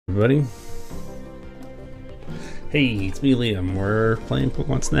Everybody, hey, it's me, Liam. We're playing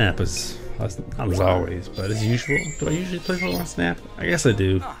Pokemon Snap as not as always, but as usual. Do I usually play Pokemon Snap? I guess I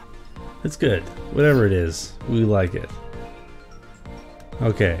do. It's good. Whatever it is, we like it.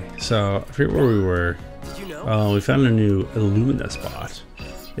 Okay, so I forget where we were. Oh, we found a new Illumina spot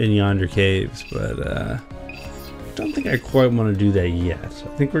in Yonder Caves, but I don't think I quite want to do that yet.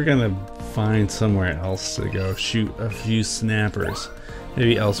 I think we're gonna find somewhere else to go shoot a few snappers,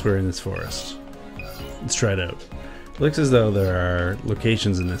 maybe elsewhere in this forest. Let's try it out. It looks as though there are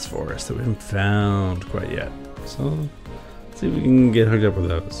locations in this forest that we haven't found quite yet, so let's see if we can get hooked up with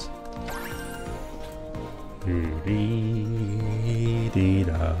those.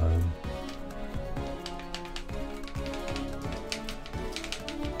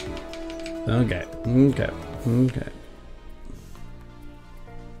 Okay.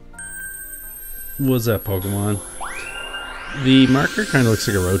 What's up, Pokemon? The marker kind of looks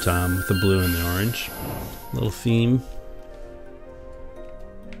like a Rotom with the blue and the orange. Little theme.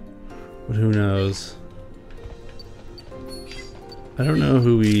 But who knows? I don't know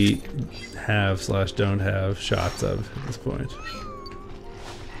who we have / don't have shots of at this point.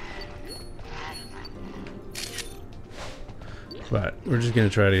 But we're just gonna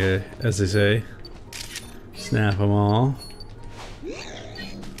try to, as they say, snap them all.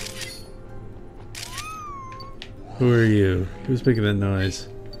 Who are you? Who's making that noise?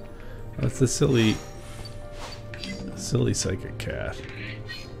 That's the silly psychic cat.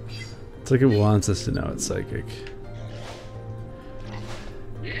 It's like it wants us to know it's psychic.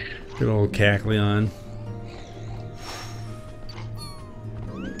 Good old Kecleon.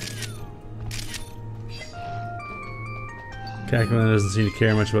 Kecleon doesn't seem to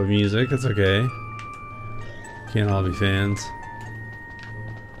care much about music. That's okay. Can't all be fans.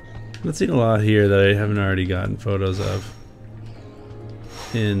 I've seen a lot here that I haven't already gotten photos of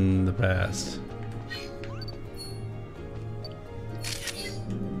in the past.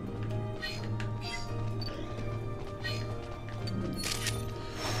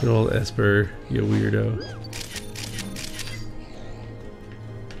 Good old Esper, you weirdo.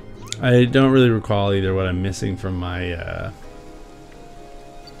 I don't really recall either what I'm missing from my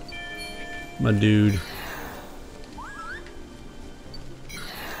my dude.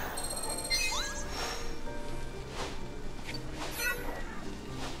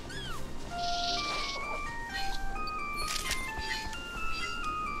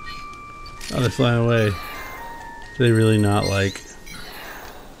 Oh, they're flying away. Do they really not like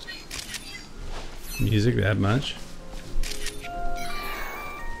music that much?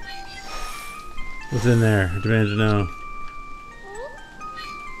 What's in there? I demand to know.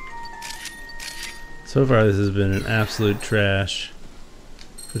 So far this has been an absolute trash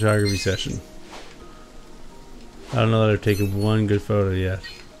photography session. I don't know that I've taken one good photo yet.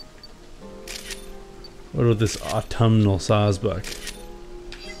 What about this autumnal Sawsbuck?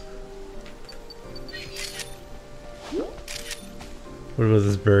 What about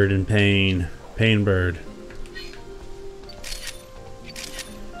this bird in pain? Pain bird.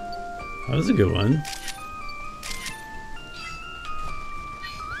 That was a good one.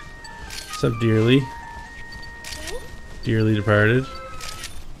 What's up, dearly? Dearly departed.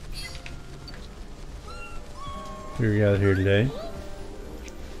 Who we got here today?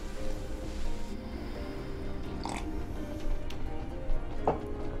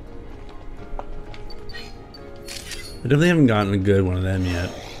 I definitely haven't gotten a good one of them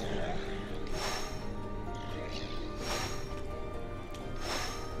yet.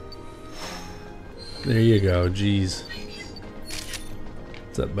 There you go, jeez.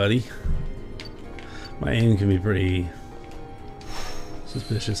 What's up, buddy? My aim can be pretty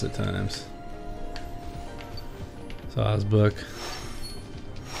suspicious at times. Sawsbuck.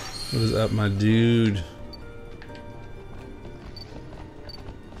 What is up, my dude?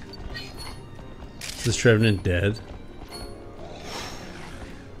 Is this Trevenant dead?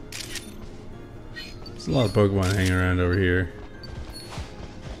 There's a lot of Pokemon hanging around over here.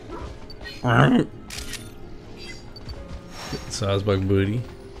 Sawsbuck booty.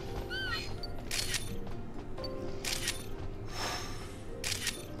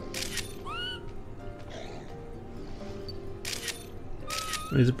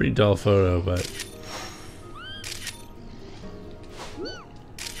 It's a pretty dull photo, but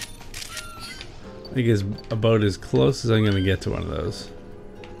I think it's about as close as I'm gonna get to one of those.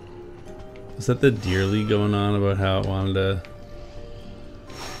 Is that the Deerly going on about how it wanted to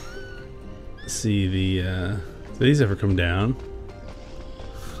see the do these ever come down?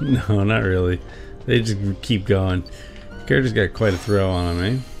 No, not really. They just keep going. The character's got quite a throw on him,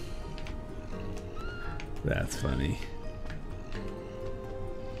 eh? That's funny.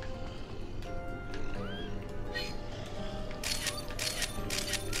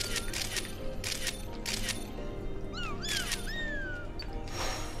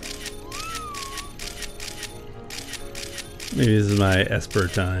 Maybe this is my Esper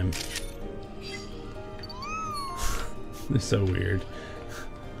time. It's so weird.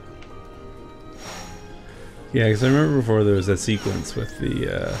 Yeah, because I remember before there was that sequence with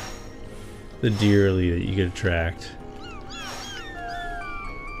the deerly that you could attract.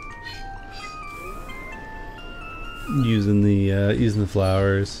 Using the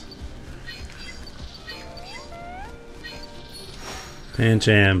flowers.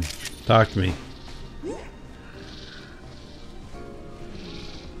 Pancham, talk to me.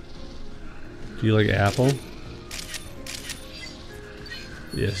 Do you like apple?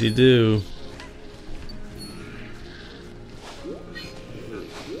 Yes, you do.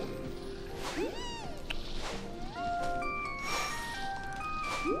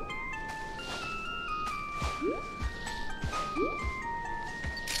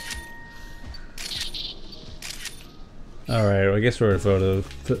 Alright, well, I guess we're a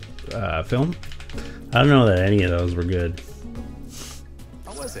film. I don't know that any of those were good.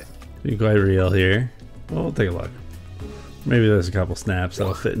 How was it? Be quite real here. Well, we'll take a look. Maybe there's a couple snaps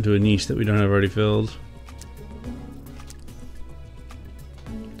that'll fit into a niche that we don't have already filled.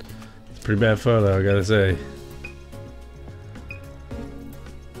 It's a pretty bad photo, I gotta say.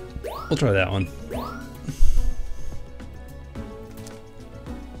 We'll try that one.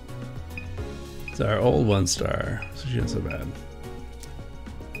 It's our old 1-star, so she isn't so bad.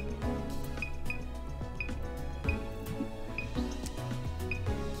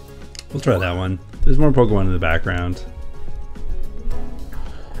 We'll try that one. There's more Pokemon in the background.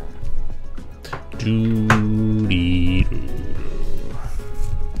 Doo-dee-doo.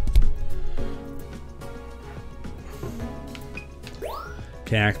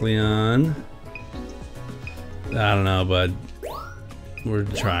 Cacleon. I don't know, bud. We're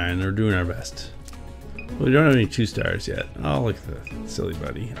trying. We're doing our best. Well, we don't have any 2-stars yet. Oh, look at the silly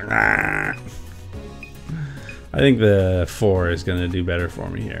buddy. I think the 4 is going to do better for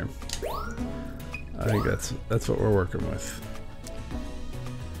me here. I think that's what we're working with.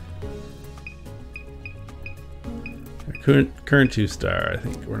 Our current 2-star, I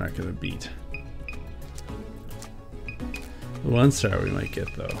think we're not going to beat. The 1-star we might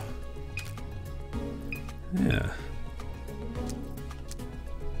get though. Yeah.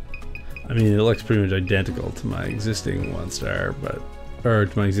 I mean, it looks pretty much identical to my existing 1-star, or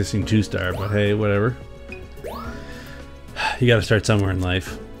to my existing 2-star, but hey, whatever. You gotta start somewhere in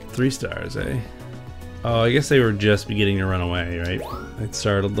life. 3 stars, eh? Oh, I guess they were just beginning to run away, right? I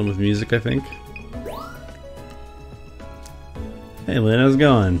startled them with music, I think. Hey Lynn, how's it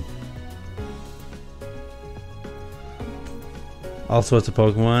going? All sorts of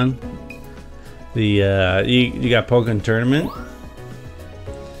Pokemon. The you got Pokemon Tournament.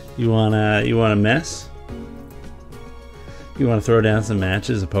 You wanna mess? You wanna throw down some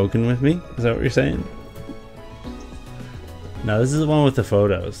matches of Pokken with me? Is that what you're saying? No, this is the one with the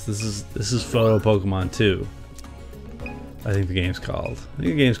photos. This is Photo Pokemon 2. I think the game's called. I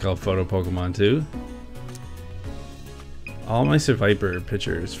think the game's called Photo Pokemon 2. All my Survivor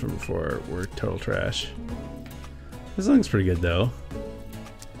pictures from before were total trash. This looks pretty good though.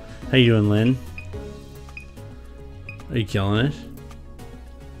 How you doing, Lynn? Are you killing it?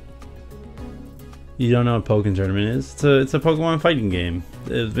 You don't know what Pokemon Tournament is? It's a Pokemon fighting game.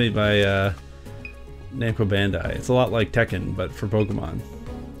 It was made by Namco Bandai. It's a lot like Tekken, but for Pokemon.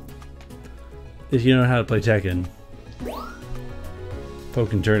 If you know how to play Tekken,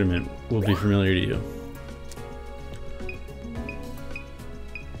 Pokemon Tournament will be familiar to you.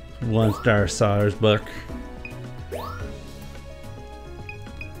 1-star Sauter's Book.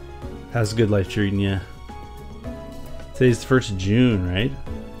 How's Good Life treating you? Today's the 1st of June, right?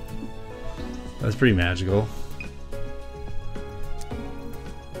 That's pretty magical.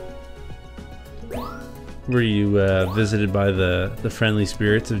 Were you visited by the friendly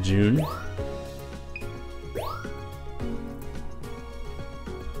spirits of June?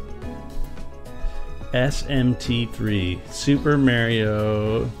 SMT3, Super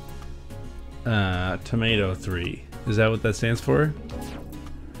Mario Tomato 3. Is that what that stands for?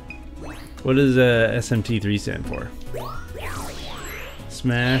 What does SMT3 stand for?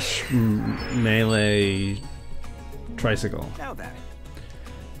 Smash Melee Tricycle.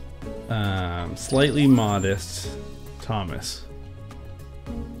 Slightly Modest Thomas.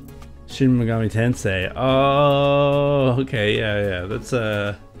 Shin Megami Tensei. Oh, okay, yeah. That's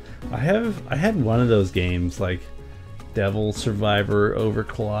I had one of those games, like Devil Survivor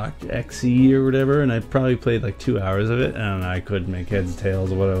Overclocked XE or whatever, and I probably played like 2 hours of it, and I couldn't make heads or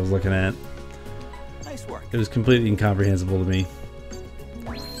tails of what I was looking at. Nice work. It was completely incomprehensible to me.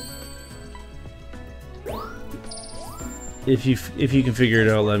 If you can figure it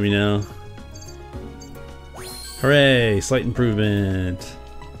out, let me know. Hooray! Slight improvement.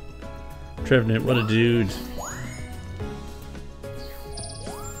 Trevenant, what a dude.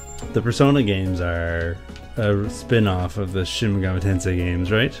 The Persona games are a spin-off of the Shin Megami Tensei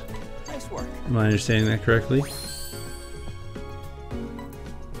games, right? Nice work. Am I understanding that correctly?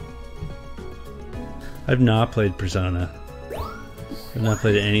 I've not played Persona. I've not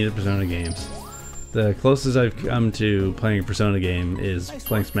played any of the Persona games. The closest I've come to playing a Persona game is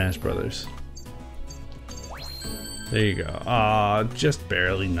playing Smash Brothers. There you go. Aw, just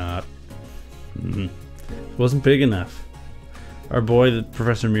barely not. Wasn't big enough. Our boy,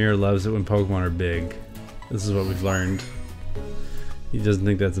 Professor Mirror, loves it when Pokemon are big. This is what we've learned. He doesn't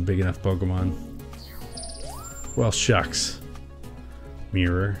think that's a big enough Pokemon. Well, shucks.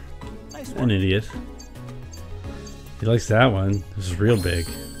 Mirror. An idiot. He likes that one. This is real big.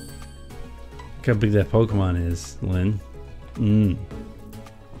 Look how big that Pokemon is, Lynn.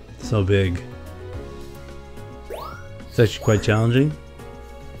 So big. It's actually quite challenging.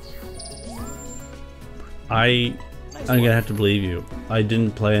 I'm gonna have to believe you. I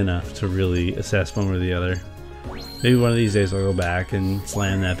didn't play enough to really assess one or the other. Maybe one of these days I'll go back and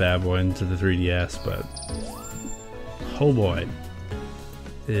slam that bad boy into the 3DS, but oh boy,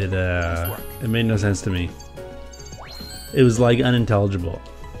 it made no sense to me. It was like unintelligible.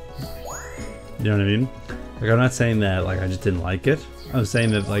 You know what I mean? Like, I'm not saying that like I just didn't like it. I was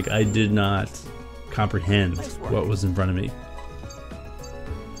saying that like I did not comprehend what was in front of me.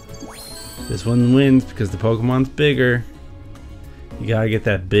 This one wins because the Pokemon's bigger. You gotta get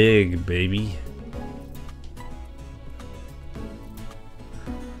that big, baby.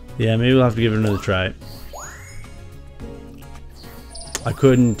 Yeah, maybe we'll have to give it another try. I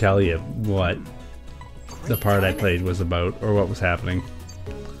couldn't tell you what the part I played was about or what was happening.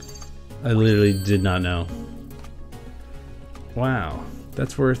 I literally did not know. Wow,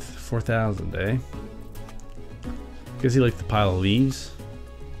 that's worth 4,000, eh? Guess he liked the pile of leaves.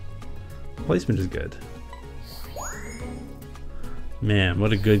 Placement is good. Man,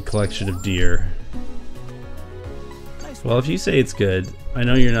 what a good collection of deer. Well, if you say it's good, I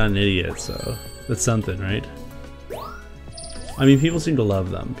know you're not an idiot, so that's something, right? I mean, people seem to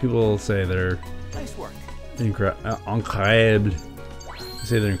love them. People say they're incredible. I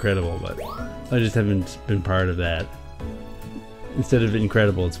say they're incredible, but I just haven't been part of that. Instead of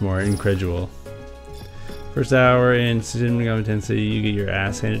incredible, it's more incredule. First hour in Shin Megami Tensei, you get your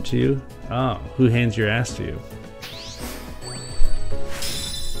ass handed to you. Oh, who hands your ass to you?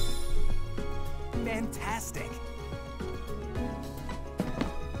 Fantastic.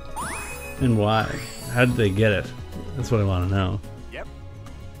 And why? How did they get it? That's what I want to know. Yep.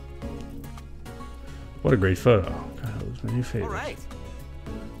 What a great photo. God, that was my new favorite. All right.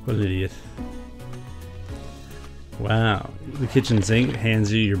 What an idiot. Wow. The kitchen sink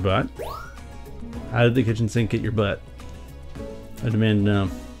hands you your butt. How did the kitchen sink get your butt? I demand to know.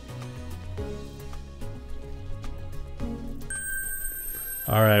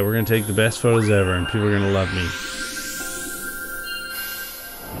 Alright, we're gonna take the best photos ever and people are gonna love me.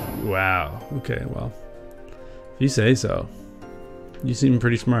 Wow. Okay, well. If you say so. You seem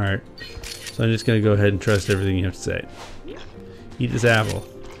pretty smart. So I'm just gonna go ahead and trust everything you have to say. Eat this apple.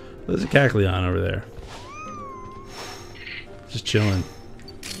 There's a Cackleon over there. Just chilling.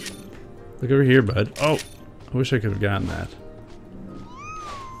 Look over here, bud. Oh! I wish I could have gotten that.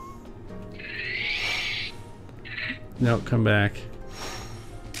 No, come back.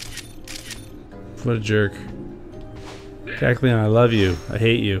 What a jerk. Cackleon, I love you. I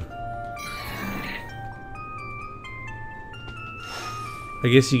hate you. I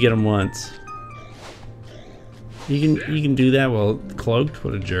guess you get him once. You can do that while cloaked?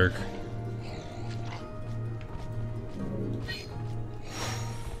 What a jerk.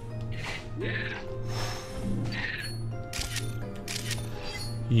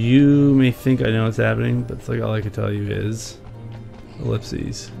 You may think I know what's happening, but it's like all I can tell you is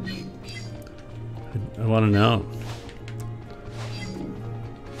ellipses. I want to know.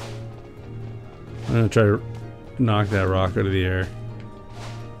 I'm gonna try to knock that rock out of the air.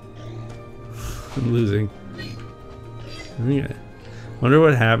 I'm losing. I wonder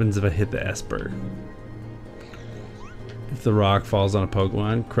what happens if I hit the Esper. If the rock falls on a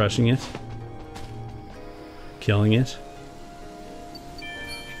Pokemon, crushing it, killing it.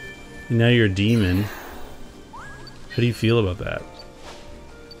 And now you're a demon. How do you feel about that?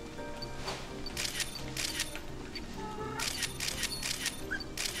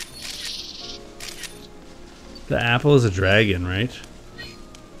 The apple is a dragon, right?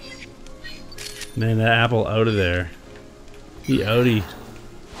 Man, that apple out of there. He outie.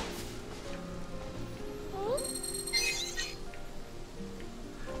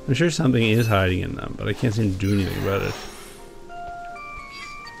 I'm sure something is hiding in them, but I can't seem to do anything about it.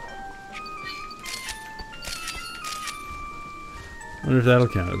 I wonder if that'll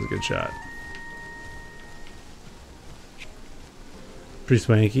count as a good shot. Pretty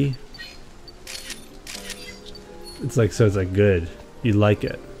swanky. It's like, so it's like good. You like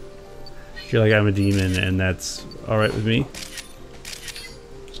it. You're like, I'm a demon and that's alright with me.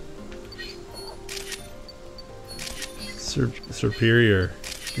 Superior.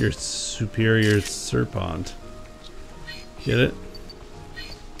 You're superior serpent. Get it?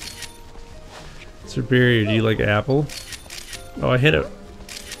 Superior, do you like apple? Oh, I hit it.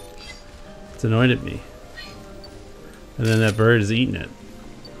 It's annoyed at me. And then that bird is eating it.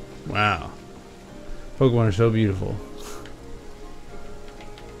 Wow. Pokemon are so beautiful.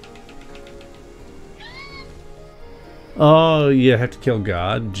 Oh, yeah, I have to kill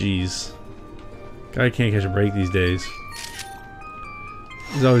God? Jeez. God can't catch a break these days.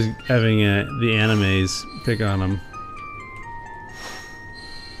 He's always having the animes pick on him.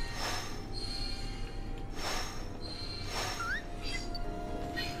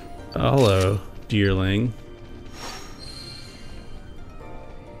 Oh, hello, deerling.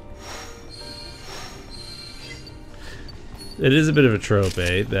 It is a bit of a trope,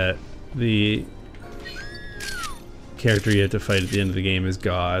 eh? That the character you have to fight at the end of the game is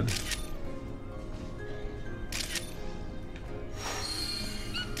God.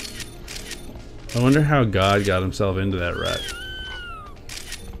 I wonder how God got himself into that rut.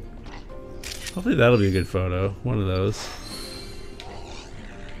 Hopefully that'll be a good photo. One of those.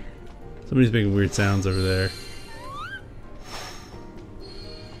 Somebody's making weird sounds over there.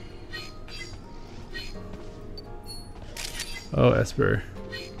 Oh, Esper.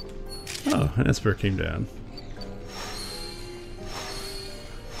 Oh, an Esper came down.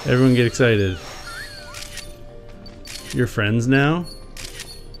 Everyone get excited. You're friends now?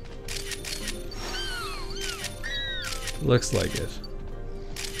 Looks like it.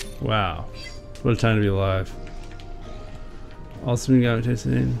 Wow. What a time to be alive. Also, we got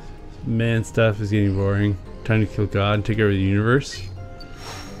testing. Man, stuff is getting boring. Time to kill God and take over the universe.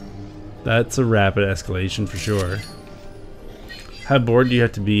 That's a rapid escalation for sure. How bored do you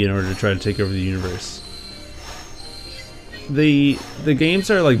have to be in order to try to take over the universe? The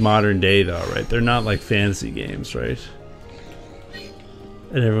games are like modern day though, right? They're not like fantasy games, right?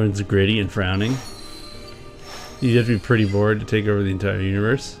 And everyone's gritty and frowning. You have to be pretty bored to take over the entire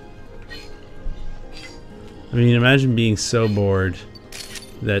universe. I mean, imagine being so bored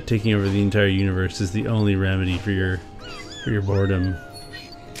that taking over the entire universe is the only remedy for your boredom.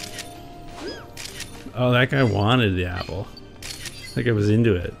 Oh, that guy wanted the apple. That guy was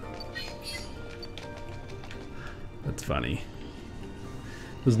into it. That's funny.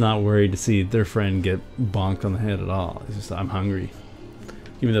 Was not worried to see their friend get bonked on the head at all. It's just, I'm hungry.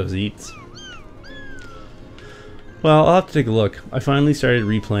 Give me those eats. Well, I'll have to take a look. I finally started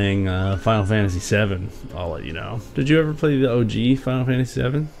replaying Final Fantasy VII. I'll let you know. Did you ever play the OG Final Fantasy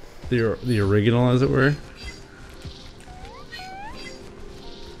VII? The original, as it were?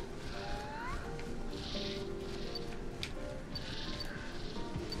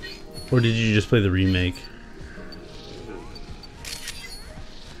 Or did you just play the remake?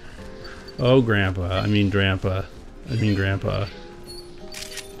 Oh, Grandpa. I mean, Grandpa.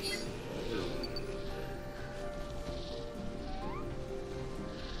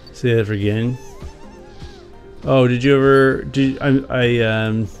 Say that again. Oh, did you ever?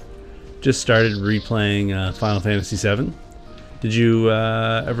 I just started replaying Final Fantasy VII. Did you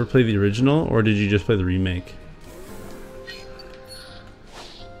ever play the original, or did you just play the remake?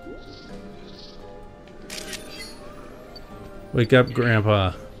 Wake up,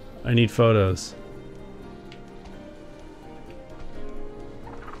 Grandpa. I need photos.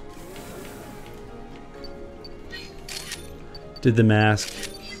 Did the mask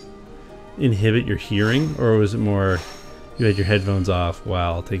inhibit your hearing, or was it more you had your headphones off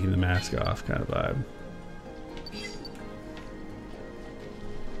while taking the mask off kind of vibe?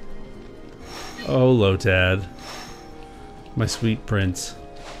 Oh, Lotad. My sweet prince.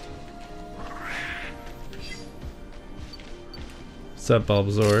 What's up,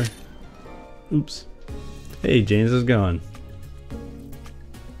 Bulbasaur? Oops. Hey, James, how's it going?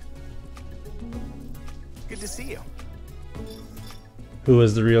 Good to see you. Who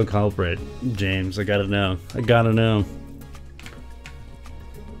was the real culprit? James, I gotta know. I gotta know.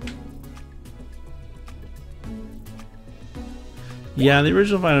 Yeah, the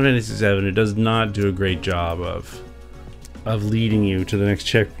original Final Fantasy VII, it does not do a great job of leading you to the next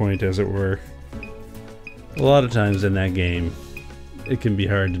checkpoint, as it were. A lot of times in that game, it can be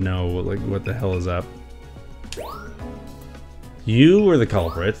hard to know what the hell is up. You were the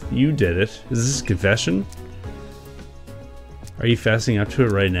culprit. You did it. Is this a confession? Are you fessing up to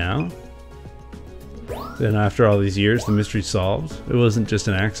it right now? Then after all these years, the mystery's solved? It wasn't just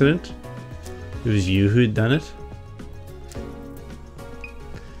an accident? It was you who had done it?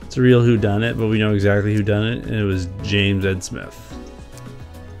 It's a real whodunit, but we know exactly who done it, and it was James Ed Smith.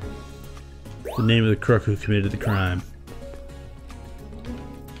 The name of the crook who committed the crime.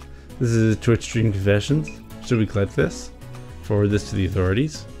 This is a Twitch stream confessions. Should we clip this? Forward this to the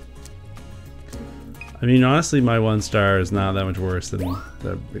authorities? I mean, honestly, my 1 star is not that much worse than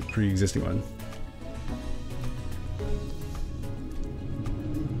the pre-existing one.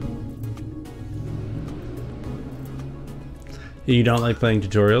 You don't like playing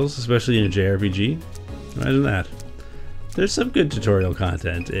tutorials, especially in a JRPG? Imagine that. There's some good tutorial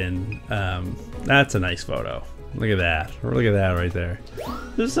content in, that's a nice photo. Look at that. Or look at that right there.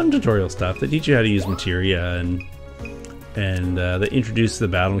 There's some tutorial stuff. They teach you how to use materia and they introduce the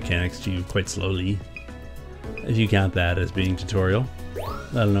battle mechanics to you quite slowly. If you count that as being tutorial.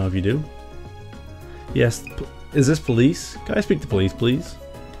 I don't know if you do. Yes, is this police? Can I speak to police, please?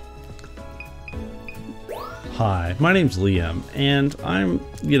 Hi, my name's Liam, and I'm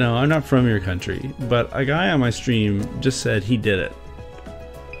not from your country, but a guy on my stream just said he did it.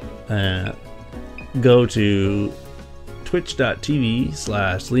 Go to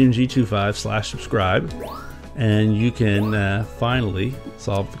twitch.tv/LiamG25/subscribe, and you can finally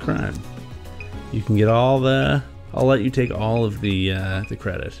solve the crime. You can get all the... I'll let you take all of the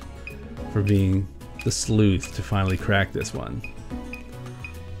credit for being the sleuth to finally crack this one.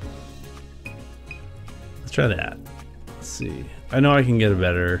 Let's try that. Let's see. I know I can get a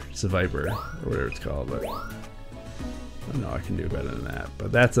better Survivor, or whatever it's called, but I know I can do better than that.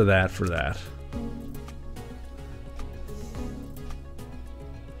 But that's a that for that.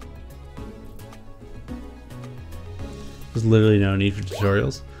 There's literally no need for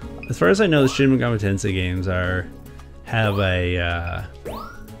tutorials. As far as I know, the Shin Megami Tensei games have a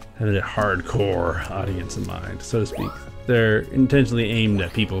hardcore audience in mind, so to speak. They're intentionally aimed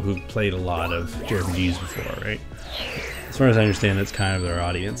at people who've played a lot of JRPGs before, right? As far as I understand, that's kind of their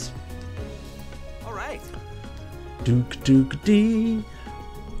audience. All right. Duke Duke D.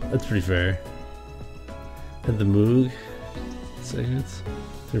 That's pretty fair. And the Moog segments,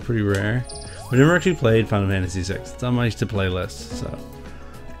 they're pretty rare. I've never actually played Final Fantasy VI. It's on my to-play list, so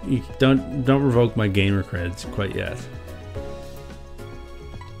you don't revoke my gamer creds quite yet.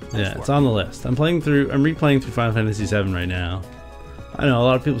 Yeah, it's on the list. I'm replaying through Final Fantasy VII right now. I know a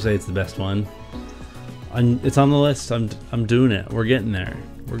lot of people say it's the best one. It's on the list. I'm doing it. We're getting there.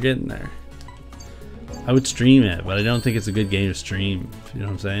 We're getting there. I would stream it, but I don't think it's a good game to stream. You know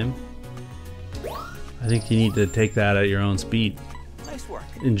what I'm saying? I think you need to take that at your own speed. Nice work.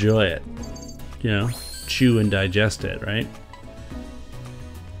 Enjoy it. You know, chew and digest it, right?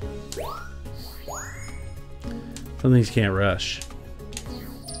 Some things can't rush.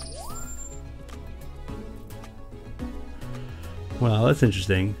 Well, that's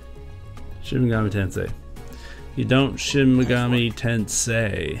interesting. Shin Megami Tensei. You don't Shin Megami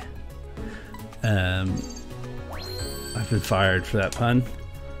Tensei. I've been fired for that pun.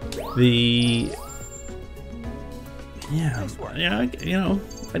 Yeah, you know,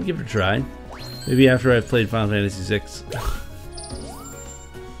 I'd give it a try. Maybe after I've played Final Fantasy VI.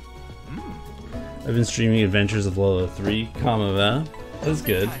 I've been streaming Adventures of Lola 3, Kamava. That's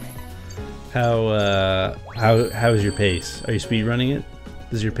good. How is your pace? Are you speedrunning it?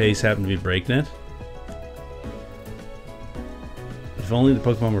 Does your pace happen to be breakneck? If only the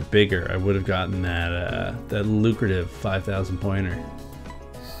Pokemon were bigger, I would have gotten that lucrative 5,000 pointer.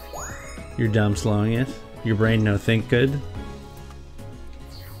 You're dumb slowing it? Your brain no think good?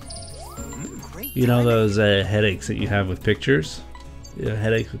 You know those headaches that you have with pictures?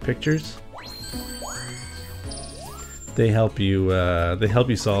 Headaches with pictures? They help you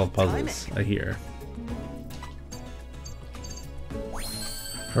solve puzzles, I hear.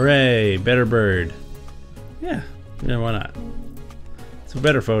 Hooray, better bird. Yeah, why not? It's a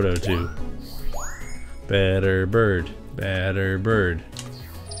better photo too. Better bird, better bird.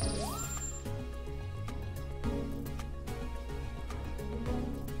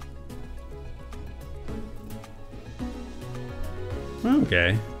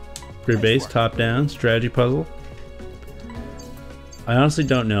 Okay. Grid-based, top-down, strategy puzzle. I honestly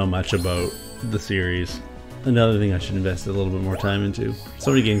don't know much about the series. Another thing I should invest a little bit more time into.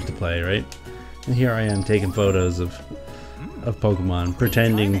 So many games to play, right? And here I am taking photos of Pokemon,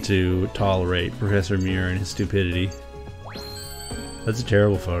 pretending to tolerate Professor Muir and his stupidity. That's a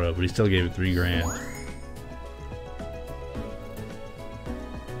terrible photo, but he still gave it $3 grand.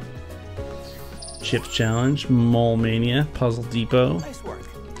 Chips Challenge, Mole Mania, Puzzle Depot. Nice work.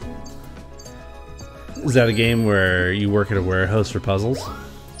 Is that a game where you work at a warehouse for puzzles?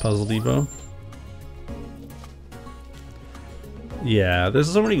 Puzzle Depot? Yeah,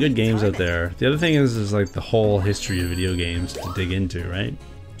 there's so many good games out there. The other thing is like the whole history of video games to dig into, right?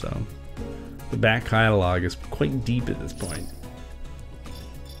 So, the back catalog is quite deep at this point.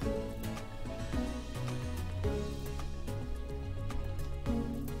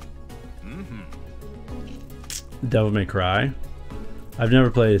 Devil May Cry. I've never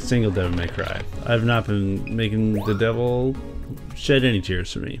played a single Devil May Cry. I've not been making the devil shed any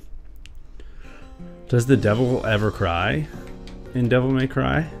tears for me. Does the devil ever cry in Devil May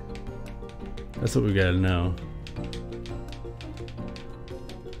Cry? That's what we gotta know.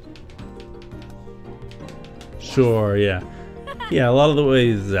 Sure, yeah. Yeah, a lot of the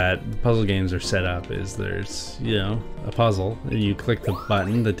ways that puzzle games are set up is there's, you know, a puzzle, and you click the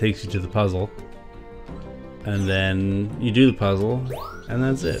button that takes you to the puzzle. And then you do the puzzle, and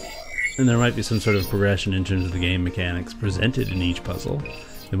that's it. And there might be some sort of progression in terms of the game mechanics presented in each puzzle.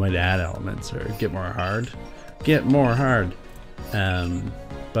 They might add elements or get more hard. Get more hard!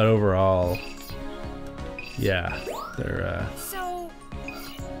 But overall, yeah, they're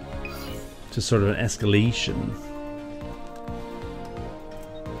just sort of an escalation.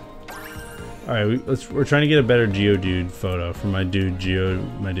 Alright, we're trying to get a better Geodude photo from my dude,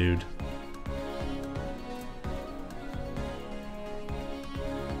 my dude.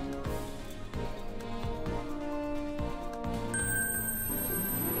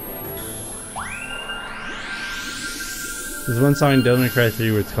 There's one song in Devil May Cry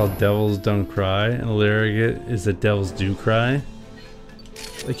 3 where it's called Devils Don't Cry, and the lyric is that devils do cry.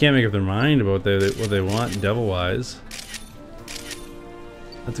 They can't make up their mind about what they want devil-wise.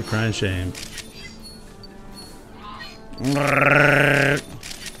 That's a crying shame. I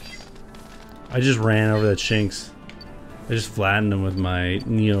just ran over that Shinx. I just flattened him with my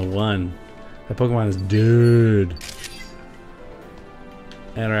Neo 1. That Pokemon is dude.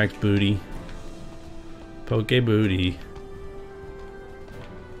 Anorak booty. Poke booty.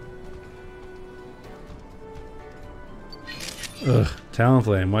 Ugh,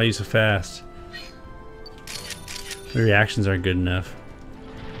 Talonflame, why are you so fast? My reactions aren't good enough.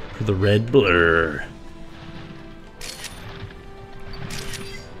 For the red blur.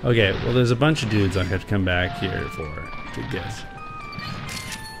 Okay, well there's a bunch of dudes I have to come back here to get.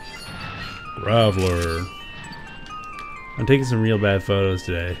 Graveler. I'm taking some real bad photos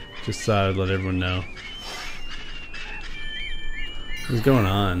today. Just thought I'd let everyone know. What's going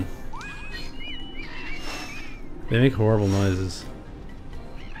on? They make horrible noises.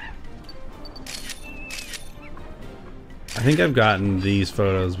 I think I've gotten these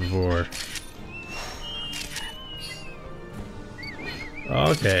photos before.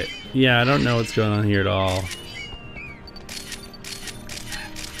 Okay. Yeah, I don't know what's going on here at all.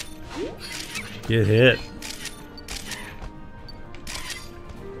 Get hit.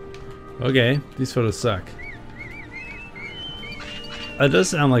 Okay, these photos suck. That does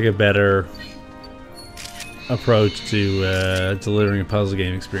sound like a better approach to delivering a puzzle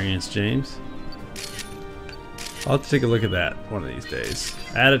game experience, James. I'll have to take a look at that one of these days.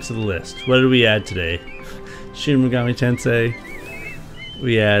 Add it to the list. What did we add today? Shin Megami Tensei.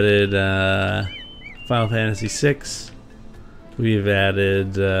 We added Final Fantasy VI. We've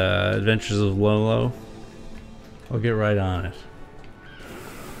added Adventures of Lolo. I'll get right on it.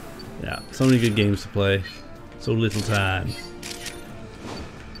 Yeah, so many good games to play. So little time.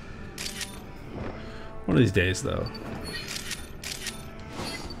 One of these days, though.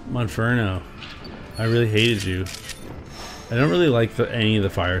 Monferno. I really hated you. I don't really like any of the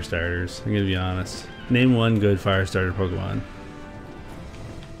fire starters, I'm gonna be honest. Name one good fire starter Pokemon.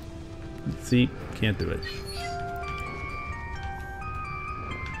 See? Can't do it.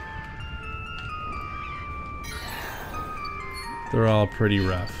 They're all pretty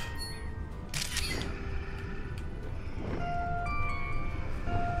rough.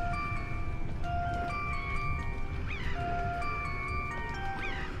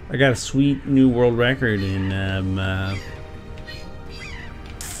 I got a sweet new world record in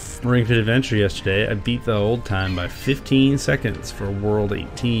Ring Fit Adventure yesterday. I beat the old time by 15 seconds for World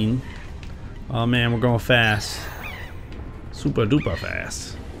 18. Oh man, we're going fast. Super duper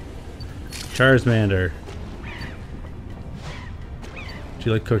fast. Charizmander. Do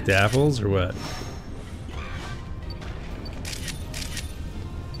you like cooked apples or what?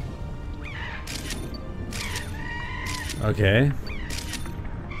 Okay.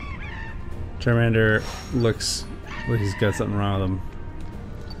 Charmander looks like he's got something wrong with him.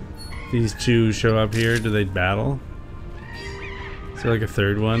 These two show up here. Do they battle? Is there like a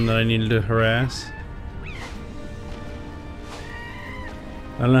third one that I needed to harass?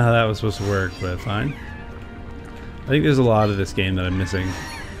 don't know how that was supposed to work, but fine. I think there's a lot of this game that I'm missing.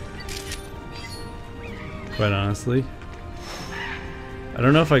 Quite honestly. I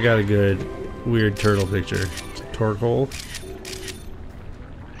don't know if I got a good weird turtle picture. Torkoal?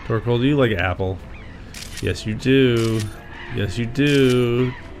 Torkoal, do you like apple? Yes you do. Yes you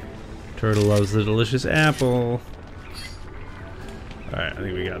do. Turtle loves the delicious apple. Alright, I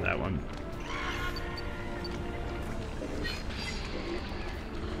think we got that one.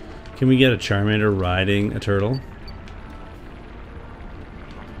 Can we get a Charmander riding a turtle?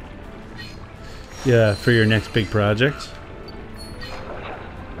 Yeah, for your next big project.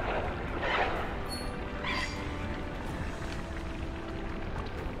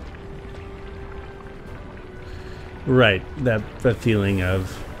 Right, that feeling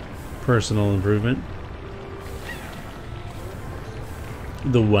of personal improvement.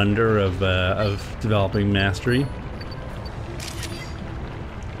 The wonder of developing mastery.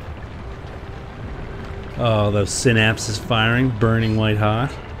 Oh, those synapses firing, burning white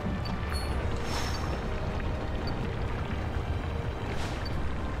hot.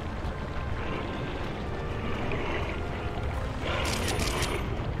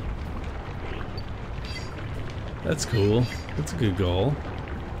 That's cool. That's a good goal.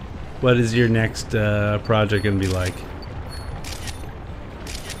 What is your next project gonna be like?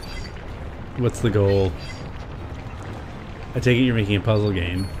 What's the goal? I take it you're making a puzzle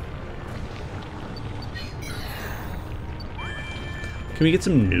game. Can we get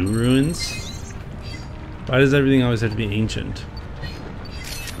some new ruins? Why does everything always have to be ancient?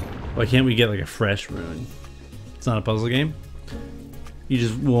 Why can't we get like a fresh ruin? It's not a puzzle game? You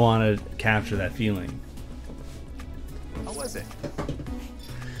just want to capture that feeling. How was it?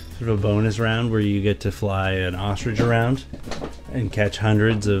 Sort of a bonus round where you get to fly an ostrich around and catch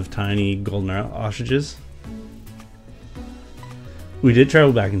hundreds of tiny golden ostriches. We did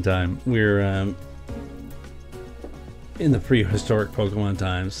travel back in time. We're in the prehistoric Pokemon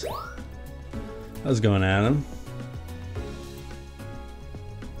times. I was going at him.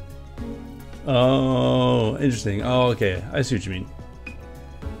 Oh, interesting. Oh, okay. I see what you mean.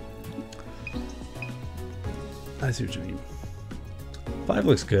 I see what you mean. 5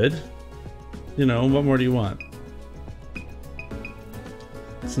 looks good. You know, what more do you want?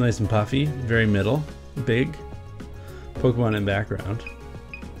 It's nice and puffy, very middle, big. Pokemon in background.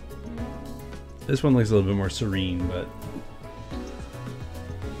 This one looks a little bit more serene, but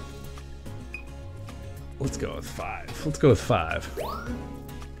let's go with 5. Let's go with 5.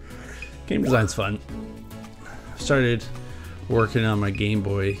 Game design's fun. Started working on my Game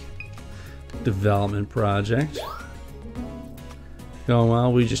Boy development project. Going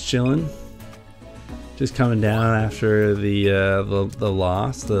well, we just chilling. Just coming down after the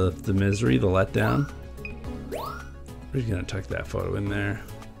loss, the misery, the letdown. We're just gonna tuck that photo in there.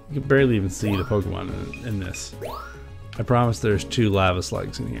 You can barely even see the Pokemon in this. I promise there's 2 lava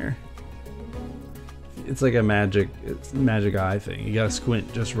slugs in here. It's like a magic eye thing. You gotta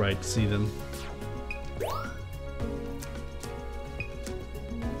squint just right to see them.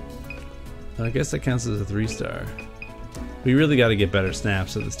 I guess that counts as a 3-star. We really gotta get better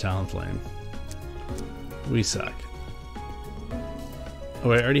snaps of this Talonflame. We suck.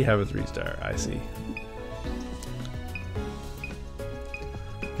 Oh, I already have a 3-star. I see.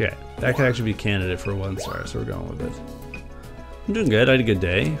 Okay, that could actually be a candidate for a 1-star, so we're going with it. I'm doing good. I had a good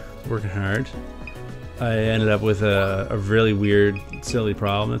day. Working hard. I ended up with a really weird, silly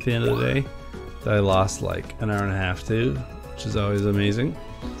problem at the end of the day that I lost like an hour and a half to, which is always amazing.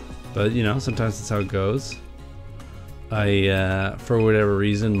 But you know, sometimes that's how it goes. For whatever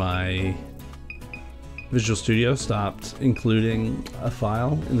reason, my Visual Studio stopped including a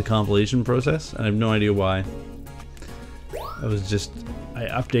file in the compilation process, and I have no idea why. I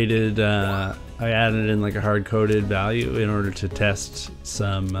updated, I added in like a hard-coded value in order to test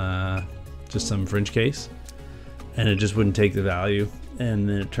some, just some fringe case, and it just wouldn't take the value, and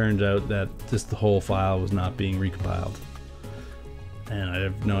then it turned out that just the whole file was not being recompiled, and I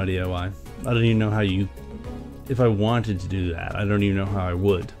have no idea why. I don't even know how if I wanted to do that, I don't even know how I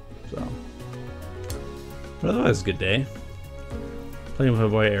would, so. But otherwise, a good day. Playing with my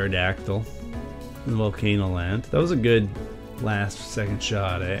boy Aerodactyl in Volcano Land. That was a good second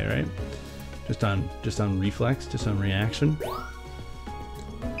shot, right? Just on reflex, just on reaction.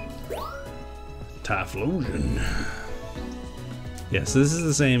 Typhlosion. Yeah, so this is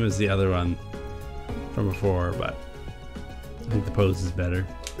the same as the other one from before, but I think the pose is better.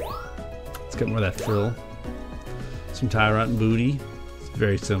 It's got more of that frill. Some Tyrant booty. It's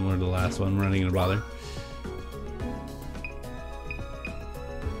very similar to the last one, running in a bother.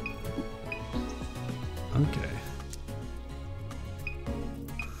 Okay.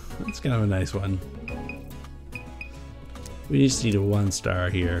 That's kind of a nice one. We just need a 1-star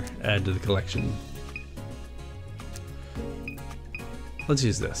here. Add to the collection. Let's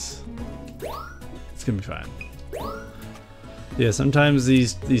use this. It's gonna be fine. Yeah, sometimes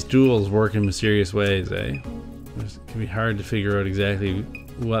these duels work in mysterious ways, eh? It can be hard to figure out exactly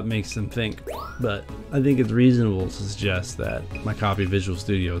what makes them think, but I think it's reasonable to suggest that my copy of Visual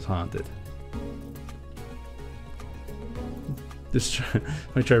Studio is haunted.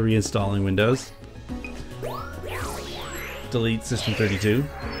 I try reinstalling Windows. Delete System 32.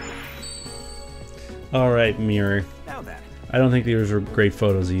 Alright, Mirror. I don't think these were great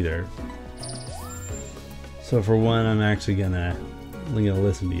photos either. So for one, I'm actually gonna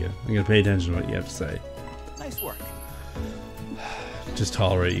listen to you. I'm gonna pay attention to what you have to say. Nice work. Just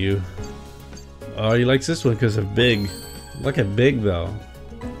tolerate you. Oh, he likes this one because of Big. Look at Big though.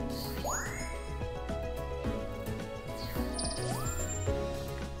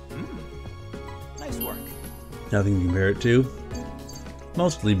 Nice work. Nothing to compare it to.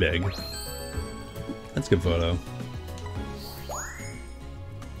 Mostly Big. That's a good photo.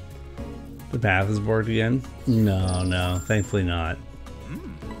 The path is worked again? No, thankfully not.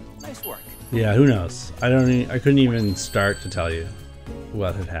 Nice work. Yeah, who knows? I couldn't even start to tell you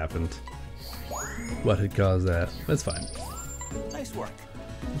what had happened. What had caused that. That's fine. Nice work.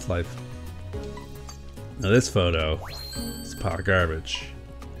 It's life. Now this photo is pot garbage.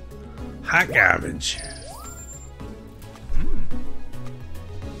 Hot garbage.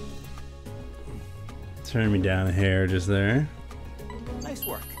 Turn me down a hair just there. Nice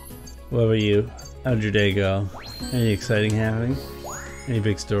work. What about you? How'd your day go? Any exciting happening? Any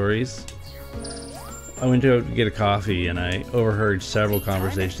big stories? I went out to get a coffee and I overheard several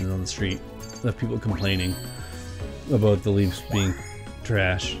conversations on the street of people complaining about the Leafs being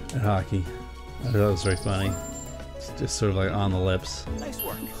trash at hockey. I thought it was very funny. It's just sort of like on the lips. Nice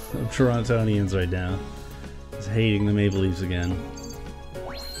work. I'm Torontonians right now. Just hating the Maple Leafs again.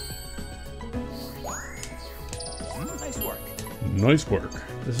 Nice work. Nice work.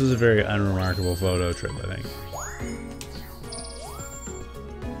 This was a very unremarkable photo trip, I think.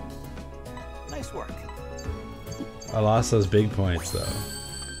 Nice work. I lost those big points though.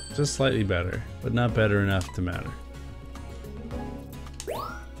 Just slightly better, but not better enough to matter.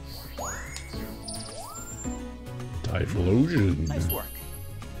 Typhlosion. Nice work.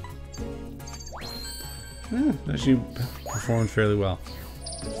 Yeah, actually performed fairly well.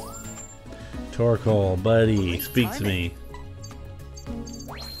 Torkoal, buddy, speak to me.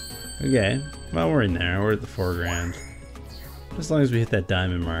 Okay, well we're in there. We're at the 4 grand. Just as long as we hit that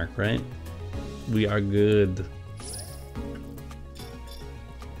diamond mark, right? We are good.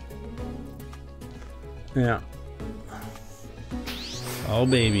 Yeah. Oh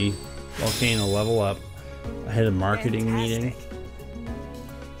baby, Volcano level up. I had a marketing meeting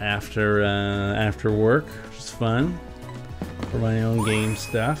after work, which is fun for my own game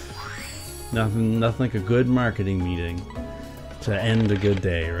stuff. Nothing like a good marketing meeting to end a good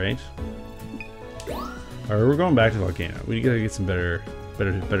day, right? Alright, we're going back to Volcano. We gotta get some better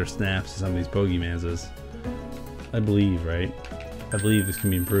snaps to some of these bogeymanses. I believe, right? I believe this can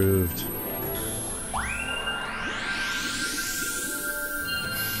be improved.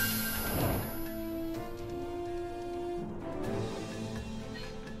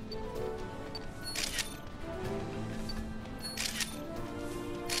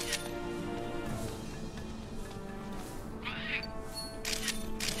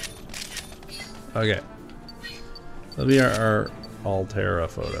 Okay. That'll be our Altera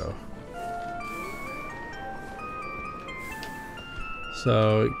photo.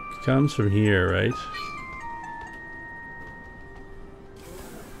 So it comes from here, right?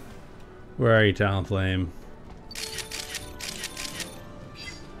 Where are you, Talonflame?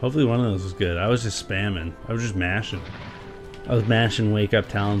 Hopefully one of those was good. I was just spamming. I was just mashing. I was mashing Wake Up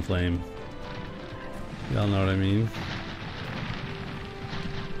Talonflame. Y'all know what I mean?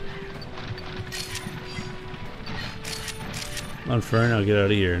 Inferno, get out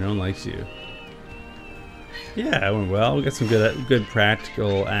of here. No one likes you. Yeah, it went well. We got some good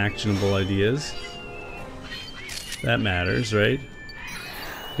practical, actionable ideas. That matters, right?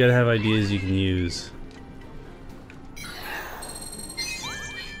 You gotta have ideas you can use.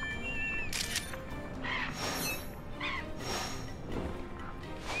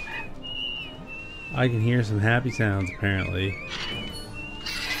 I can hear some happy sounds, apparently.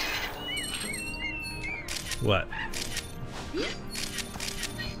 What?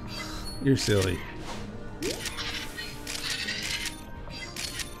 You're silly.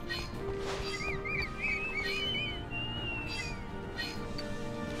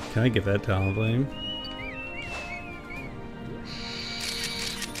 Can I get that Talonflame?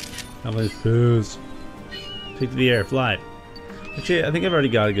 How many poos? Take to the air, fly. Actually, I think I've already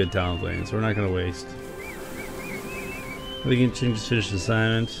got a good Talonflame, so we're not gonna waste. We can change the finish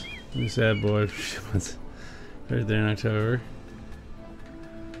assignment. You sad boy. Right there in October.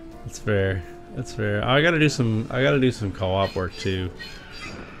 That's fair. That's fair. I gotta do some co-op work too.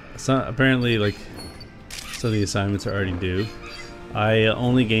 Apparently, like, some of the assignments are already due. I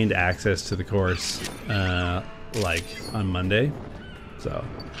only gained access to the course like on Monday, so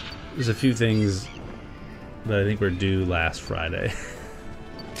there's a few things that I think were due last Friday.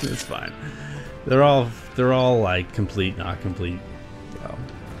 It's fine. They're all like complete, not complete. So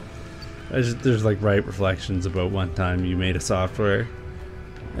there's like right reflections about one time you made a software,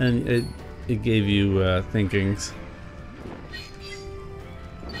 and it gave you thinkings.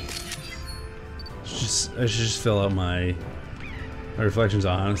 I should just fill out my reflections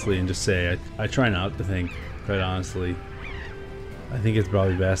honestly and just say I try not to think, quite honestly. I think it's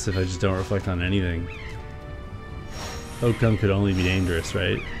probably best if I just don't reflect on anything. Outcome could only be dangerous,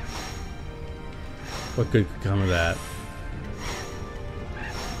 right? What good could come of that?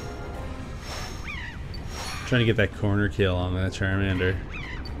 Trying to get that corner kill on that Charmander.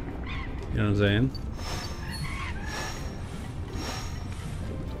 You know what I'm saying?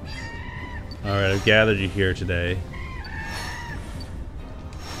 Alright, I've gathered you here today.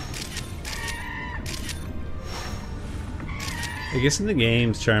 I guess in the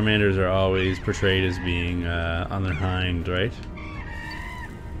games, Charmanders are always portrayed as being on their hind, right?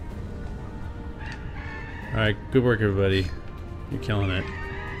 Alright, good work everybody. You're killing it.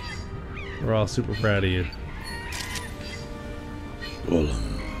 We're all super proud of you. Golem.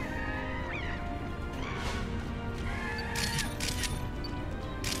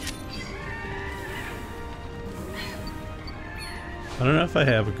 I don't know if I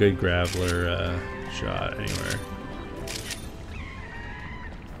have a good Graveler shot anywhere.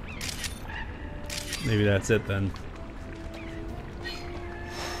 Maybe that's it then.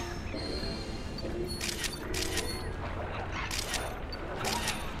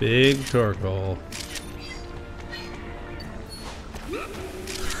 Big Torkoal.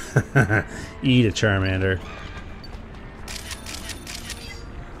 Eat a Charmander.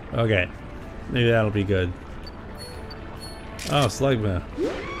 Okay. Maybe that'll be good. Oh, Slugma.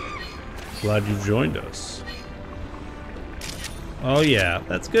 Glad you joined us. Oh yeah,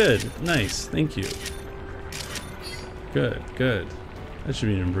 that's good. Nice, thank you. Good, good. That should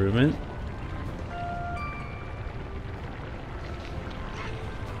be an improvement.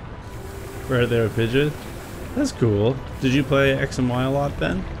 Right there with Pidgeot. That's cool. Did you play X and Y a lot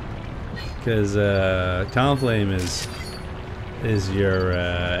then? Because Talonflame is your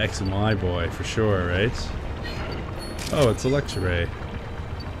X and Y boy for sure, right? Oh, it's Electro-Ray.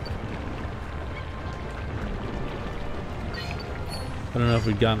 I don't know if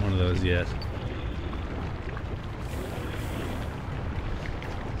we've gotten one of those yet.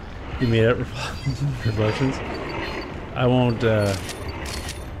 You made up reflections? I won't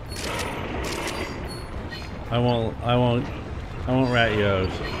rat you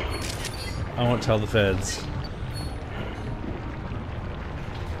out. I won't tell the feds.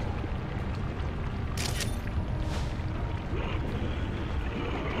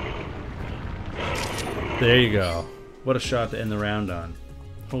 There you go. What a shot to end the round on.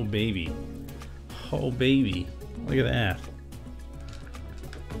 Oh baby. Oh baby. Look at that.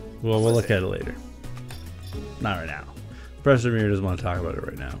 Well, we'll look at it later. Not right now. Professor Mirror doesn't want to talk about it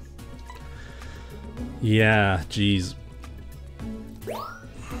right now. Yeah, geez.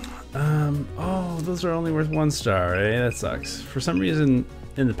 Oh, those are only worth 1 star, eh? That sucks. For some reason,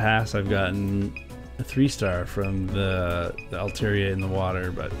 in the past, I've gotten a 3-star from the Altaria in the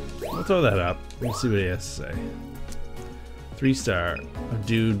water, but we'll throw that up. We'll see what he has to say. 3-star. Oh,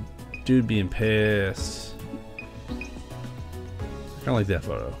 dude being pissed. I kind of like that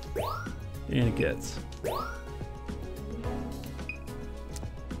photo. And it gets.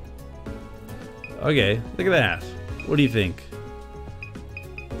 Okay, look at that. What do you think?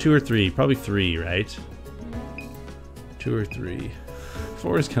 2 or 3? Probably 3, right? 2 or 3.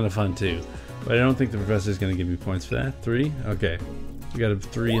 4 is kind of fun too, but I don't think the professor is going to give me points for that. 3? Okay, we got a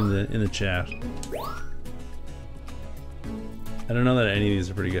 3 in the chat. I don't know that any of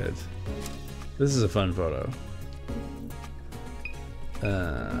these are pretty good. This is a fun photo.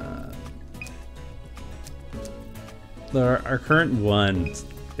 Our current one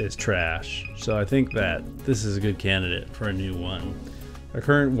is trash, so I think that this is a good candidate for a new one. Our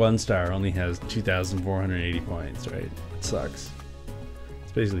current 1-star only has 2,480 points, right? It sucks.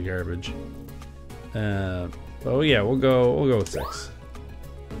 It's basically garbage. Oh yeah, we'll go with 6.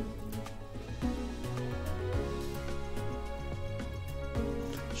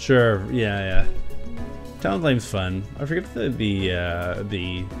 Sure, yeah. Talonflame's fun. I forget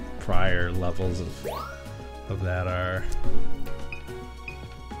the prior levels of that are.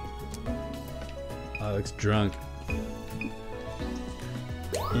 Oh, looks drunk.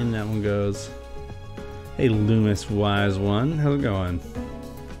 In that one goes. Hey, Loomis Wise One, how's it going?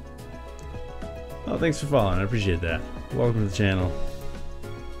 Oh, thanks for following. I appreciate that. Welcome to the channel.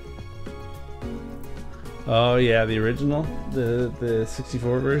 Oh yeah, the original, the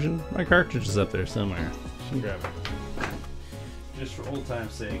 64 version. My cartridge is up there somewhere. You can grab it. Just for old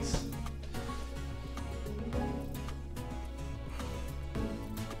time's sakes.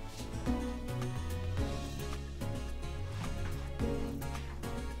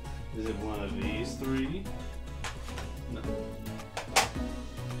 Is it one of these three? No.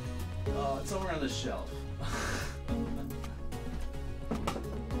 Oh, it's somewhere on the shelf.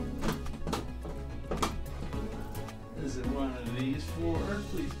 Is it one of these four?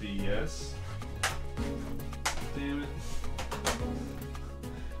 Please be yes. Damn it.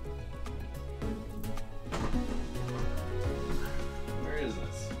 Where is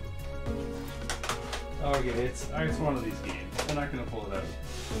this? Okay, it's one of these games. I'm not gonna pull it out.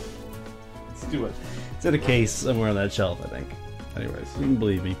 Let's do it. It's in a case somewhere on that shelf, I think. Anyways, you can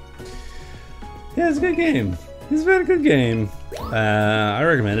believe me. Yeah, it's a good game. It's been a good game. I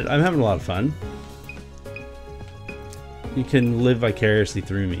recommend it. I'm having a lot of fun. You can live vicariously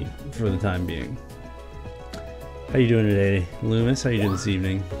through me for the time being. How you doing today, Loomis? How you doing this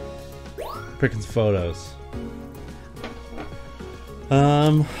evening? Picking some photos.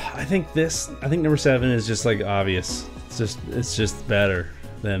 I think number 7 is just like obvious. It's just better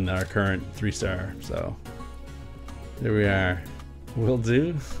than our current 3-star. So there we are. Will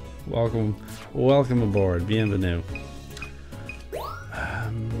do. Welcome aboard. Bienvenue. I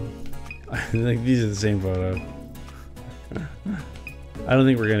think these are the same photo. I don't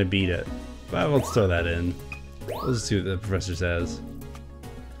think we're gonna beat it, but let's throw that in. We'll just see what the professor says.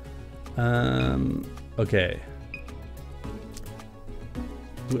 Okay.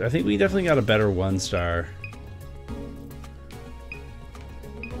 I think we definitely got a better 1-star.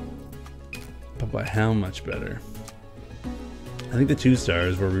 But by how much better? I think the 2-star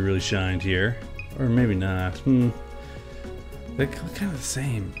is where we really shined here. Or maybe not. They're kind of the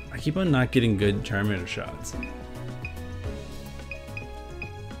same. I keep on not getting good Charmander shots.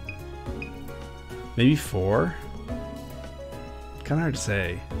 Maybe 4? Kind of hard to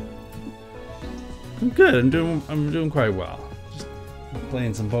say. I'm good. I'm doing quite well. Just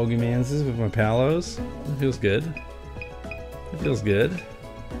playing some Pokemon's with my Palos. It feels good. It feels good.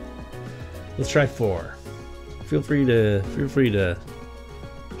 Let's try 4. Feel free to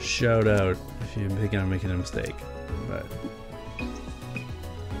shout out if you think I'm making a mistake. But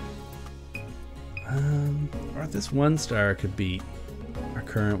or this 1-star could beat our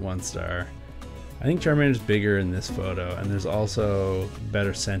current 1-star. I think Charmander's bigger in this photo, and there's also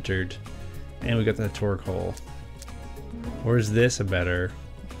better centered, and we got that torque hole. Or is this a better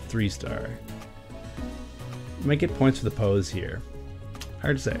 3-star? Might get points for the pose here.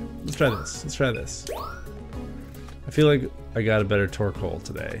 Hard to say. Let's try this. Let's try this. I feel like I got a better torque hole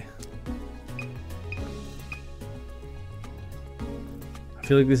today. I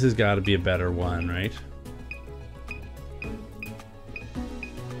feel like this has got to be a better one, right?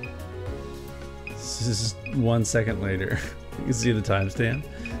 This is 1 second later. You can see the timestamp.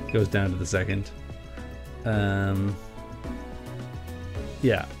 It goes down to the second.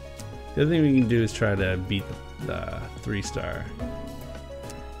 Yeah. The other thing we can do is try to beat the 3-star.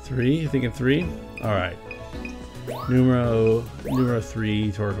 3? You thinking 3? Alright. Numero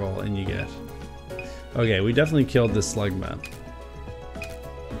 3 Torkoal, and you get. Okay, we definitely killed this Slugma.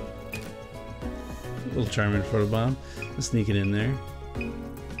 Little Charmander photobomb. Let's sneak it in there.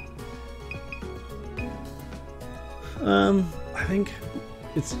 I think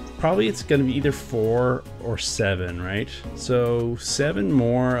it's gonna be either 4 or 7, right? So 7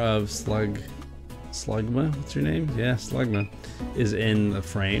 more of Slugma, what's your name? Yeah, Slugma, is in the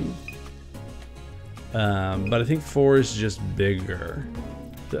frame. But I think 4 is just bigger.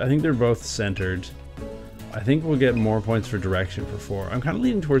 I think they're both centered. I think we'll get more points for direction for 4. I'm kind of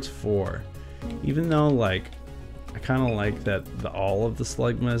leaning towards 4, even though like I kind of like that all of the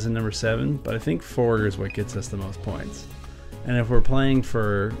Slugma is in number 7, but I think 4 is what gets us the most points. And if we're playing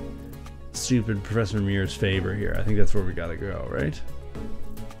for stupid Professor Mirror's favor here, I think that's where we gotta go, right?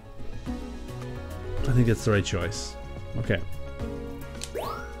 I think that's the right choice. Okay.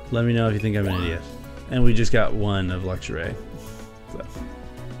 Let me know if you think I'm an idiot. And we just got 1 of Luxray. So.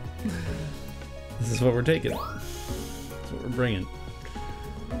 This is what we're taking. That's what we're bringing.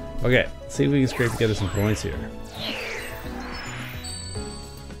 Okay, let's see if we can scrape together some points here.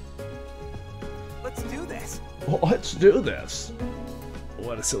 Let's do this.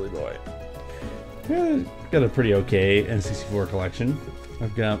 What a silly boy. Yeah, got a pretty okay N64 collection.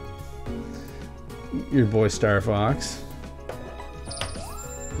 I've got your boy Star Fox,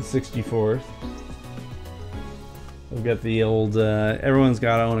 the 64th. I've got the old, everyone's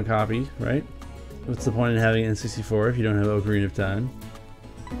got to own a copy, right? What's the point in having an N64 if you don't have Ocarina of Time?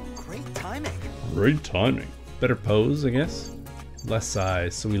 Great timing. Great timing. Better pose, I guess. Less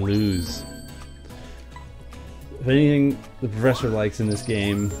size, so we lose. If anything the professor likes in this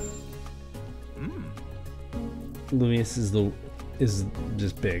game, Lumius is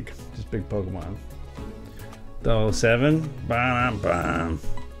just big Pokemon. 007, bam, bam.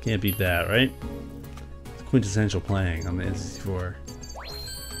 Can't beat that, right? It's quintessential playing on the N64.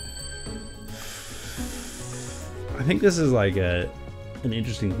 I think this is like an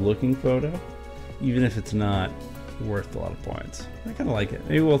interesting looking photo, even if it's not worth a lot of points. I kind of like it.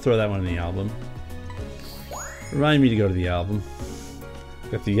 Maybe we'll throw that one in the album. Remind me to go to the album.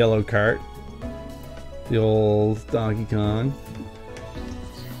 Got the yellow cart, the old Donkey Kong.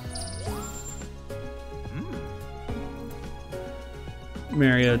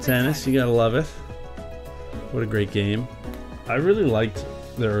 Mario Tennis, you gotta love it. What a great game. I really liked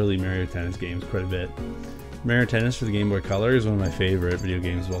the early Mario Tennis games quite a bit. Mario Tennis for the Game Boy Color is one of my favorite video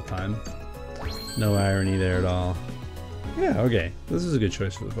games of all time. No irony there at all. Yeah, okay. This is a good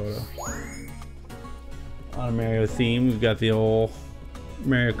choice for the photo. On a Mario theme, we've got the old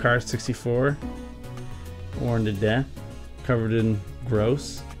Mario Kart 64. Worn to death. Covered in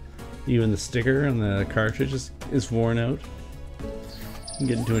gross. Even the sticker on the cartridge is worn out.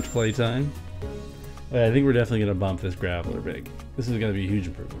 Getting too much playtime. I think we're definitely going to bump this Graveler big. This is going to be a huge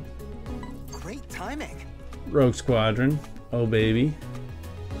improvement. Great timing. Rogue Squadron. Oh, baby.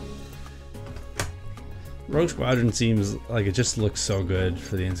 Rogue Squadron seems like it just looks so good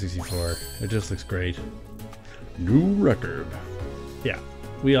for the N64. It just looks great. New record. Yeah,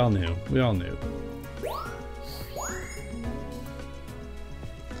 we all knew. We all knew.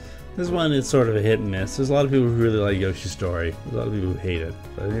 This one is sort of a hit and miss. There's a lot of people who really like Yoshi's Story. There's a lot of people who hate it.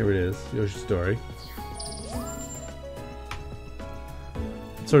 But here it is, Yoshi's Story.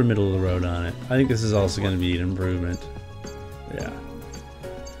 Sort of middle of the road on it. I think this is also going to be an improvement. Yeah.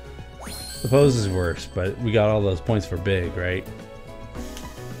 The pose is worse, but we got all those points for big, right?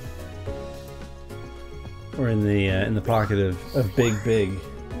 We're in the pocket of big.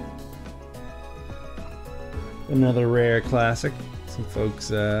 Another rare classic. Some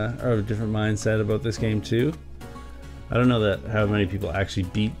folks are of a different mindset about this game too. I don't know how many people actually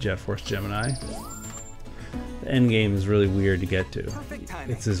beat Jet Force Gemini. The end game is really weird to get to.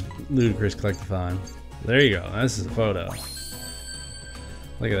 It's this ludicrous collectathon. There you go. This is a photo.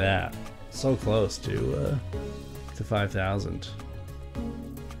 Look at that. So close to 5,000.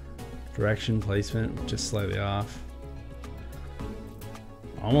 Direction, placement, just slightly off.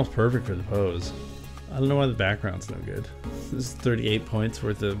 Almost perfect for the pose. I don't know why the background's no good. This is 38 points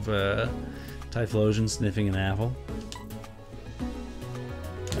worth of Typhlosion sniffing an apple.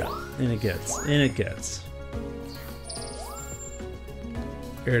 Yeah, and it gets.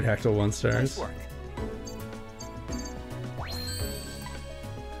 Aerodactyl 1 stars. Nice work.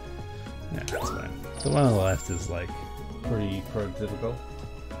 Yeah, that's fine. The one on the left is like pretty prototypical.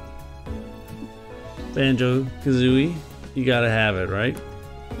 Banjo-Kazooie, you gotta have it, right?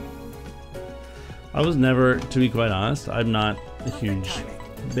 I was never, to be quite honest, I'm not a huge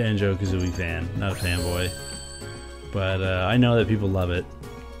Banjo-Kazooie fan, not a fanboy. But I know that people love it.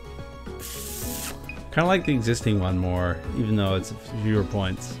 Kind of like the existing one more, even though it's fewer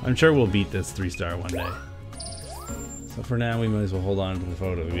points. I'm sure we'll beat this 3-star one day. So for now, we might as well hold on to the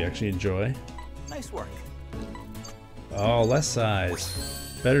photo we actually enjoy. Nice work. Oh, less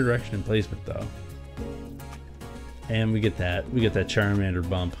size. Better direction and placement, though. And we get that Charmander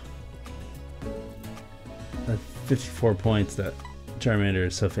bump. 54 points that Charmander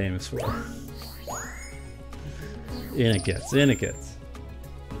is so famous for. In it gets. And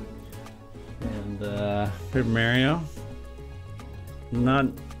Paper Mario. Not,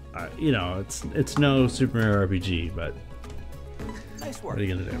 you know, it's no Super Mario RPG, but Nice work. what are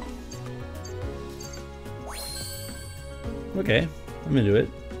you gonna do? Okay, I'm into it.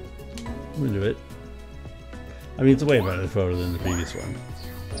 I mean, it's a way better photo than the previous one.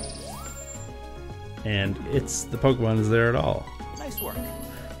 And the Pokemon is there at all. Nice work.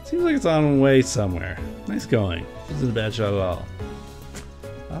 Seems like it's on the way somewhere. Nice going. This isn't a bad shot at all.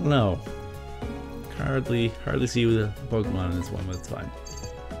 I don't know. Hardly see the Pokemon in this one, but it's fine.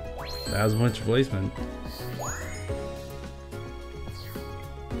 1,000 points of placement.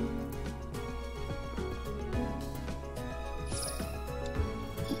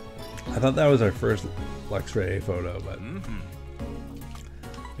 I thought that was our first Luxray photo, but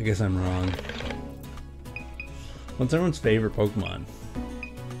I guess I'm wrong. What's everyone's favorite Pokemon?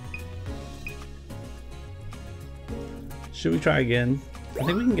 Should we try again? I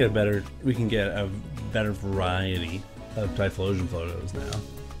think we can get a better variety of Typhlosion photos now.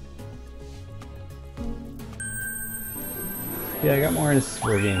 Yeah, I got more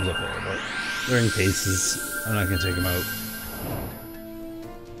N64 games up there, but they're in cases. I'm not gonna take them out.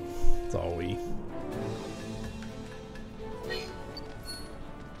 It's all we.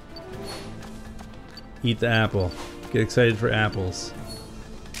 Eat the apple. Get excited for apples.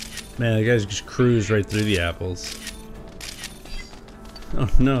 Man, the guys just cruised right through the apples. Oh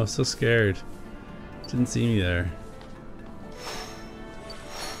no, so scared. Didn't see me there.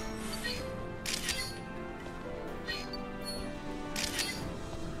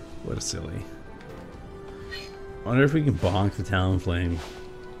 What a silly. I wonder if we can bonk the Talonflame.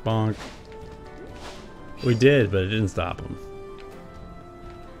 Bonk. We did, but it didn't stop him.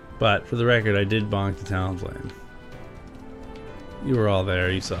 But for the record, I did bonk the Talonflame. You were all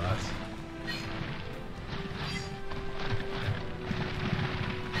there, you saw it.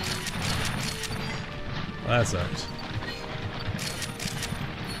 Well, that sucked.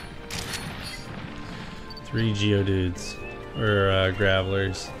 3 Geodudes. Or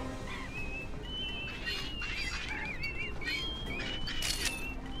Gravelers.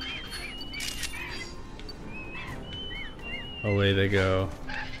 Away they go.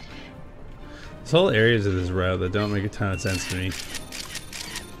 There's whole areas of this route that don't make a ton of sense to me.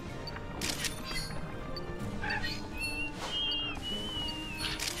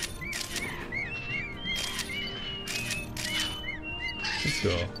 Let's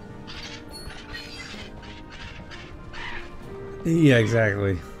go. Yeah,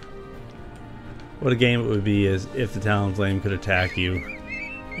 exactly. What a game it would be is if the Talonflame could attack you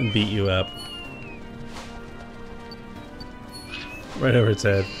and beat you up. Right over its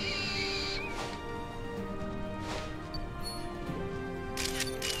head.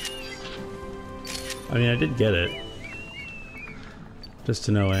 I mean, I did get it. Just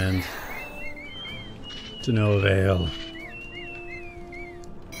to no end. To no avail.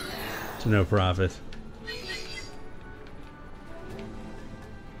 To no profit.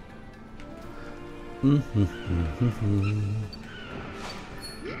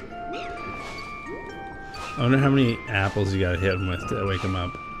 I wonder how many apples you gotta hit him with to wake him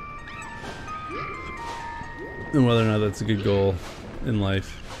up. And whether or not that's a good goal in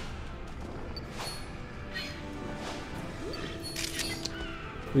life.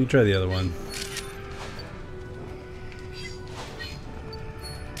 We can try the other one.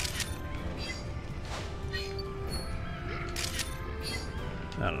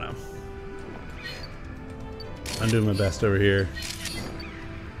 I don't know. I'm doing my best over here.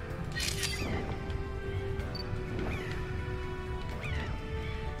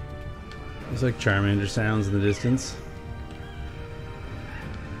 There's like Charmander sounds in the distance.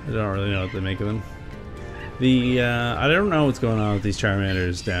 I don't really know what they make of them. I don't know what's going on with these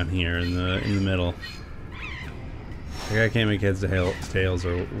Charmanders down here in the middle. Like I can't make heads to tails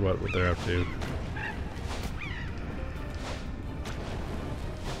or what they're up to.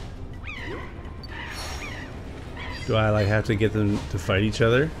 Do I like have to get them to fight each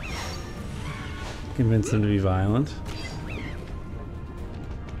other? Convince them to be violent?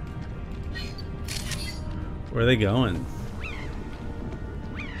 Where are they going?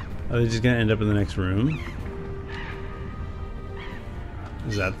 Are they just gonna end up in the next room?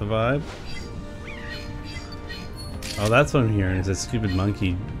 Is that the vibe? Oh, that's what I'm hearing, is that stupid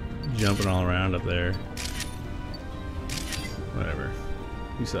monkey jumping all around up there. Whatever.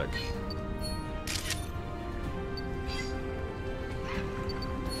 You suck.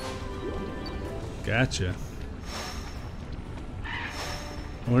 Gotcha.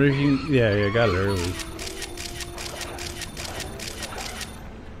 I wonder if you can... Yeah, I got it early.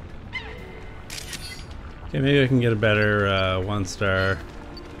 Okay, maybe I can get a better 1-star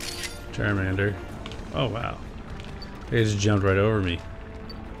Charmander. Oh, wow. They just jumped right over me.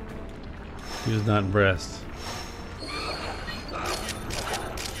 He was not impressed.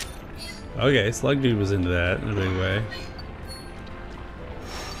 Okay, Slug Dude was into that in a big way.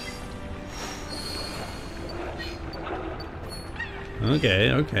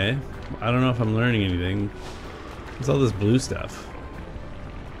 Okay, okay. I don't know if I'm learning anything. What's all this blue stuff?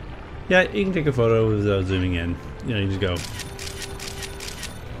 Yeah, you can take a photo without zooming in. You know, you just go.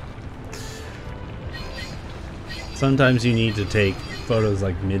 Sometimes you need to take photos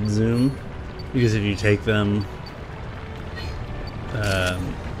like mid-zoom, because if you take them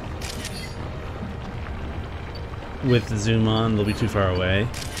with the zoom on, they'll be too far away,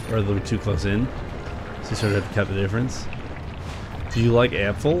 or they'll be too close in. So you sort of have to cut the difference. Do you like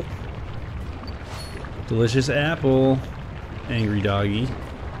apple? Delicious apple. Angry doggy.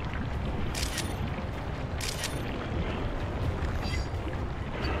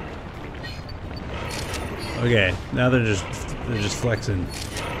 Okay, now they're just flexing.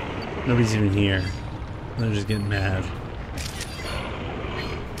 Nobody's even here. They're just getting mad.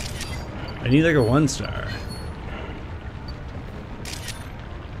 I need like a 1-star.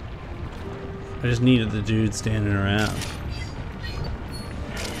 I just needed the dude standing around.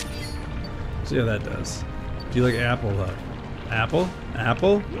 See how that does. Do you like apple though? Apple?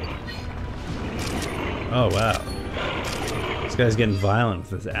 Apple? Oh wow. This guy's getting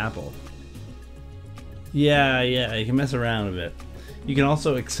violent with this apple. Yeah, you can mess around a bit. You can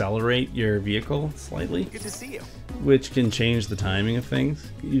also accelerate your vehicle slightly. Good to see you. Which can change the timing of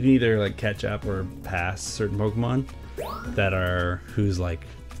things. You can either like catch up or pass certain Pokemon that are whose like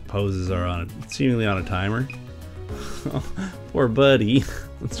poses are on seemingly on a timer. Poor buddy.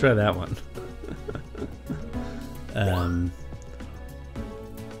 Let's try that one.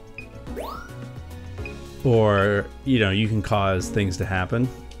 Or you can cause things to happen.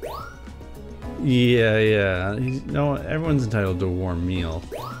 Yeah. No, everyone's entitled to a warm meal.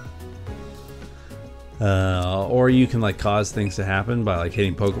 Or you can like cause things to happen by like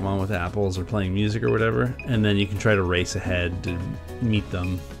hitting Pokemon with apples or playing music or whatever, and then you can try to race ahead to meet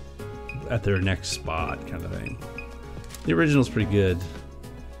them at their next spot, kind of thing. The original's pretty good.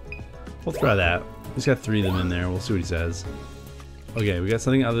 We'll try that. He's got 3 of them in there. We'll see what he says. Okay, we got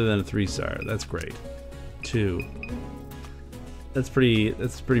something other than a 3-star. That's great. 2. That's pretty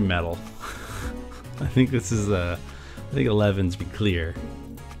metal. I think this is I think 11's be clear.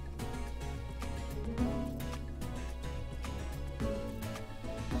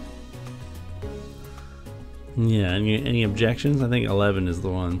 Yeah, any objections? I think 11 is the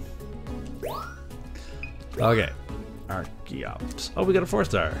one. Okay. Archeops. Oh, we got a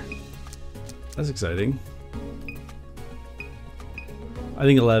 4-star. That's exciting. I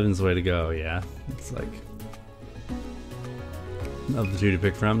think 11's the way to go, yeah. It's like of the 2 to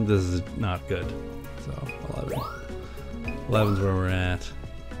pick from, this is not good. So 11. 11's where we're at.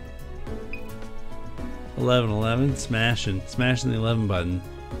 11, smashing the 11 button.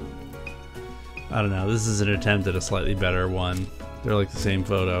 I don't know, this is an attempt at a slightly better one. They're like the same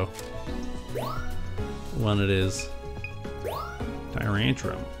photo. One it is.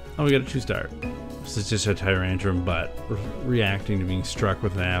 Tyrantrum. Oh, we got a 2-star. This is just a Tyrantrum, but reacting to being struck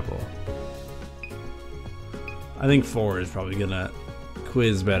with an apple. I think 4 is probably gonna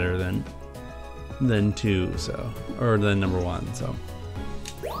quiz better than 2, so, or than number 1, so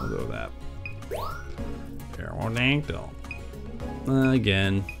we'll go with that. Pterodactyl.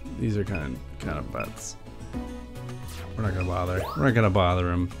 Again, these are kind of butts. We're not gonna bother. We're not gonna bother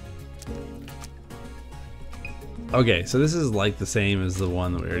them. Okay, so this is like the same as the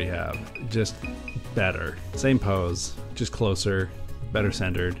one that we already have, just better. Same pose, just closer, better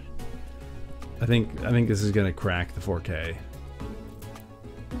centered. I think this is gonna crack the 4K.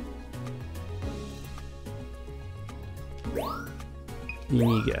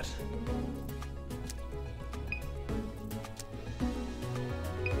 Uniget.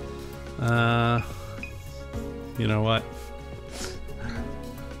 You know what?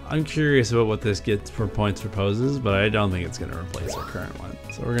 I'm curious about what this gets for points for poses, but I don't think it's gonna replace our current one.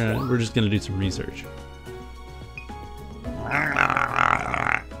 So we're just gonna do some research.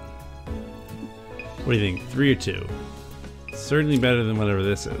 What do you think? 3 or 2? Certainly better than whatever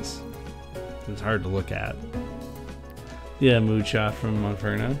this is. It's hard to look at. Yeah, mood shot from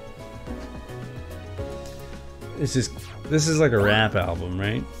Monferno. It's just, this is like a rap album,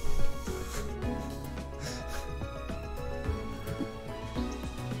 right?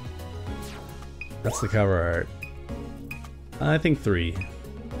 That's the cover art. I think 3.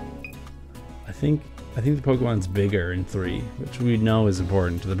 I think the Pokemon's bigger in 3, which we know is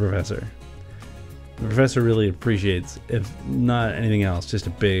important to the professor. The professor really appreciates, if not anything else, just a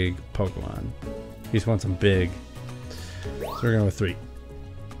big Pokemon. He just wants them big. So we're going with 3.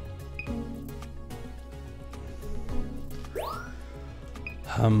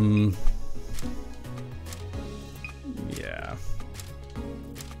 Yeah.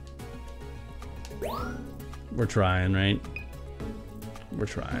 We're trying, right? We're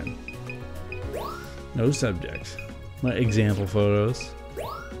trying. No subject. My example photos.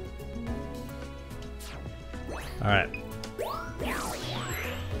 Alright.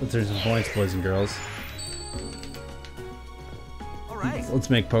 Let's earn some points, boys and girls. Alright. Let's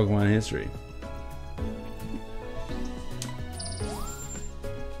make Pokemon history.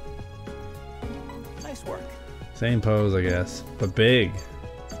 Nice work. Same pose, I guess. But big.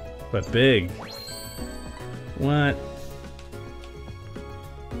 But big. What?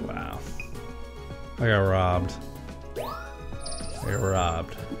 Wow. I got robbed. I got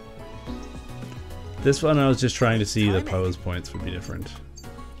robbed. This one I was just trying to see the pose points would be different.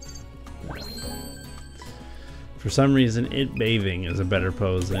 For some reason, it bathing is a better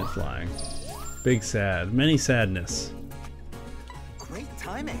pose than it flying. Big sad. Many sadness. Great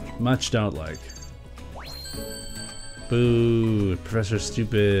timing. Much don't like. Boo. Professor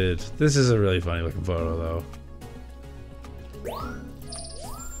Stupid. This is a really funny looking photo though.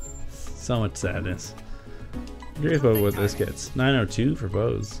 So much sadness. I'm curious about what this gets. 902 for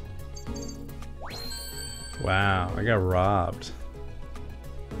pose. Wow, I got robbed.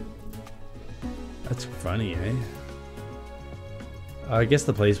 That's funny, eh? I guess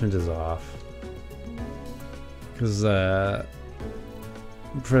the placement is off. Because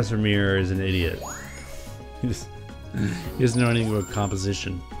Professor Mirror is an idiot. He doesn't know anything about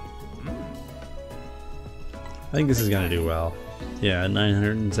composition. I think this is gonna do well. Yeah,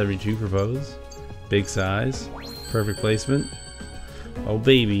 972 for pose. Big size. Perfect placement. Oh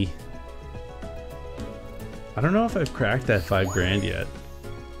baby. I don't know if I've cracked that 5 grand yet.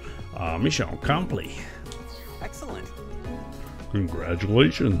 Mission accompli. Excellent.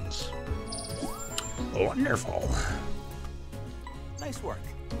 Congratulations. Wonderful. Nice work.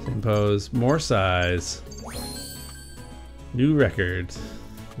 Same pose, more size. New record.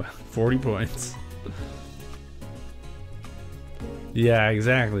 40 points. Yeah,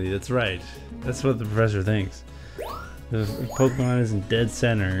 exactly. That's right. That's what the professor thinks. If Pokemon isn't dead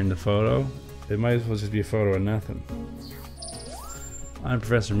center in the photo, it might as well just be a photo of nothing. I'm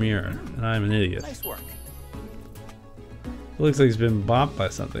Professor Mirror, and I'm an idiot. Nice work. It looks like he's been bopped by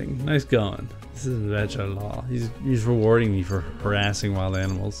something. Nice going. This isn't bad shot at all. He's rewarding me for harassing wild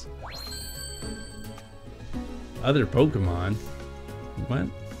animals. Other Pokemon? What?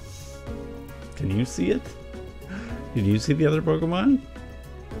 Can you see it? Did you see the other Pokemon?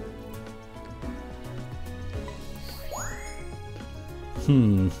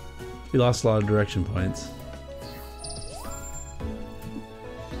 He lost a lot of direction points.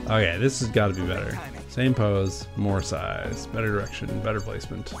 Okay, this has got to be better. Same pose, more size, better direction, better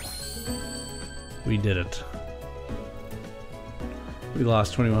placement. We did it. We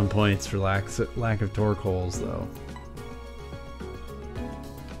lost 21 points for lack of torque holes, though.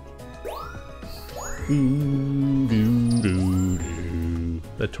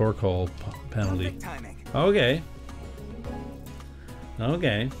 The torque hole penalty. Okay.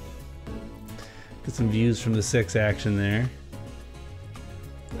 Okay. Get some views from the 6 action there.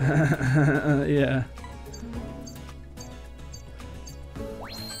 Yeah.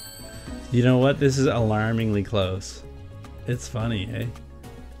 You know what? This is alarmingly close. It's funny, eh?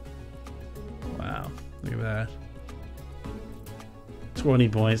 Wow. Look at that. 20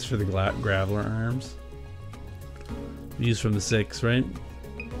 points for the Graveler arms. Views from the 6, right?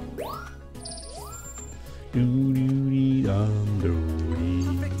 Perfect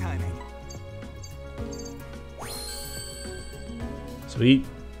timing. Sweet.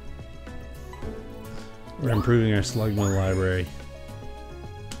 We're improving our Slugma library.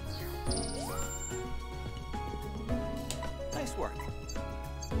 Nice work.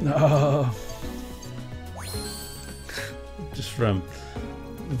 No. Just from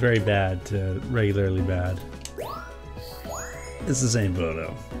very bad to regularly bad. It's the same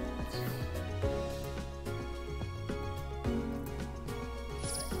photo.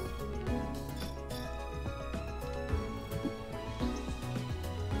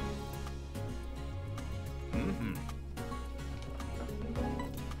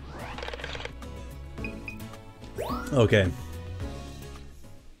 Okay.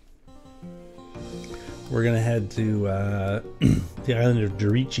 We're gonna head to the island of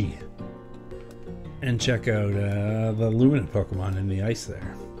Jirichi and check out the Luminant Pokemon in the ice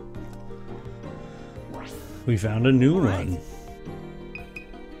there. We found a new one.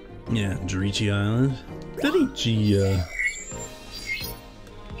 Yeah, Jirichi Island. Jirichi.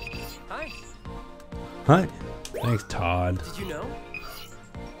 Hi. Hi. Thanks, Todd. Did you know?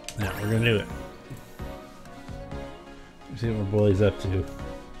 Yeah, we're gonna do it. See what my boy's up to.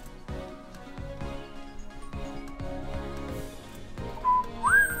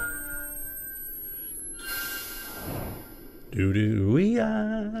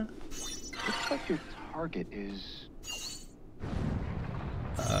 Doo-doo-wee-ah. Looks like your target is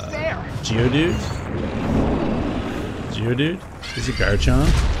Geodude? Geodude? Is it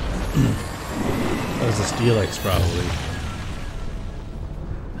Garchomp? That was a Steelix, probably.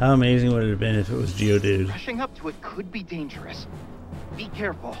 How amazing would it have been if it was Geodude? Rushing up to it could be dangerous. Be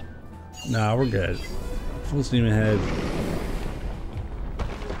careful. Nah, we're good. Full steam ahead.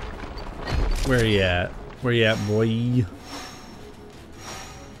 Where are you at? Where you at, boy? He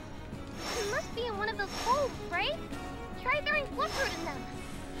must be in one of those holes, right? Try throwing Fluffroot in them.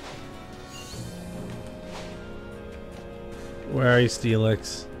 Where are you,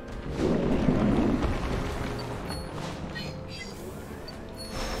 Steelix?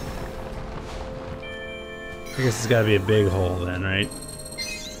 I guess it's gotta be a big hole then, right?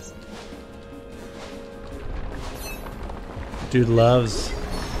 Dude loves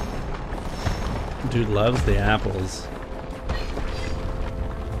the apples.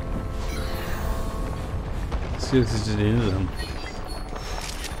 Steelix is just into them.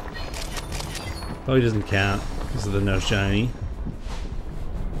 Probably doesn't count because of the no shiny.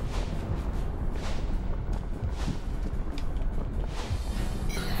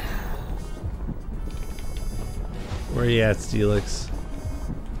 Where you at, Steelix?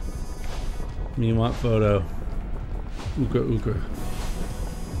 Me want photo. Ooka.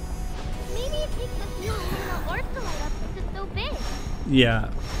 Maybe it takes a few Illumina orbs to light up since it's so big. Yeah.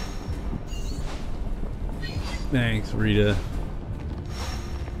 Thanks, Rita.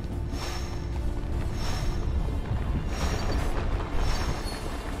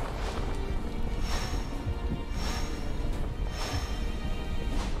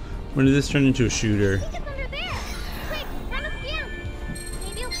 When did this turn into a shooter? I think it's under there. Quick, run a scan.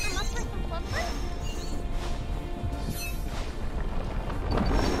 Maybe it'll come up for some Fluffroot?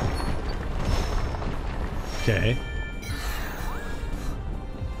 Okay.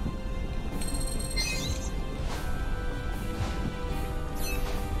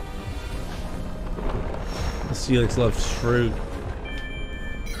 The Steelix loves fruit.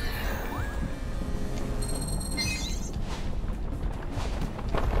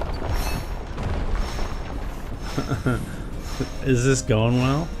 Is this going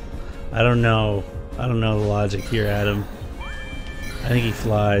well? I don't know. I don't know the logic here, Adam. I think he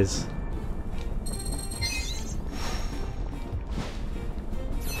flies.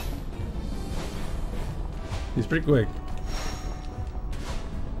 He's pretty quick.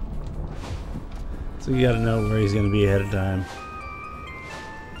 So you gotta know where he's gonna be ahead of time.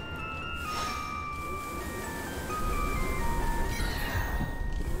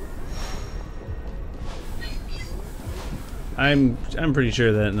 I'm pretty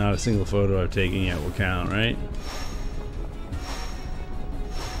sure that not a single photo I've taken yet will count, right?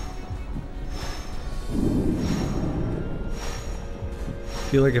 I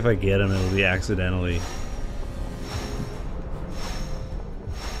feel like if I get him, it'll be accidentally.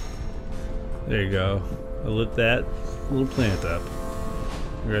 There you go. I lit that little plant up.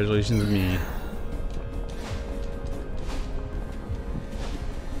 Congratulations to me.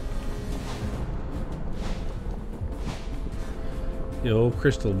 Yo,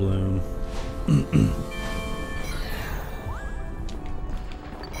 Crystal Bloom. I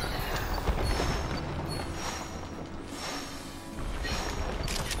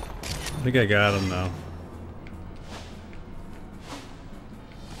think I got him though.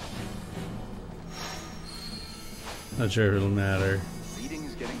 Not sure if it'll matter. Reading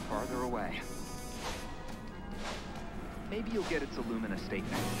is getting farther away. Maybe you'll get its Illumina state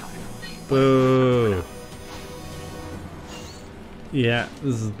next time. Boo! Yeah,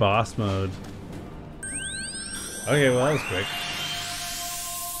 this is boss mode. Okay, well that was quick.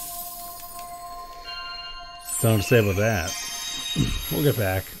 Something to say about that. We'll get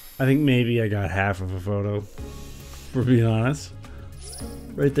back. I think maybe I got half of a photo, for being honest.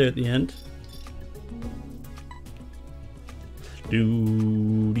 Right there at the end.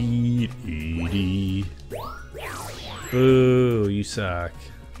 Doo-dee-dee-dee. Boo, you suck.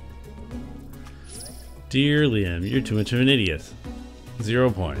 Dear Liam, you're too much of an idiot.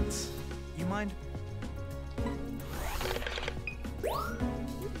 0 points. You mind?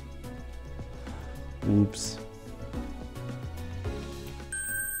 Oops.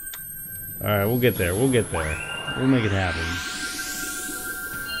 Alright, we'll get there. We'll get there. We'll make it happen.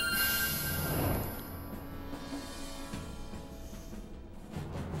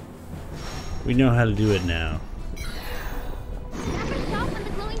 We know how to do it now. Never stop when the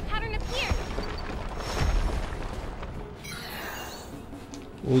glowing pattern appears.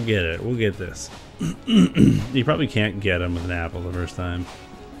 We'll get it. We'll get this. You probably can't get him with an apple the first time.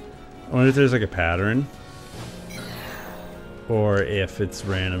 I wonder if there's like a pattern. Or if it's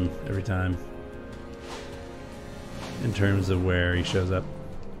random every time. In terms of where he shows up.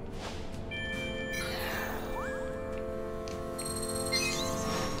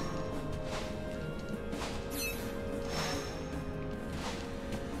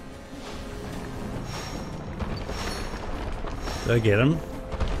 Did I get him?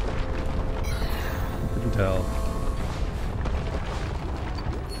 Couldn't tell.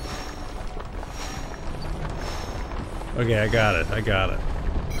 Okay, I got it. I got it.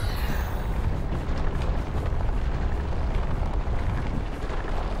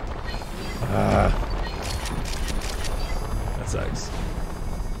 Ah. That sucks.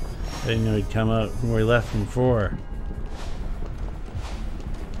 I didn't know he'd come out from where he left from before.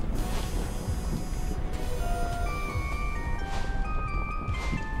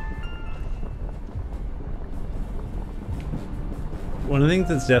 One of the things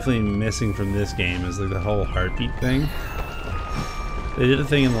that's definitely missing from this game is like the whole heartbeat thing. They did a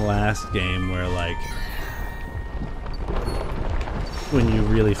thing in the last game where like when you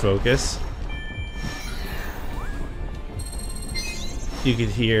really focus, you could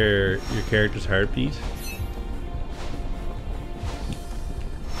hear your character's heartbeat.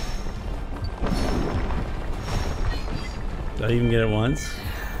 Did I even get it once?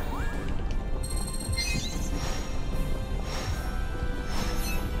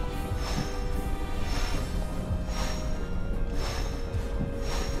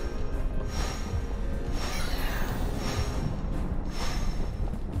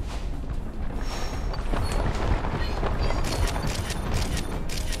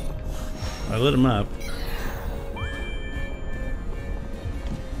 I lit him up.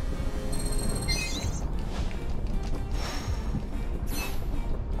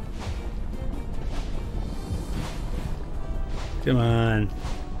 Come on.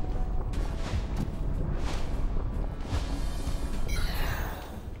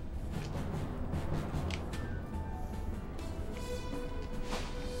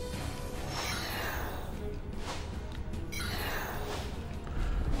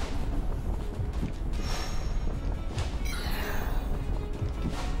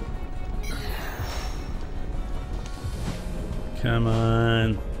 Come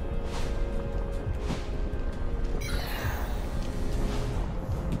on.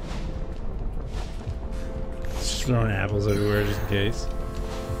 Just throwing apples everywhere just in case.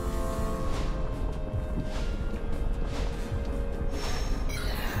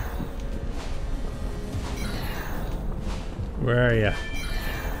 Where are ya?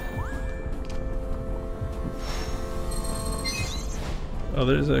 Oh,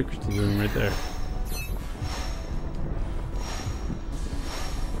 there's a crystal room right there.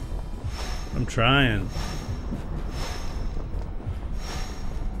 I'm trying.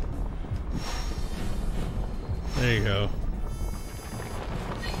 There you go.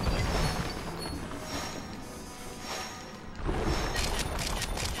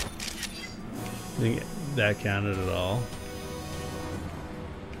 I think that counted at all.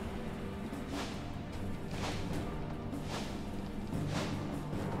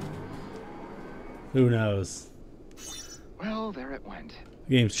 Who knows? Well, there it went.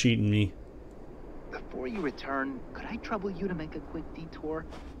 The game's cheating me. Before you return, could I trouble you to make a quick detour?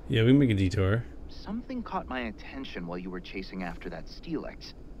 Yeah, we can make a detour. Something caught my attention while you were chasing after that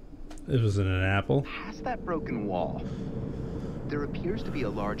Steelix. It was in an apple. Past that broken wall, there appears to be a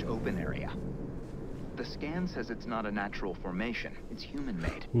large open area. The scan says it's not a natural formation. It's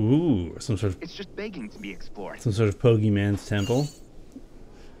human-made. Ooh, some sort of It's just begging to be explored. Pokeyman's temple.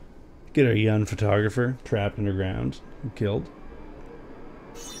 Get our young photographer trapped underground and killed.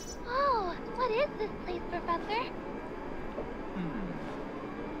 Oh, what is this place, Professor?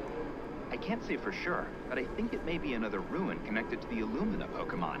 I can't say for sure, but I think it may be another ruin connected to the Illumina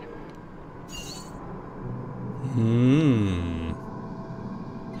Pokemon.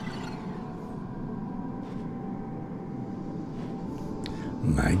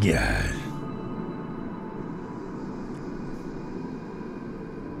 My God.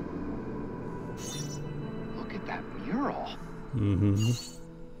 Look at that mural.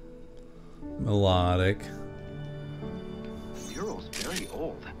 Melodic. The mural's very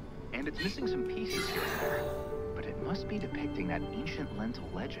old, and it's missing some pieces here and there. But it must be depicting that ancient lentil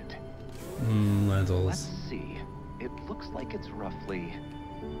legend. Lentils. Let's see. It looks like it's roughly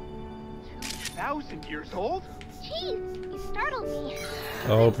 2,000 years old? Jeez, you startled me. Oh, Is it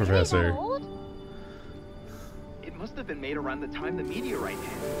really Professor. that old? It must have been made around the time the meteorite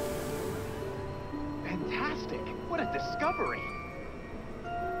hit. Fantastic! What a discovery!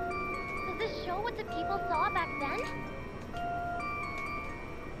 Does this show what the people saw back then?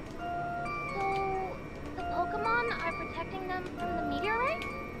 So, the Pokemon are protecting them from the meteorite?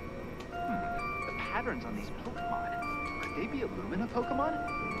 The patterns on these Pokemon, could they be Illumina Pokemon?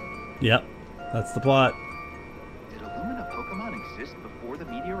 Yep, that's the plot. Did Illumina Pokemon exist before the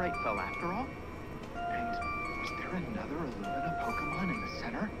meteorite fell after all? And was there another Illumina Pokemon in the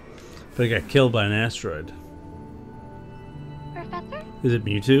center? But it got killed by an asteroid. Professor? Is it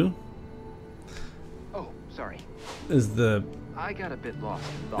Mewtwo? Oh, sorry. Is the I got a bit lost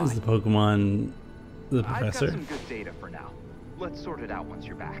in is the thought. Pokemon The I've got professor? some good data for now. Let's sort it out once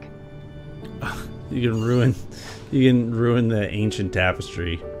you're back. You can ruin the ancient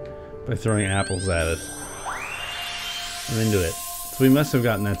tapestry by throwing apples at it. I'm into it. So we must have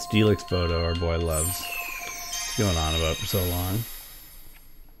gotten that Steelix photo our boy loves. It's going on about for so long.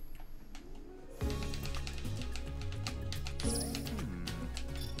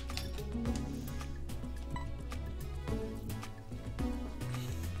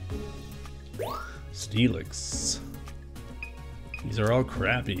 Steelix. These are all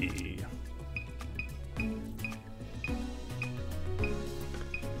crappy.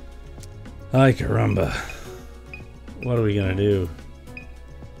 Ay caramba. What are we gonna do?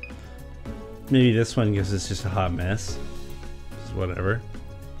 Maybe this one gives us just a hot mess. Just whatever.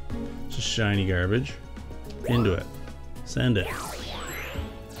 Just shiny garbage. Into it. Send it.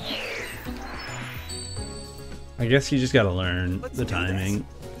 I guess you just gotta learn the timing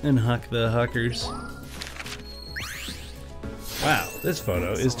and huck the huckers. Wow, this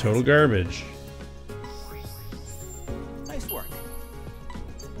photo is total garbage. Nice work.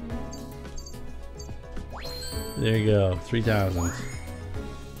 There you go, 3,000.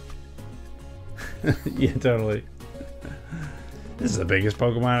 Yeah, totally. This is the biggest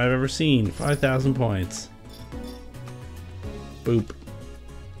Pokemon I've ever seen. 5,000 points. Boop.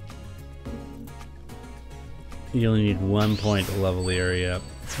 You only need 1 point to level the area up.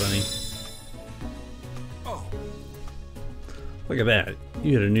 It's funny. Oh, Look at that.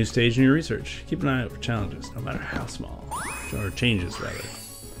 You hit a new stage in your research. Keep an eye out for challenges, no matter how small. Or changes, rather.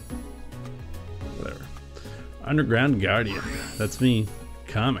 Whatever. Underground Guardian. That's me.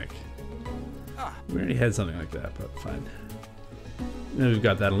 Comic. We already had something like that, but fine. Now we've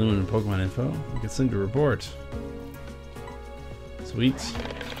got that Aluminum Pokemon info. We can send a report. Sweet.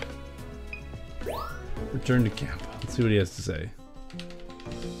 Return to camp. Let's see what he has to say.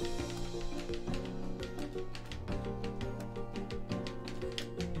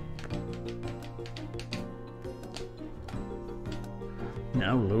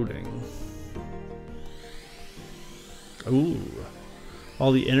 Now loading. Ooh.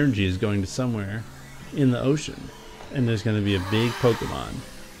 All the energy is going to somewhere in the ocean. And there's going to be a big Pokemon.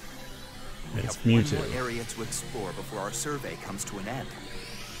 It's Mewtwo. one more area to explore before our survey comes to an end.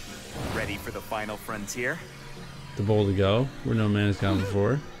 Ready for the final frontier? The bowl to go, where no man has gone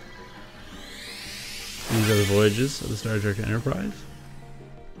before. These are the voyages of the Star Trek Enterprise.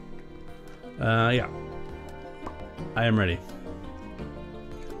 Yeah. I am ready.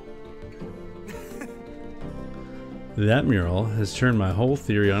 That mural has turned my whole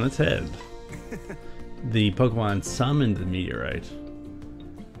theory on its head. The Pokemon summoned the meteorite.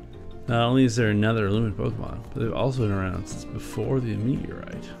 Not only is there another Illuminate Pokemon, but they've also been around since before the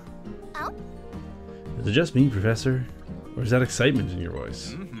meteorite. Oh? Is it just me, Professor? Or is that excitement in your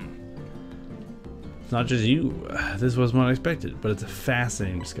voice? It's not just you. This wasn't what I expected, but it's a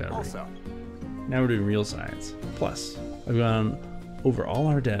fascinating discovery. Also, Now we're doing real science. Plus, I've gone over all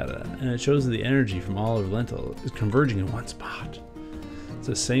our data, and it shows that the energy from all of Lentil is converging in one spot. It's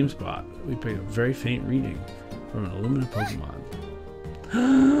the same spot. We pick a very faint reading from an Illumina Pokemon.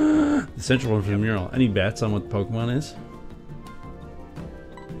 The central one for the mural. Any bets on what the Pokemon is?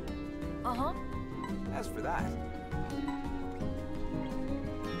 Uh-huh. as for that,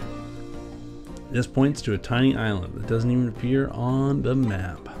 This points to a tiny island that doesn't even appear on the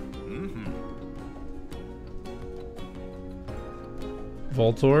map.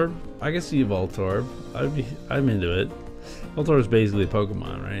 Voltorb? I can see Voltorb. I'm into it. Voltorb is basically a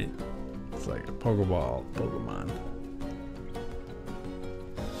Pokemon, right? It's like a Pokeball Pokemon.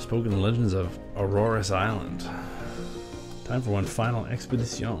 Spoken Legends of Auroras Island. Time for one final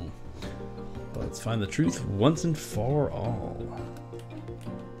expedition. Let's find the truth once and for all.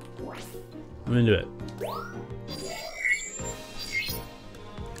 I'm into it.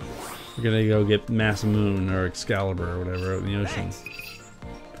 We're gonna go get Masamune or Excalibur or whatever out in the ocean.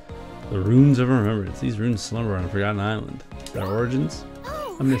 The runes of remembrance. These runes slumber on a forgotten island. Their origins?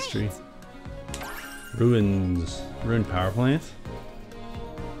 A mystery. Ruins. Ruined power plant?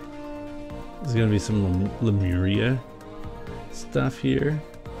 There's gonna be some Lemuria stuff here.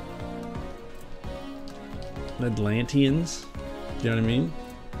 Atlanteans? Do you know what I mean?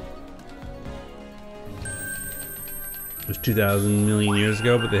 It was 2,000 million years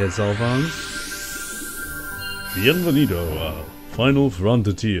ago, but they had cell phones. Bienvenido a Final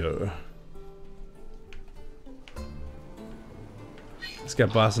Frontier. It's got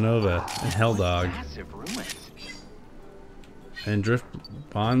Bossa Nova and Helldog Massive ruins. and Drift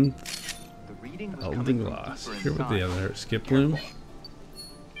Bond, The reading was Elden coming from Gloss. deeper Here with the inside. other Skip Bloom.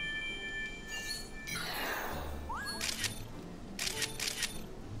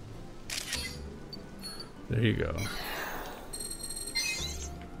 There you go.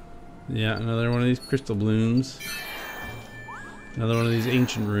 Yeah, another one of these crystal blooms. Another one of these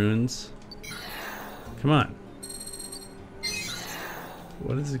ancient ruins. Come on.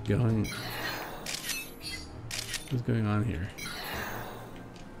 What is it going? What's going on here?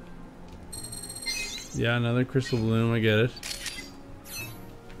 Yeah, another crystal bloom, I get it.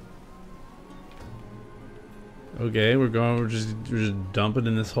 Okay, we're just dumping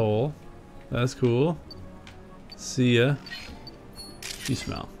in this hole. That's cool. See ya. You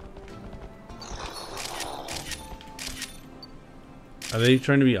smell. Are they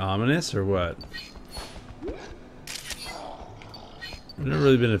trying to be ominous or what? I've never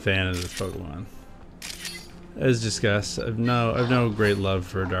really been a fan of this Pokemon. As discussed, I've no great love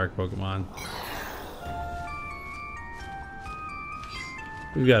for dark Pokemon.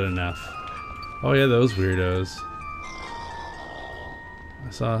 We've got enough. Oh yeah, those weirdos. I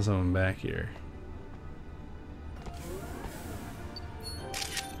saw someone back here.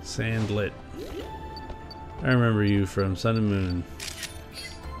 Sandlit. I remember you from Sun and Moon.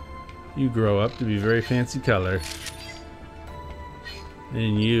 You grow up to be very fancy color.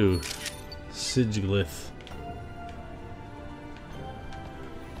 And you, Sigilyph.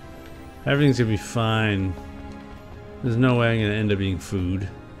 Everything's gonna be fine. There's no way I'm gonna end up being food.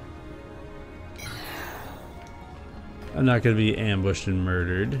 I'm not gonna be ambushed and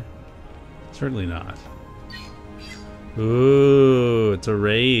murdered. Certainly not. Ooh, it's a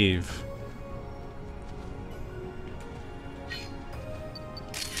rave.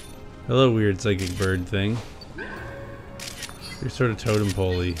 Hello, weird psychic bird thing. You're sort of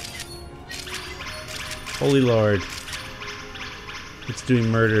totem-pole-y. Holy Lord. It's doing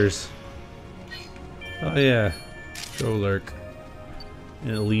murders. Oh yeah. Golurk.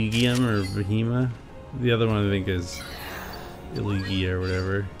 And Elegium or Behema. The other one I think is Elegia or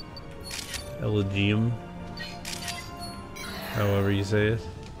whatever. Elegium. However you say it.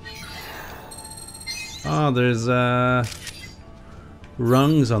 Oh, there's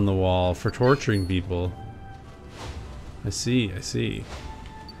rungs on the wall for torturing people. I see, I see.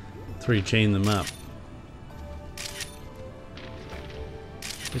 That's where you chain them up.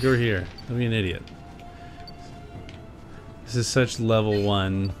 Look over here. Don't be an idiot. This is such level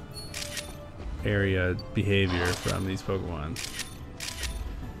 1 area behavior from these Pokemon.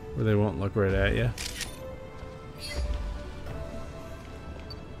 Where they won't look right at you.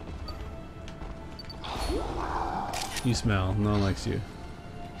 You smell. No one likes you.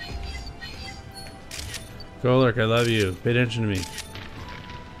 Golurk, I love you. Pay attention to me.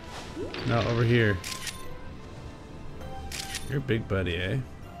 No, over here. You're a big buddy, eh?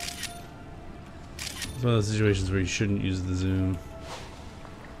 It's one of those situations where you shouldn't use the zoom.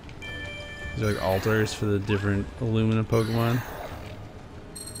 These are like altars for the different Illumina Pokemon.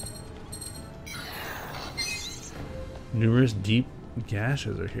 Numerous deep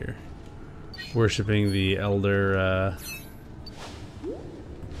gashes are here. Worshipping the elder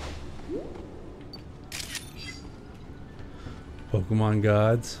Pokemon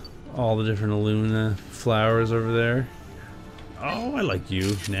gods. All the different Illumina flowers over there. Oh, I like you,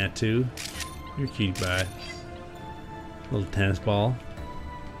 Natu. You're cute pie. Little tennis ball.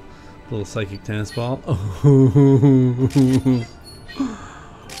 Little psychic tennis ball. Oh.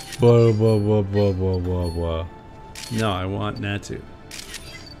 Blah, blah, blah, blah, blah, blah, blah. No, I want Natu.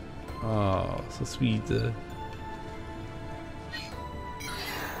 Oh, so sweet.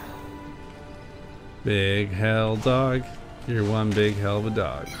 Big hell dog. You're one big hell of a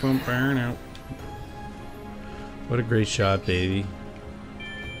dog. Boom, burn out. What a great shot, baby.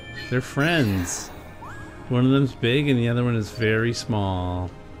 They're friends. One of them's big and the other one is very small.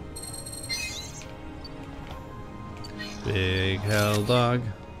 Big hell dog.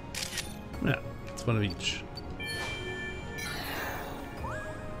 Yeah, it's one of each.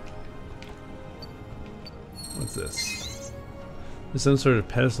 What's this? There's some sort of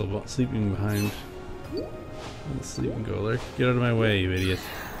pedestal sleeping behind the sleeping Golurk. Get out of my way, you idiot.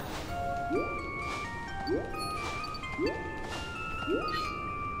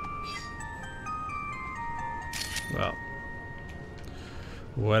 Well,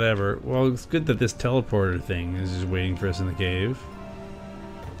 whatever. Well, it's good that this teleporter thing is just waiting for us in the cave.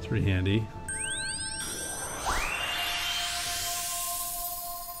 It's pretty handy.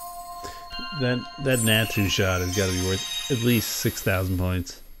 That Natu shot has got to be worth at least 6,000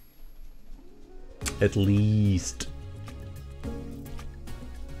 points. At least.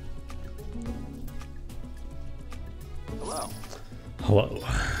 Hello. Hello.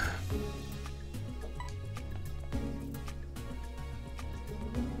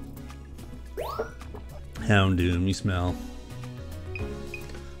 Houndoom, you smell.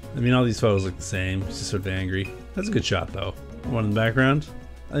 mean, all these photos look the same. He's just sort of angry. That's a good shot, though. One in the background.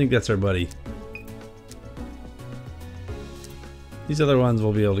 I think that's our buddy. These other ones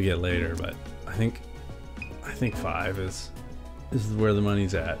we'll be able to get later, but I think 5 is where the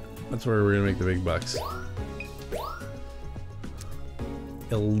money's at. That's where we're gonna make the big bucks.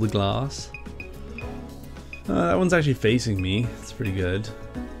 The glass. That one's actually facing me. It's pretty good.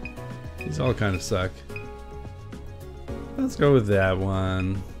 These all kind of suck. Let's go with that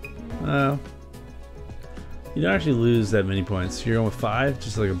one. You don't actually lose that many points. You're going with 5,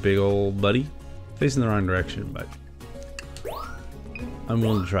 just like a big old buddy. Facing the wrong direction, but I'm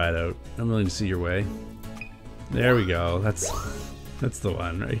willing to try it out. I'm willing to see your way. There we go. That's the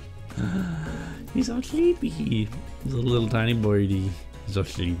one, right? He's all sleepy. He's a little tiny boydie. He's all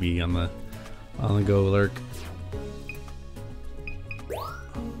sleepy on the go lurk.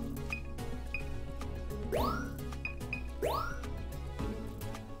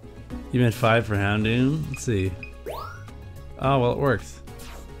 You meant 5 for Houndoom? Let's see. Oh, well, it worked.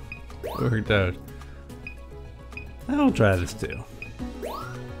 It worked out. I'll try this too.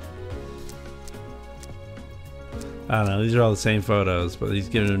 I don't know, these are all the same photos, but he's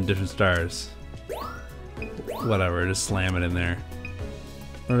giving them different stars. Whatever, just slam it in there.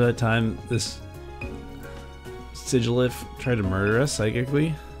 Remember that time this Sigilif tried to murder us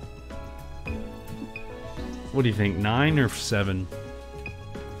psychically? What do you think, 9 or 7?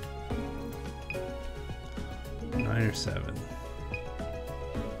 9 or 7.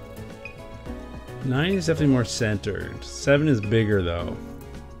 9 is definitely more centered. 7 is bigger though.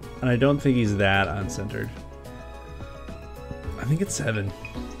 And I don't think he's that uncentered. I think it's 7.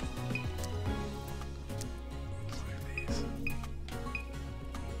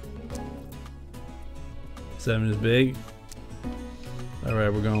 7 is big.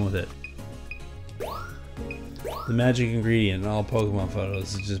 Alright, we're going with it. The magic ingredient in all Pokemon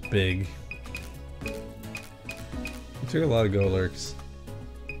photos is just big. We took a lot of Golurks.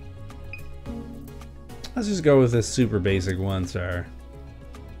 Let's just go with this super basic 1-star.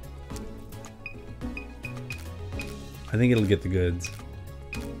 I think it'll get the goods.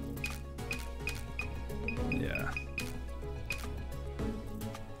 Yeah.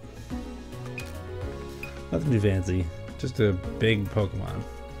 Nothing too fancy. Just a big Pokemon.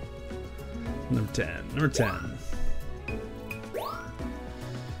 Number 10. Number 10.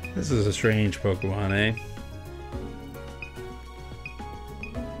 This is a strange Pokemon, eh?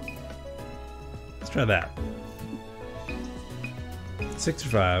 Let's try that. 6 or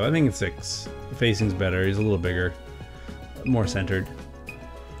 5. I think it's 6. The facing's better. He's a little bigger. More centered,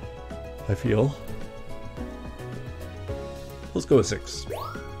 I feel. Let's go with 6.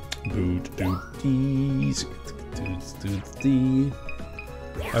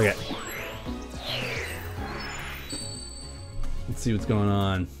 Okay. Let's see what's going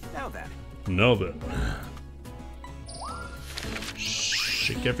on. Now then.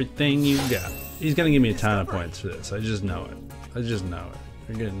 Shake everything you got. He's gonna give me a ton of points for this. I just know it. I just know it.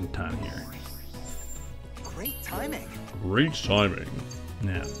 We're getting a ton here. Great timing. Great timing.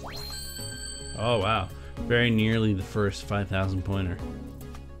 Now. Oh wow. Very nearly the first 5,000 pointer.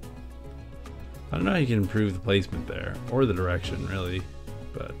 I don't know how you can improve the placement there. Or the direction, really.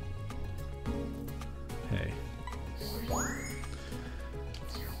 But hey.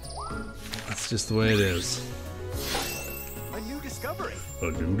 That's just the way it is. A new discovery.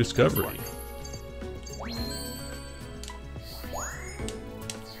 A new discovery.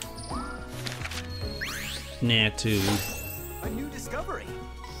 Natu. A new discovery.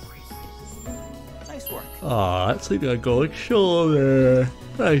 Nice work. Aw, that's like a gold shoulder.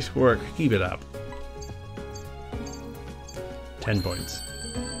 Nice work. Keep it up. 10 points.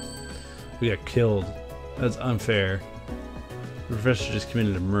 We got killed. That's unfair. The professor just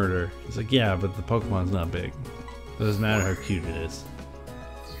committed a murder. He's like, yeah, but the Pokemon's not big. It doesn't matter how cute it is.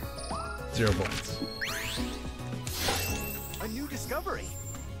 0 points. A new discovery.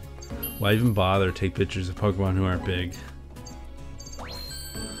 Why even bother to take pictures of Pokemon who aren't big?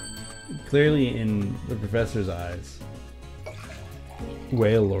 Clearly, in the professor's eyes,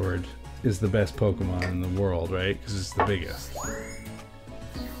 Wailord is the best Pokemon in the world, right? Because it's the biggest.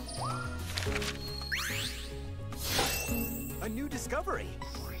 A new discovery.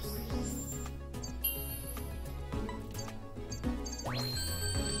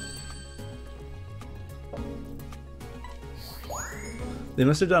 They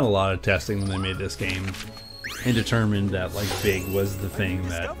must have done a lot of testing when they made this game and determined that like big was the thing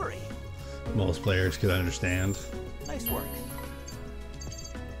that most players could understand. Nice work.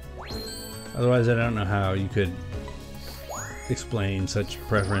 Otherwise, I don't know how you could explain such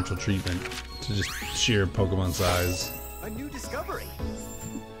preferential treatment to just sheer Pokemon size. A new discovery.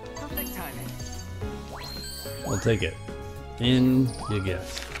 We'll take it. In you get.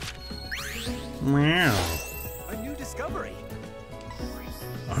 Meow. A new discovery.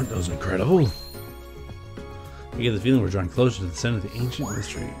 Aren't those incredible? I get the feeling we're drawing closer to the center of the ancient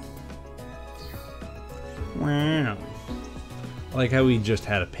mystery. Wow. I like how we just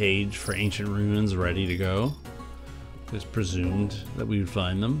had a page for ancient ruins ready to go. Just presumed that we would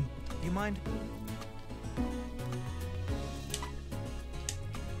find them. You mind?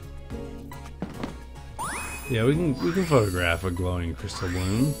 Yeah, we can photograph a glowing crystal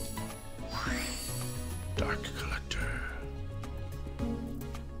bloom. Dark collector.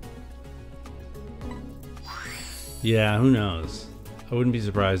 Yeah, who knows? I wouldn't be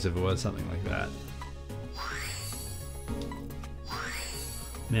surprised if it was something like that.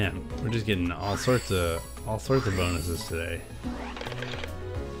 Man, we're just getting all sorts of bonuses today.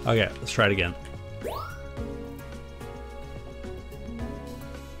 Okay, let's try it again.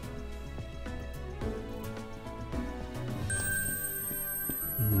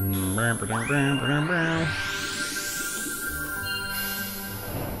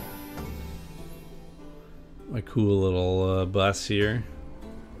 My cool little bus here.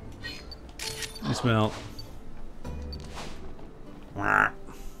 You smell.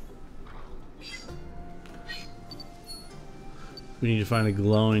 We need to find a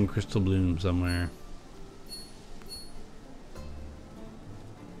glowing crystal bloom somewhere.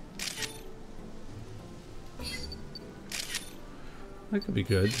 That could be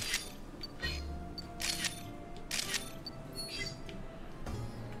good.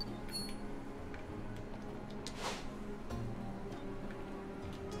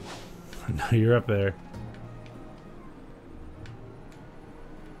 No, you're up there.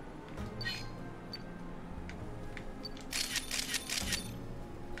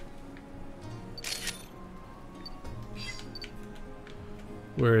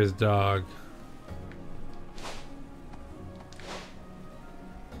 Where is dog?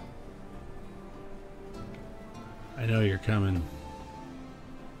 I know you're coming.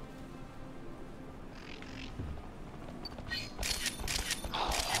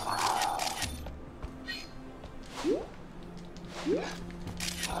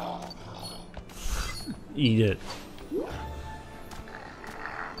 Eat it.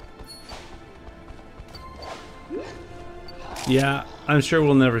 Yeah, I'm sure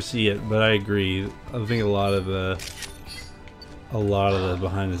we'll never see it, but I agree. I think a lot of the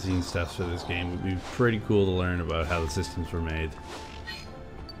behind the scenes stuff for this game would be pretty cool to learn about how the systems were made.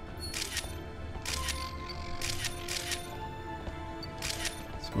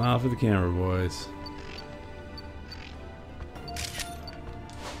 Smile for the camera, boys.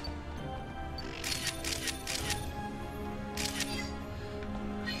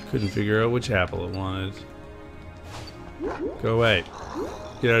 Couldn't figure out which apple it wanted. Go away.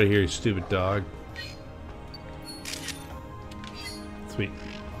 Get out of here, you stupid dog. Sweet.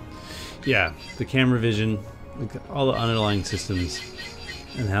 Yeah, the camera vision, like all the underlying systems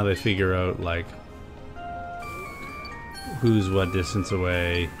and how they figure out like who's what distance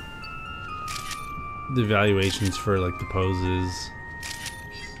away, the evaluations for like the poses,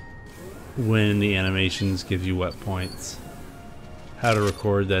 when the animations give you what points, how to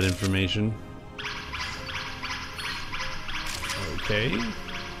record that information. Okay.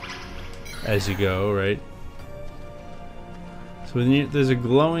 As you go, right? So there's a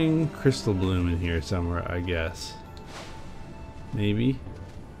glowing crystal bloom in here somewhere, I guess. Maybe.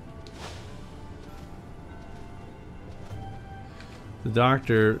 The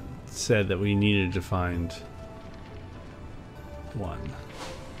doctor said that we needed to find one.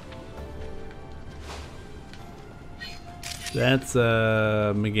 That's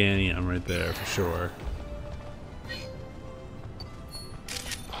Meganium right there for sure.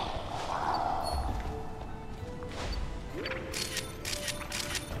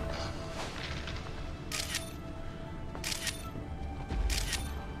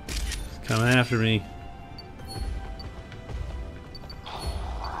 Coming after me.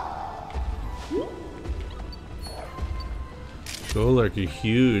 Golurk, you're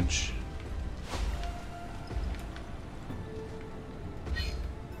huge.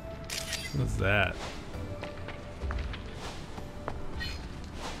 What's that?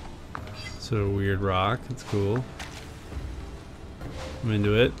 So a weird rock. That's cool. I'm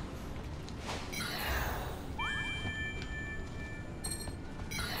into it.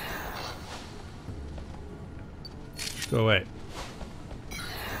 Go away.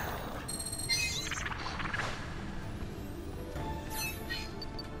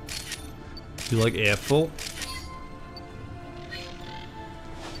 You like apple?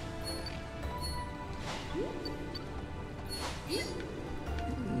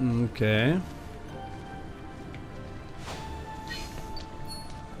 Okay.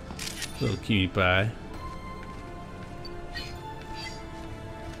 Little cutie pie.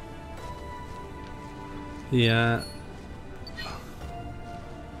 Yeah.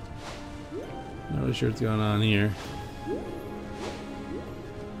 Not really sure what's going on here.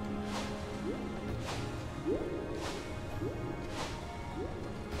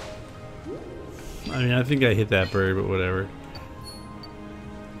 I mean, I think I hit that bird, but whatever.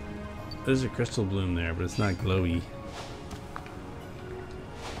 There's a crystal bloom there, but it's not glowy.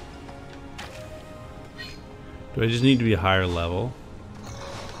 Do I just need to be a higher level?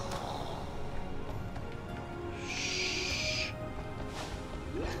 Shh.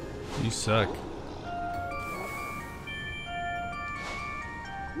 You suck.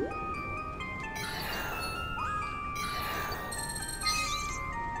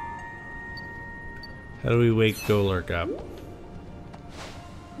 How do we wake Golurk up?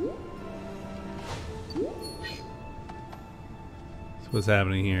 So what's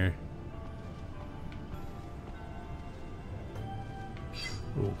happening here?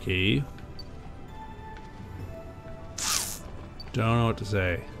 Okay. Don't know what to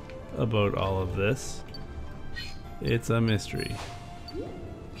say about all of this. It's a mystery. Do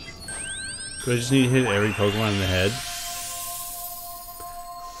I just need to hit every Pokemon in the head?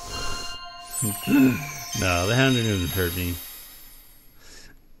 No, the Houndoom didn't hurt me.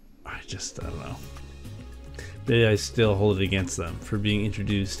 I don't know. Maybe I still hold it against them for being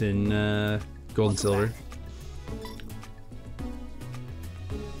introduced in Gold and Silver.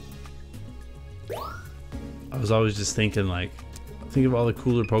 I was always just thinking, like, think of all the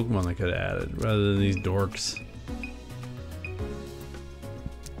cooler Pokemon I could have added rather than these dorks.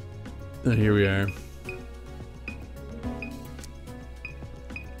 And here we are.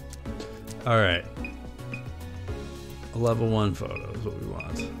 Alright. A level 1 photo is what we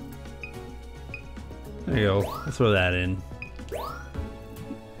want. There you go. I'll throw that in.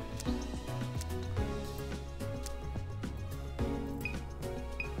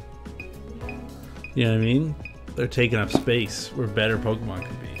 You know what I mean? They're taking up space where better Pokemon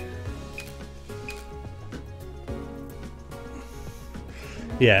could be.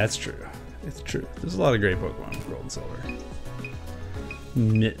 Yeah, it's true. It's true. There's a lot of great Pokemon with Gold and Silver.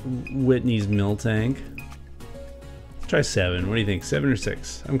 Whitney's Miltank. Try 7. What do you think? 7 or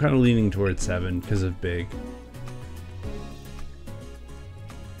 6? I'm kind of leaning towards 7 because of big.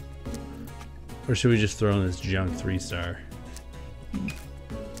 Or should we just throw in this junk 3-star?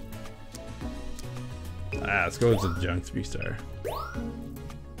 Let's go with the junk 3-star.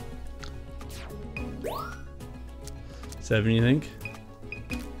 7, you think?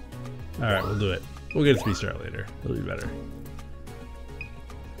 Alright, we'll do it. We'll get a 3-star later. It'll be better.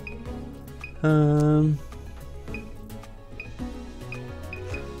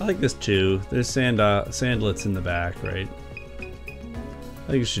 I like this too. There's sandlets in the back, right? I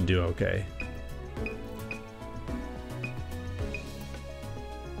think it should do okay.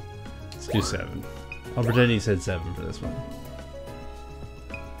 Let's do 7. I'll pretend he said 7 for this one.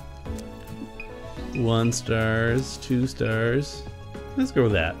 1 stars, 2 stars. Let's go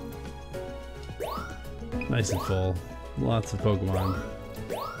with that. Nice and full. Lots of Pokemon.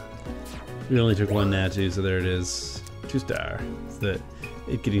 We only took 1 Natu, so there it is. 2-star. It's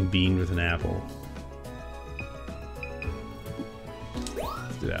it getting beamed with an apple.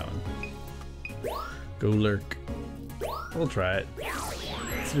 Let's do that one. Golurk. We'll try it.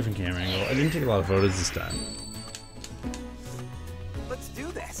 It's a different camera angle. I didn't take a lot of photos this time. Let's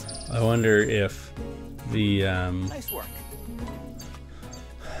do this. I wonder if the Nice work.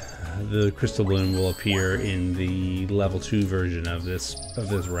 the Crystal Bloom will appear in the level 2 version of this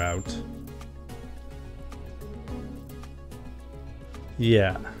route.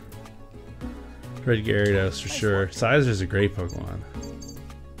 Yeah. Red Gyarados for sure. Sizer's a great Pokemon.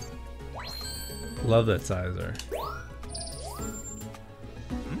 Love that Sizer.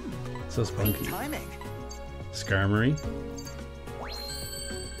 So spunky. Timing. Skarmory.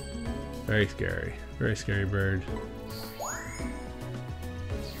 Very scary. Very scary bird.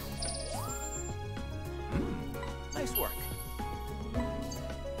 Nice work.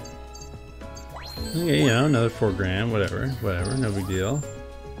 Okay, you know, another 4 grand, whatever, no big deal.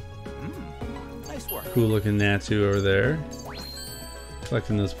 Nice work. Cool looking Natu over there.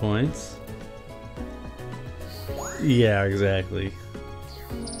 Collecting those points. Yeah, exactly.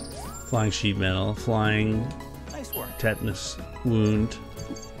 Flying sheet metal, flying Nice work. tetanus wound.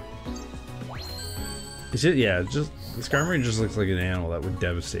 It's just, yeah, just the Skarmory just looks like an animal that would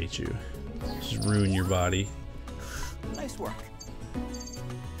devastate you. Just ruin your body. Nice work.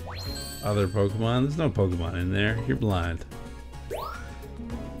 Other Pokemon? There's no Pokemon in there. You're blind.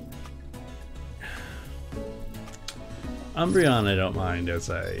 Umbreon I don't mind as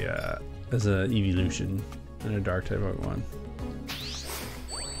a evolution in a dark type Pokemon.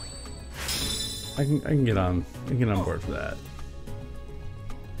 I can get on board for that.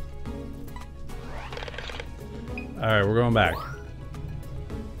 Alright, we're going back.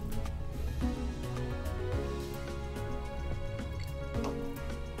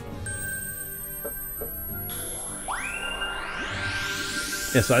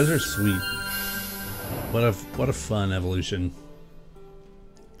 Yeah, size are sweet. What a fun evolution.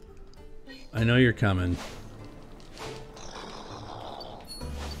 I know you're coming.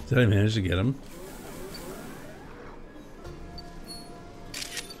 Did I manage to get him?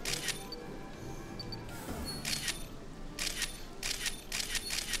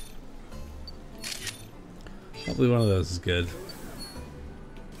 Hopefully one of those is good.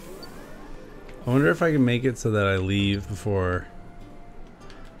 I wonder if I can make it so that I leave before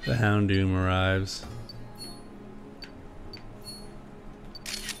the Houndoom arrives.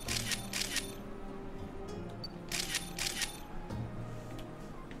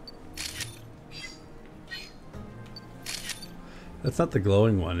 That's not the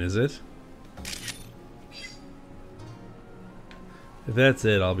glowing one, is it? If that's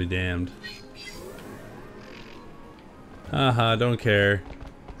it, I'll be damned. Haha, don't care.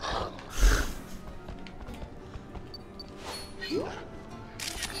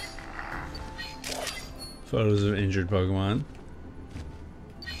 Photos of injured Pokemon.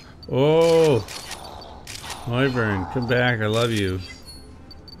 Oh! Wyvern, come back, I love you.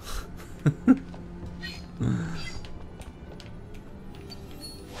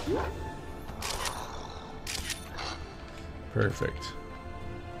 Perfect.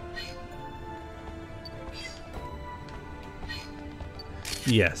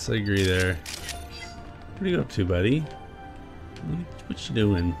 Yes, I agree there. What are you up to, buddy? What you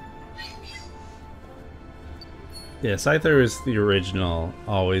doing? Yeah, Scyther is the original,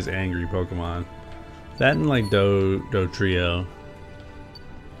 always angry Pokemon. That and like Dodrio.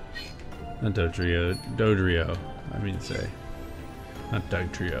 Not Dodrio, Dodrio, I mean to say. Not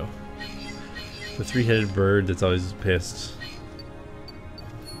Dugtrio. The three-headed bird that's always pissed.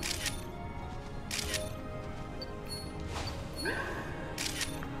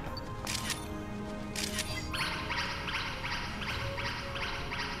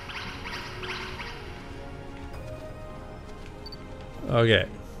 Okay,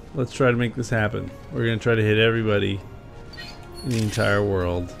 let's try to make this happen. We're gonna try to hit everybody in the entire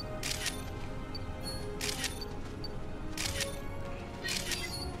world.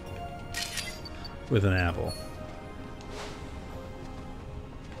 With an apple.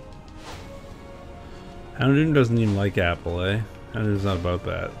 Houndoom doesn't even like apple, eh? Houndoom's not about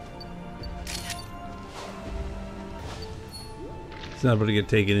that. He's not about to get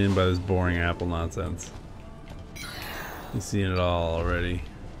taken in by this boring apple nonsense. He's seen it all already.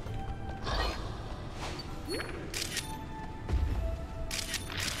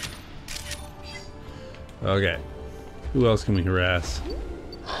 Okay. Who else can we harass?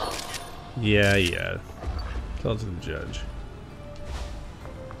 Yeah. Tell it to the judge.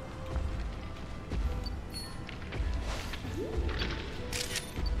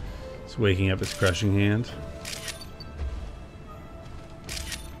 He's waking up his crushing hand.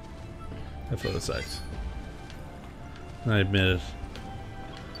 That photo sucks. I admit it.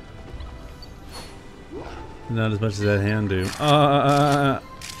 Not as much as that Houndoom.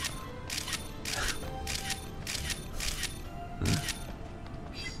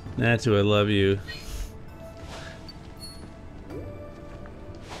 Natu, I love you.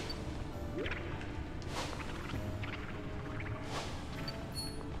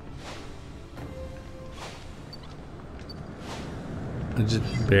 I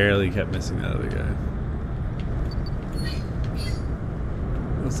just barely kept missing that other guy.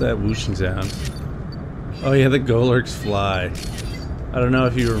 What's that whooshing sound? Oh yeah, the Golurks fly. I don't know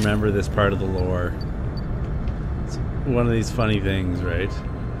if you remember this part of the lore. It's one of these funny things, right?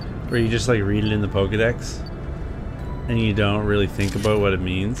 Where you just like read it in the Pokedex and you don't really think about what it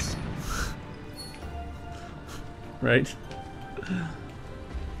means. Right?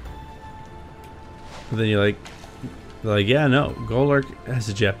 But then you're like, yeah, no, Golurk has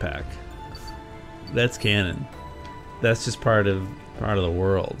a jetpack. That's canon. That's just part of the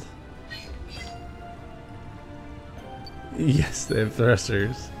world. Yes, they have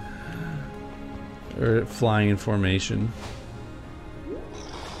thrusters. Or flying in formation.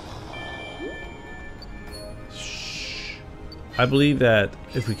 Shh. I believe that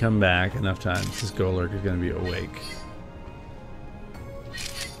if we come back enough times, this Golurk is going to be awake.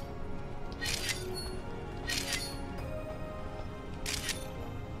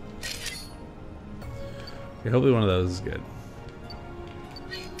 Okay, hopefully one of those is good.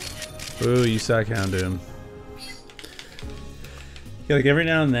 Ooh, you suck, Houndoom. Yeah, like every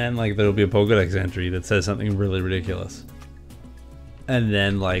now and then, like there'll be a Pokedex entry that says something really ridiculous, and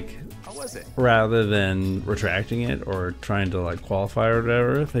then like, How was it? rather than retracting it or trying to like qualify or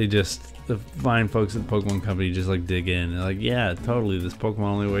whatever, the fine folks at the Pokemon Company just like dig in. They're like, yeah, totally, this Pokemon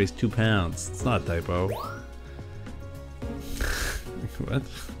only weighs 2 pounds. It's not a typo. What?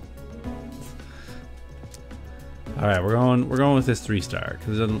 All right, we're going with this 3-star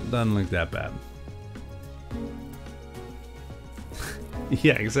because it doesn't look that bad.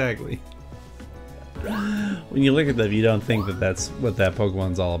 Yeah, exactly. When you look at them, you don't think that that's what that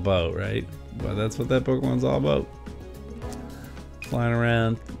Pokemon's all about, right? But that's what that Pokemon's all about. Flying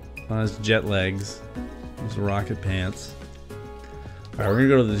around on his jet legs, his rocket pants. Alright, we're gonna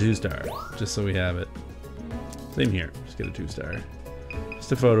go to the 2-star, just so we have it. Same here, just get a 2-star.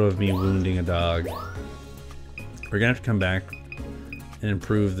 Just a photo of me wounding a dog. We're gonna have to come back and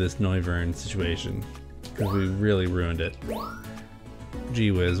improve this Noivern situation, because we really ruined it.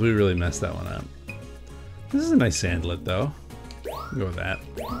 Gee whiz, we really messed that one up. This is a nice Sandlet though. Go with that.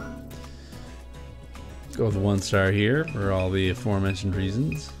 Go with 1-star here for all the aforementioned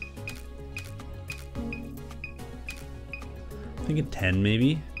reasons. I think a 10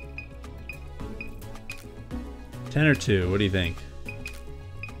 maybe? 10 or 2, what do you think?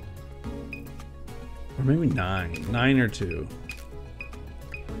 Or maybe 9. 9 or 2.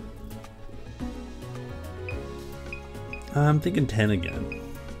 I'm thinking 10 again.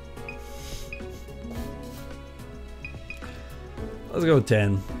 Let's go with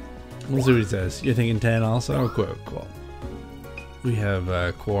 10. We'll see what he says. You're thinking 10 also? Cool, cool. We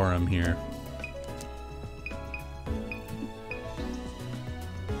have quorum here.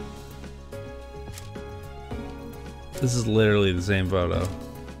 This is literally the same photo.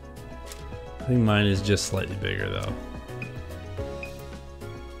 I think mine is just slightly bigger though.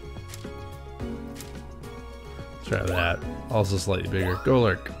 Let's try that. Also slightly bigger.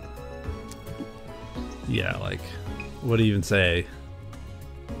 Golurk. Yeah, like, what do you even say?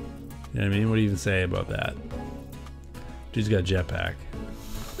 You know what I mean? What do you even say about that? Dude's got a jetpack.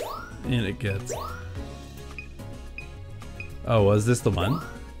 And it gets... Oh, was this the one?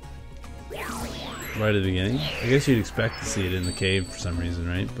 Right at the beginning? I guess you'd expect to see it in the cave for some reason,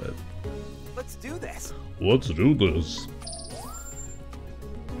 right? But... Let's do this. Let's do this.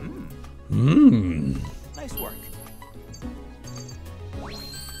 Nice work.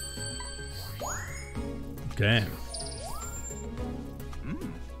 Okay.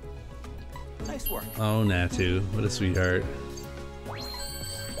 Nice work. Oh, Natu. What a sweetheart.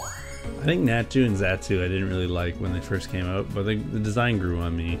 I think Natu and Xatu I didn't really like when they first came out, but the design grew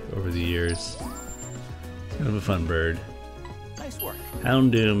on me over the years. It's kind of a fun bird. Nice work.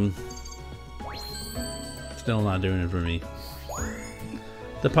 Houndoom. Still not doing it for me.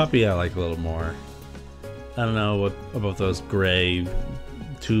 The puppy I like a little more. I don't know what about those gray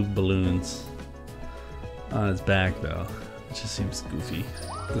tube balloons on its back though. It just seems goofy.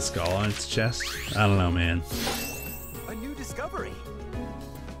 The skull on its chest. I don't know, man. A new discovery.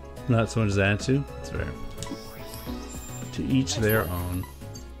 Not so much as that too. It's fair. To each their own.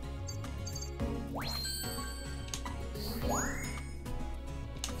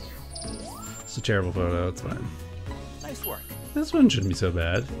 It's a terrible photo. It's fine. Nice work. This one shouldn't be so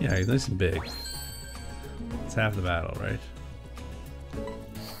bad. Yeah, he's nice and big. It's half the battle, right?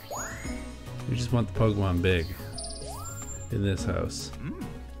 We just want the Pokemon big in this house.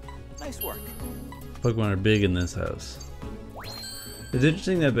 Nice work. Pokemon are big in this house. It's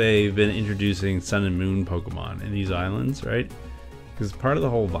interesting that they've been introducing Sun and Moon Pokemon in these islands, right? Because part of the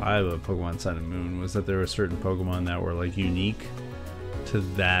whole vibe of Pokemon Sun and Moon was that there were certain Pokemon that were like unique to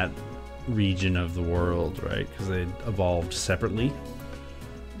that region of the world, right? Because they evolved separately.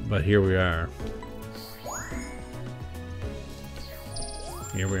 But here we are.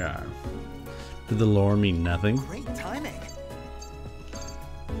 Here we are. Did the lore mean nothing? Great timing.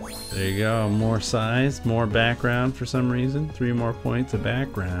 There you go. More size, more background for some reason. 3 more points of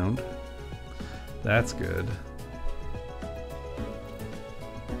background. That's good.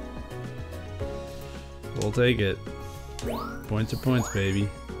 We'll take it. Points are points, baby.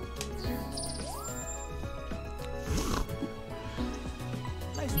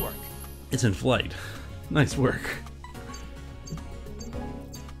 Nice work. It's in flight. Nice work.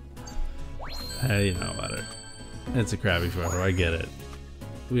 How do you know about it? It's a crappy photo, I get it.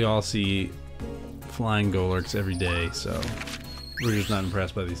 We all see flying Golurks every day, so we're just not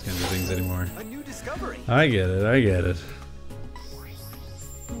impressed by these kinds of things anymore. A new discovery. I get it, I get it.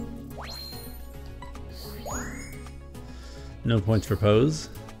 No points for pose.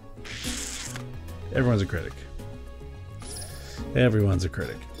 Everyone's a critic. Everyone's a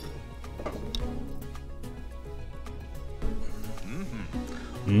critic.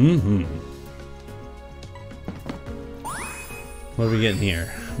 What are we getting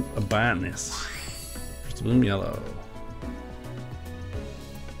here? A botanist. It's bloom yellow.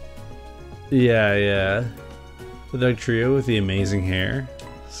 Yeah. The Dog Trio with the amazing hair.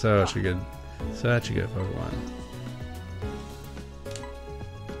 Such a good Pokemon.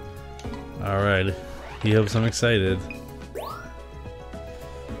 Alright. He hopes I'm excited.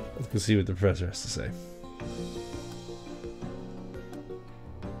 Let's go see what the professor has to say.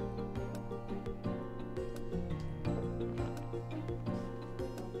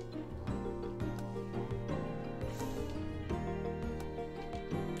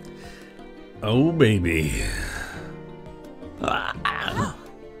 Oh baby.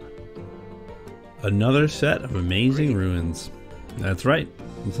 Another set of amazing ruins. That's right.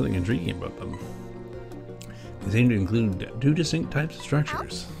 There's something intriguing about them. They seem to include 2 distinct types of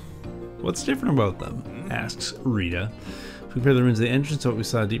structures. What's different about them? Asks Rita. If we compare the ruins to the entrance to what we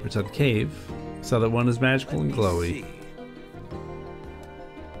saw deeper inside the cave, we saw that one is magical and glowy.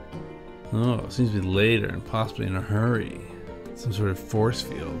 Oh, it seems to be later and possibly in a hurry. Some sort of force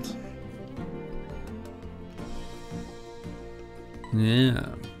field. Yeah.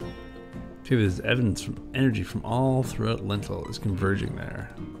 There's evidence from energy from all throughout Lental is converging there.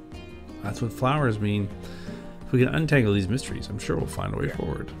 That's what flowers mean. If we can untangle these mysteries, I'm sure we'll find a way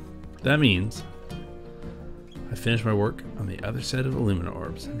forward. That means I finished my work on the other set of Illumina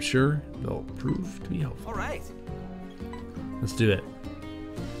orbs. I'm sure they'll prove to be helpful. All right. Let's do it.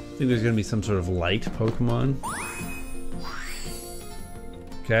 I think there's going to be some sort of light Pokemon.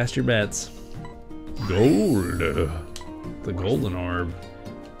 Cast your bets. Gold. The golden orb.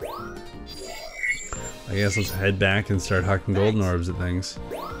 I guess let's head back and start hucking golden orbs at things.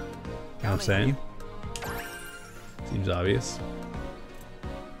 You know what I'm saying? Seems obvious.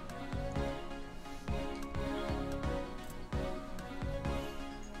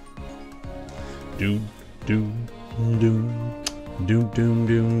 Doom, doom, doom, doom, doom,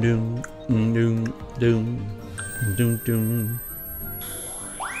 doom, doom, doom, doom, doom, doom.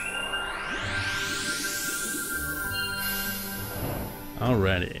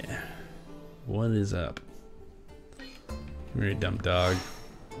 Alrighty. What is up? You're a dumb dog.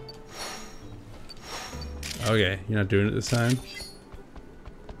 Okay, you're not doing it this time?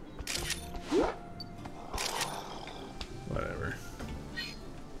 Whatever.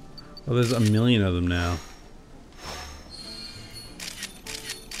 Well, there's a million of them now.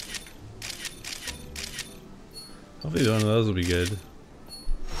 Hopefully one of those will be good.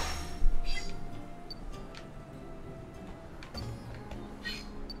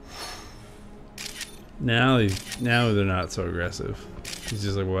 Now they're not so aggressive. He's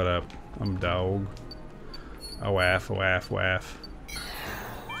just like, what up? I'm a dog. A waff, a waff, waff.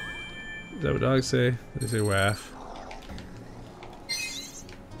 Is that what dogs say? They say waff.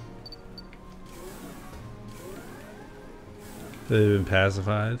 They've been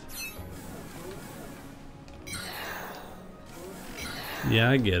pacified. Yeah,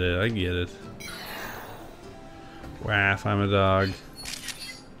 I get it. I get it. Waff, I'm a dog.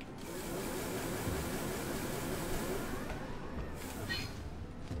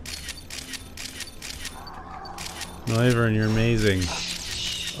 Noivern, you're amazing.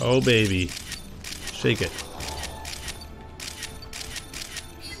 Oh, baby. Shake it.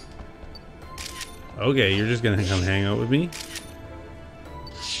 Okay, you're just gonna come hang out with me?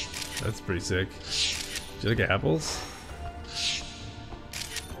 That's pretty sick. Do you like apples?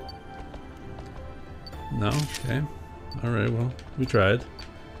 No? Okay. Alright, well, we tried.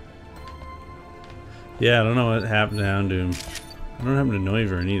 Yeah, I don't know what happened to Houndoom. I don't know what happened to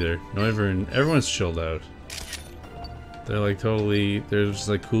Noivern either. Noivern, everyone's chilled out. They're like totally, they're just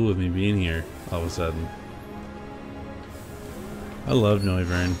like cool with me being here all of a sudden. I love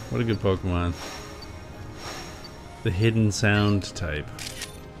Noivern. What a good Pokemon. The hidden sound type.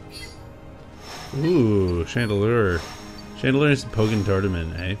 Ooh, Chandelure. Chandelure is Pokken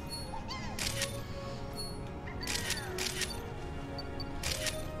Tournament, eh?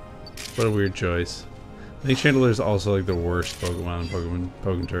 What a weird choice. I think Chandelure is also like the worst Pokemon in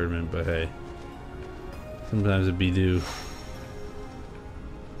Pokken Tournament, but hey. Sometimes it be due.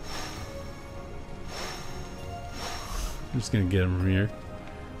 I'm just gonna get him from here.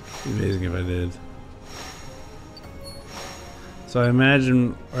 It'd be amazing if I did. So I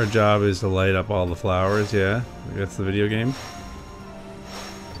imagine our job is to light up all the flowers, yeah? That's the video game.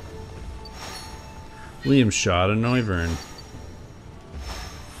 Liam shot a Noivern.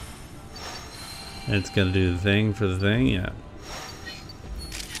 And it's gonna do the thing for the thing, yeah.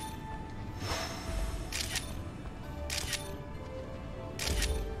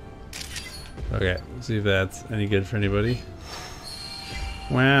 Okay, let's see if that's any good for anybody.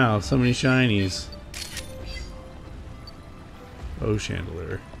 Wow, so many shinies. Oh,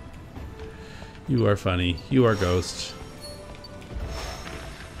 Chandelier. You are funny. You are Ghost.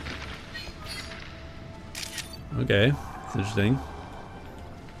 Okay, that's interesting.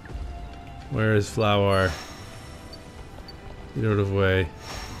 Where is Flower? Get out of the way.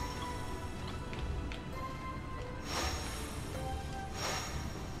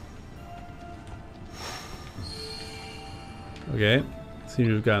 Okay, seem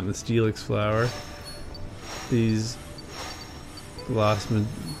to have gotten the Steelix Flower. These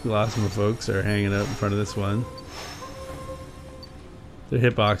Glossma folks are hanging out in front of this one. Their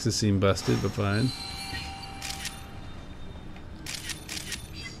hitboxes seem busted, but fine.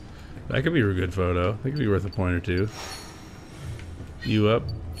 That could be a good photo. That could be worth a point or two. You up,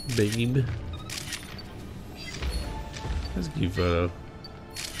 babe? That's a cute photo.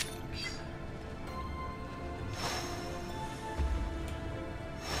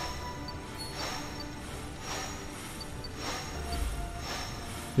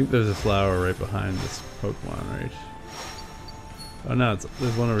 I think there's a flower right behind this Pokemon, right? Oh no,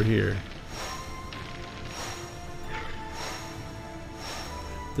 there's one over here.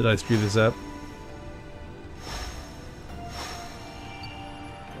 Did I screw this up?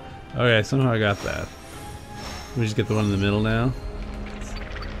 Okay, somehow I got that. We just get the one in the middle now.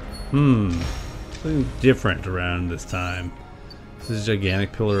 Something different around this time. This is a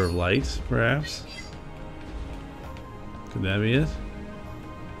gigantic pillar of light, perhaps? Could that be it?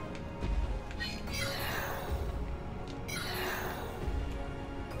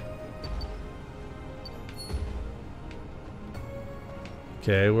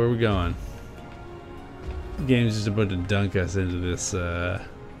 Okay, where are we going? The game's just about to dunk us into this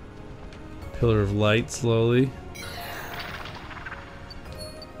pillar of light slowly.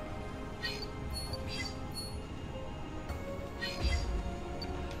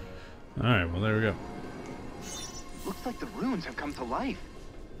 Alright, well there we go. Looks like the runes have come to life.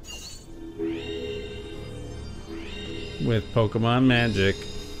 With Pokemon magic.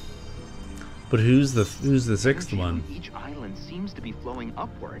 But who's the sixth one? Each island seems to be flowing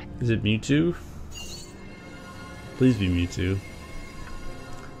upward. Is it Mewtwo? Please be Mewtwo.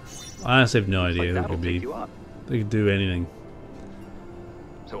 I honestly have no idea who it could be. They could do anything.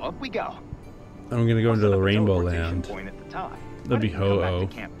 So up we go. I'm gonna go into the Rainbow Land. That'd be Ho-Oh.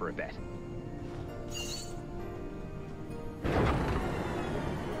 Camp for a bit.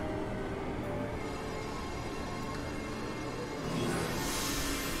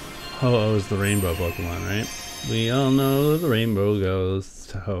 Ho-Oh is the rainbow Pokemon, right? We all know the rainbow goes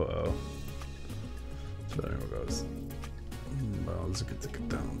to Ho-Oh. That's where the rainbow goes.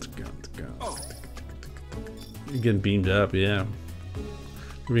 You're getting beamed up, yeah.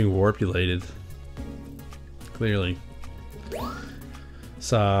 We're being warpulated. Clearly.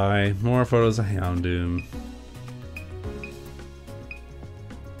 Sigh. More photos of Houndoom.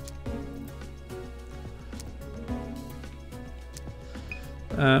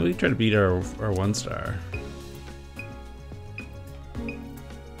 We try to beat our 1-star.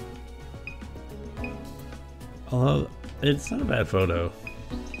 Although, it's not a bad photo.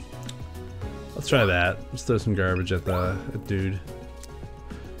 Let's try that. Let's throw some garbage at dude.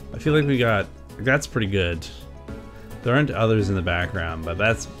 I feel like we got... That's pretty good. There aren't others in the background, but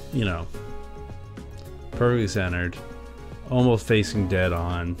that's, you know, perfectly centered. Almost facing dead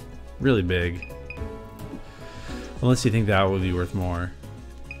on. Really big. Unless you think that would be worth more.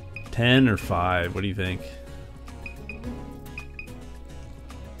 10 or 5, what do you think?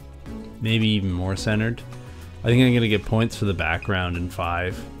 Maybe even more centered. I think I'm gonna get points for the background in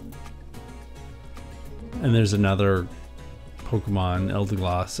 5. And there's another Pokemon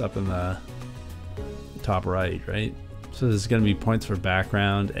Eldegoss up in the top right? So there's gonna be points for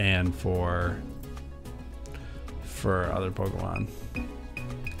background and for other Pokemon.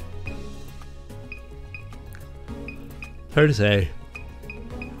 Hard to say.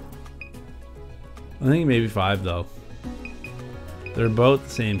 I think maybe 5 though. They're both the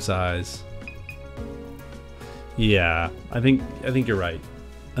same size. Yeah, I think you're right.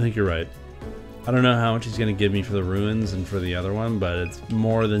 I think you're right. I don't know how much he's gonna give me for the ruins and for the other one, but it's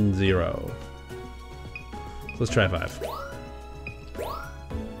more than 0. So let's try 5.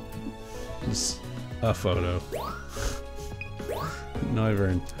 Just a photo.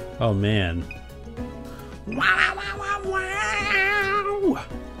 Noivern. Oh man. Wow, wow, wow, wow.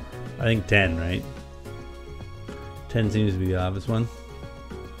 I think 10, right? 10 seems to be the obvious one.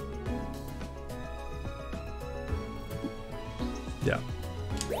 Yeah.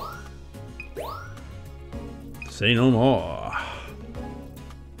 Say no more.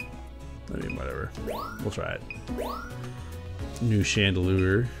 Anyway. whatever. We'll try it. New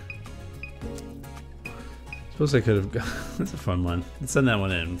Chandelure. Suppose I could have got... That's a fun one. Let's send that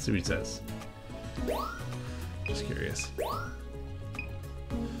one in. Let's see what he says. Just curious.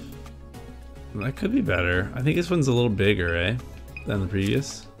 That could be better. I think this one's a little bigger, eh? Than the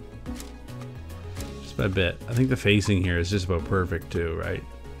previous. Just by a bit. I think the facing here is just about perfect too, right?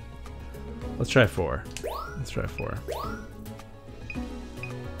 Let's try 4. Let's try 4.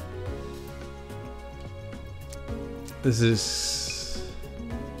 This is...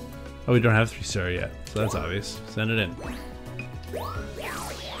 Oh, we don't have 3-star yet, so that's obvious. Send it in.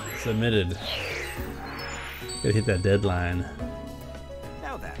 Submitted. Gotta hit that deadline.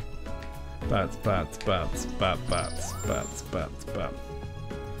 Now then. Bots, bots, bots, bot, bots, bots, bots, bot.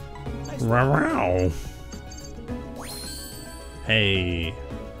 Nice Wow. Hey.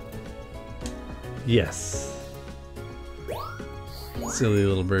 Yes. Silly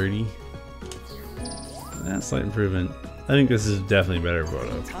little birdie. That's slight improvement. I think this is definitely a better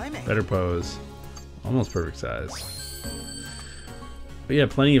photo. timing. Better pose. Almost perfect size. But yeah,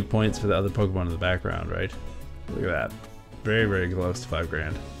 plenty of points for the other Pokemon in the background, right? Look at that. Very, very close to 5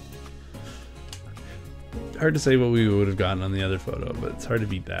 grand. Hard to say what we would have gotten on the other photo, but it's hard to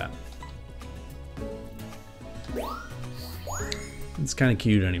beat that. It's kind of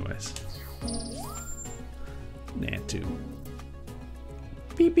cute anyways. Nantu.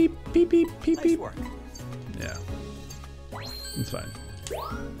 Beep, beep, beep, beep, beep, Nice beep. work. Yeah. It's fine.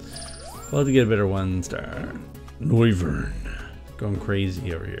 We'll have to get a better 1-star. Noivern. Going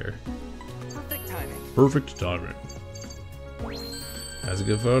crazy over here. Perfect timing. Perfect timing. That's a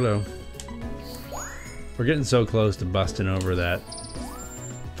good photo. We're getting so close to busting over that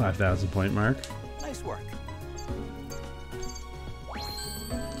 5,000 point mark. Nice work.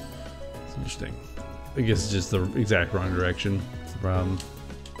 It's interesting. I guess it's just the exact wrong direction. That's the problem.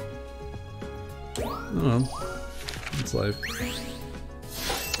 Oh, that's life.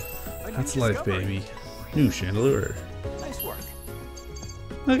 A new That's life, discovery. baby. New Chandelure. Nice work.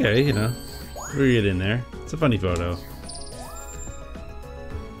 Okay, you know, we'll get in there. It's a funny photo.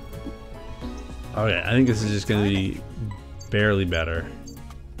 Okay, I think this is just gonna be barely better.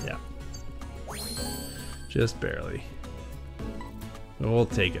 Yeah. Just barely. But we'll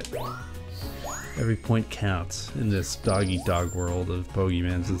take it. Every point counts in this dog-eat-dog world of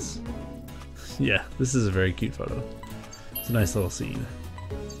Pokemon's. Yeah, this is a very cute photo. It's a nice little scene.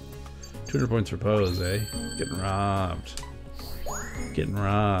 200 points for pose, eh? Getting robbed. Getting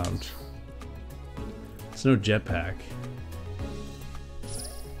robbed. It's no jetpack.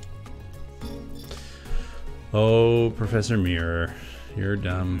 Oh, Professor Mirror, you're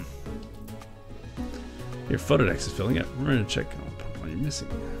dumb. Your Photodex is filling up. We're gonna check on Pokemon you're missing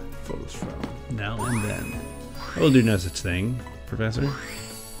photos from now and then. I will do no such thing, Professor.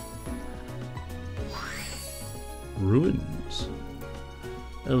 Ruins.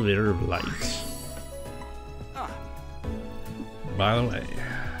 Elevator of light. Ah, By the way,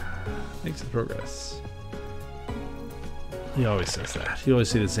 makes progress. He always says that. You always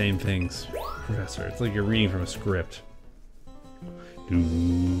say the same things, Professor. It's like you're reading from a script.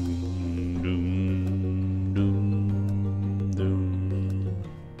 Doom, doom, doom, doom.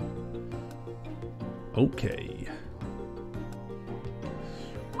 Okay.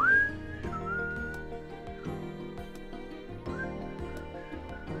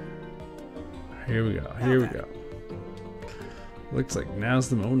 Here we go. Here we go. Looks like now's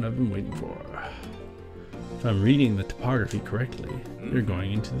the moment I've been waiting for. If I'm reading the topography correctly, you're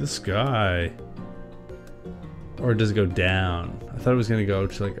going into the sky. Or does it go down? I thought it was going to go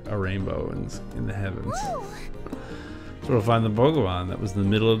to like a rainbow in the heavens. So we'll find the Pokemon that was in the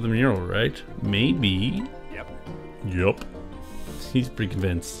middle of the mural, right? Maybe. yep. Yup. He's pretty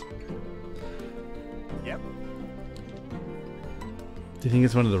convinced. Yep. Do you think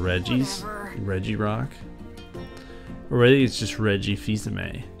it's one of the Reggies? Reggie Rock? Or maybe it's just Reggie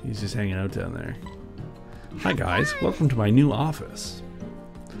Fils-Aimé. He's just hanging out down there. Hi guys, welcome to my new office.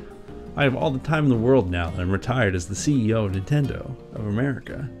 I have all the time in the world now that I'm retired as the CEO of Nintendo of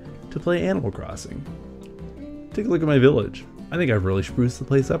America to play Animal Crossing. Take a look at my village. I think I've really spruced the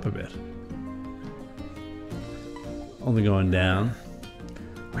place up a bit. Only going down.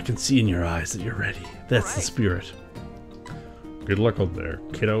 I can see in your eyes that you're ready. That's the spirit. Good luck out there,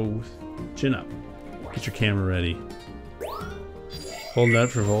 kiddo. Chin up. Get your camera ready. Holding out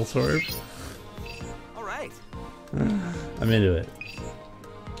for Voltorb. All right. I'm into it.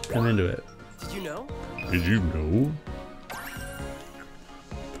 I'm into it. Did you know? Did you know?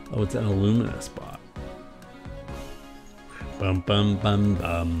 Oh, it's an Illumina spot. Bum bum bum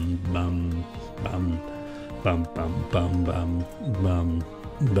bum bum bum bum bum bum bum bum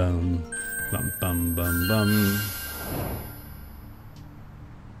bum Bum bum bum bum.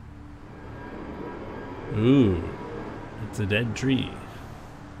 Ooh, it's a dead tree.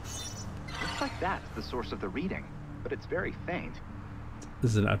 Looks like that's the source of the reading, but it's very faint.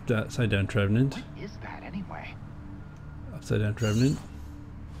 This is an upside down Trevenant. What is that anyway? Upside down Trevenant.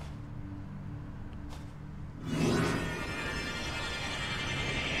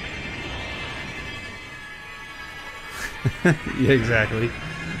 Yeah, exactly.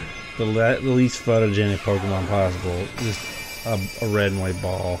 The least photogenic Pokemon possible. Just a red and white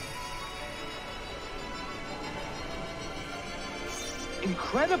ball.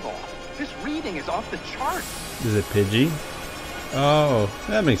 Incredible! This reading is off the charts! Is it Pidgey? Oh,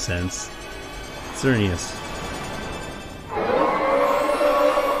 that makes sense. Xerneas.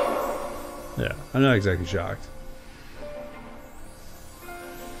 Yeah, I'm not exactly shocked.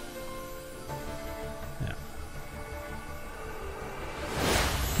 Yeah.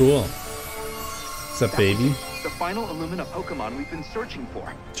 Cool. What's up, baby? The final Illumina Pokemon we've been searching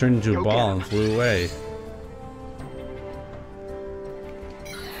for. Turned into a Go ball get and flew away.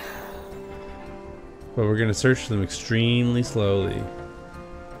 But we're gonna search them extremely slowly.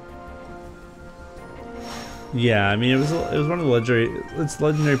 Yeah, I mean it was one of the legendary. It's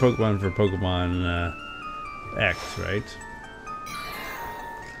legendary Pokemon for Pokemon X, right?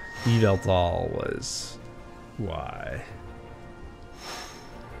 Yveltal was Y.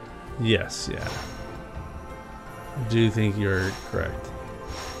 Yes, yeah. I do think you're correct.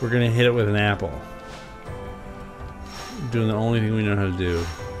 We're gonna hit it with an apple. Doing the only thing we know how to do.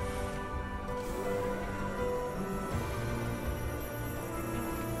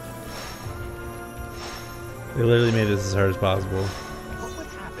 They literally made this as hard as possible. What would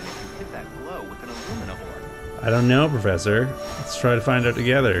happen if you hit that blow with an Illumina orb? I don't know, Professor. Let's try to find out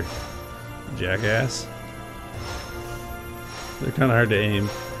together. Jackass. They're kind of hard to aim.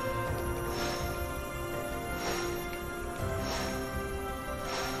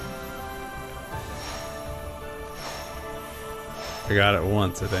 I got it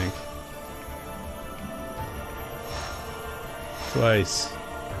once, I think. Twice.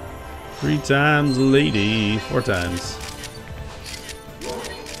 3 times, lady. 4 times.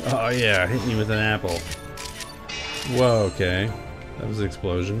 Oh yeah, hitting you with an apple. Whoa, okay. That was an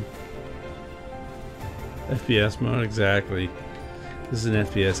explosion. FPS mode, exactly. This is an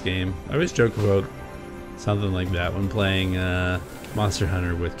FPS game. I always joke about something like that when playing Monster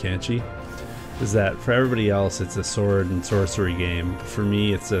Hunter with Kenshi. Is that for everybody else it's a sword and sorcery game. For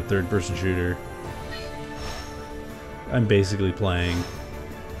me it's a third-person shooter. I'm basically playing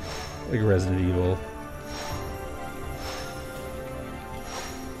like Resident Evil.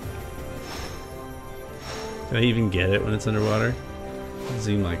 Can I even get it when it's underwater? Doesn't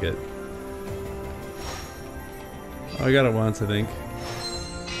seem like it. Oh, I got it once, I think.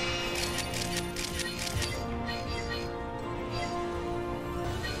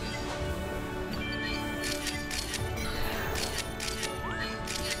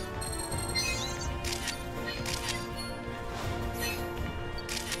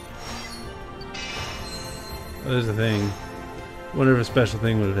 Oh, there's a thing. Wonder if a special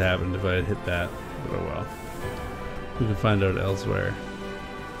thing would have happened if I had hit that. But oh well. We can find out elsewhere.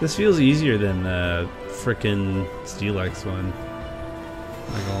 This feels easier than the frickin' Steelix one.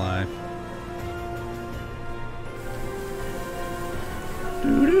 Not gonna lie.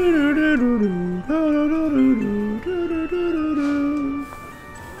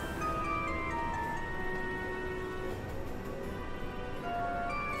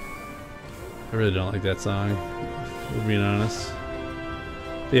 I really don't like that song, if we're being honest.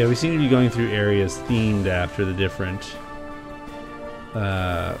 But yeah, we seem to be going through areas themed after the different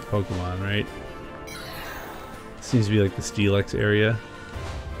Pokemon, right? Seems to be like the Steelix area.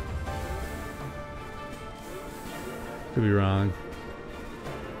 Could be wrong.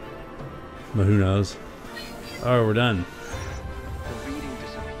 But who knows? Oh, we're done. The reading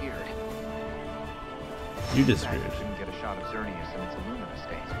disappeared. You disappeared. I didn't get a shot of Xerneas in its Illumina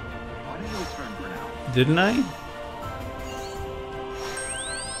state. Why don't you return for now? Didn't I?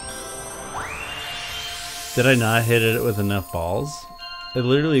 Did I not hit it with enough balls? It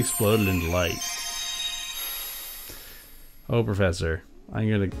literally exploded into light. Oh, Professor, I'm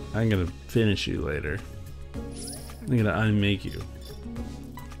gonna finish you later. I'm gonna unmake you.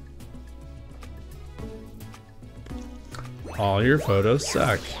 All your photos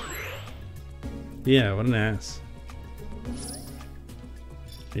suck. Yeah, what an ass.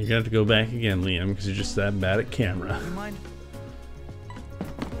 You're gonna have to go back again, Liam, because you're just that bad at camera. You mind?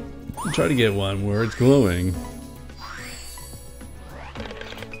 Try to get one where it's glowing.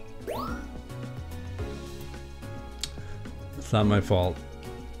 It's not my fault.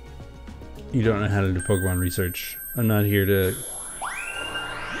 You don't know how to do Pokemon research. I'm not here to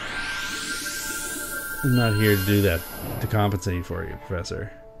do that, to compensate for you,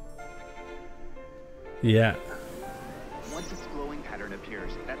 Professor. Yeah. Once its glowing pattern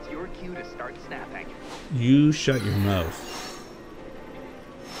appears, that's your cue to start snapping. You shut your mouth.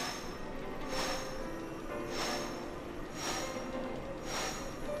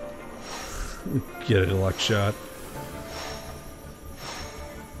 Get a luck shot.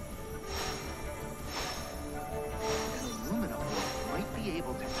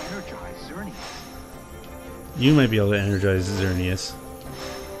 You might be able to energize Xerneas.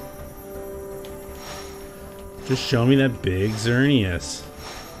 Just show me that big Xerneas.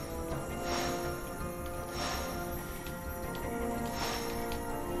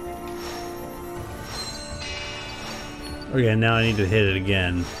 Okay, now I need to hit it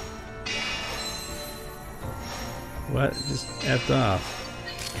again. What? Just effed off.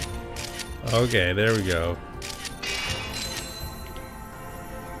 Okay, there we go.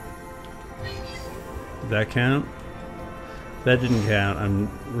 Did that count? That didn't count. I'm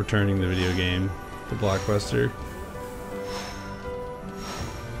returning the video game to Blockbuster.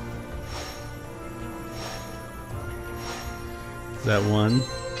 Is that one?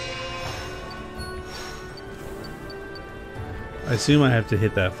 I assume I have to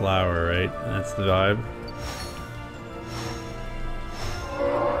hit that flower, right? That's the vibe.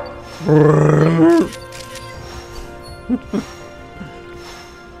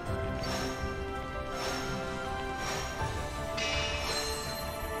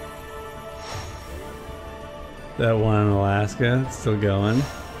 That one in Alaska, still going.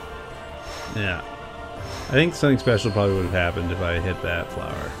 Yeah. I think something special probably would have happened if I hit that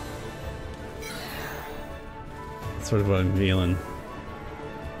flower. That's sort of what I'm feeling.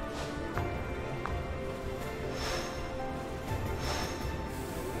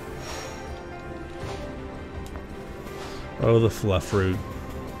 Oh, the fluff fruit.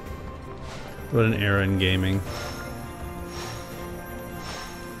 What an era in gaming.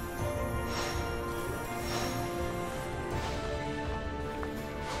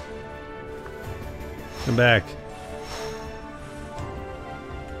 Come back.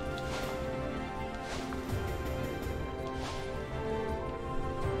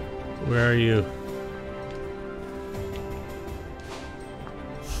 Where are you?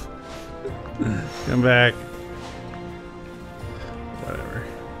 Come back. Whatever.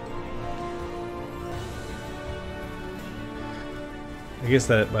 I guess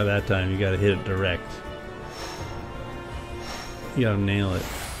that by that time you gotta hit it direct. You gotta nail it.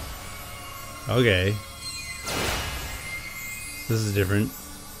 Okay. This is different.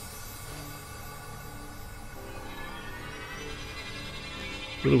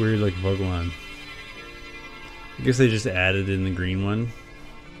 A little weird like Pokemon. I guess they just added in the green one.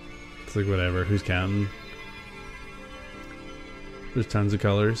 It's like whatever, who's counting? There's tons of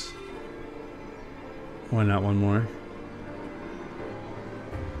colors. Why not one more?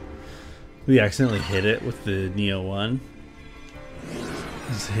 We accidentally hit it with the Neo 1.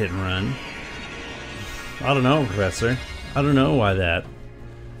 Just hit and run. I don't know, Professor. I don't know why that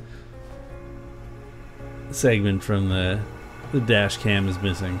segment from the dash cam is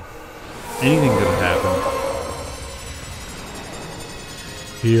missing. Anything could have happened.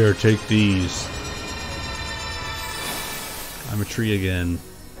 Here, take these. I'm a tree again.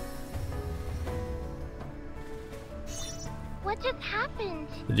 What just happened?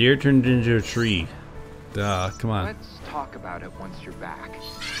 The deer turned into a tree. Duh, come on. Let's talk about it once you're back.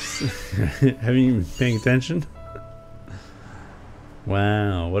 Haven't you been paying attention?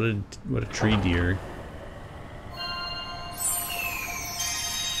 Wow, what a tree deer.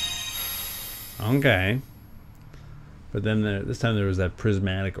 Okay. But then this time there was that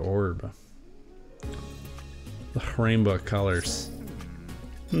prismatic orb. The rainbow colors.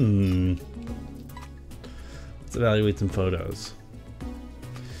 Let's evaluate some photos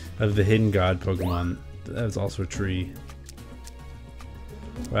of the hidden god Pokemon. That was also a tree.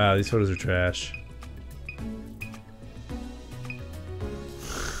 Wow, these photos are trash.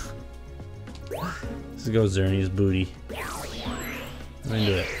 This goes Xerneas' booty. I'm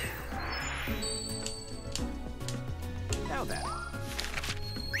into it. Now then.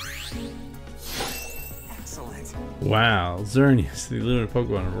 Excellent. Wow, Xerneas, the Luna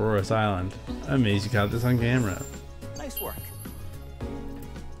Pokemon of Auroras Island. I'm amazed you caught this on camera. Nice work.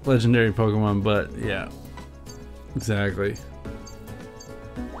 Legendary Pokemon, but yeah. Exactly.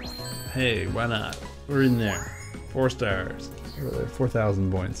 Hey, why not? We're in there. 4 stars.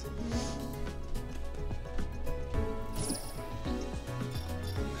 4,000 points.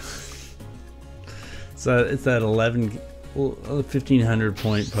 So it's that 1,500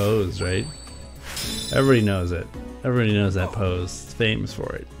 point pose, right? Everybody knows it. Everybody knows that pose. It's famous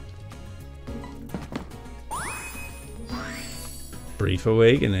for it. Brief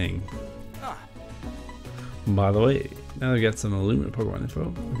Awakening. By the way, now we got some Illumina Pokemon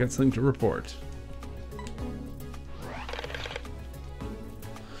info. We got something to report.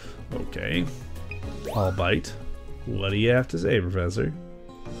 Okay. All bite. What do you have to say, Professor?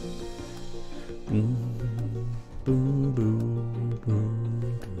 Boom, boom, boom,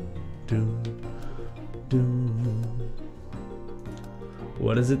 boom, boom, boom.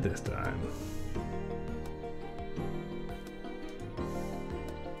 What is it this time?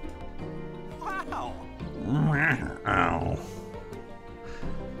 Wow. Wow.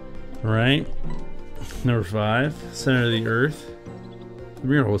 Right. Number 5. Center of the Earth. The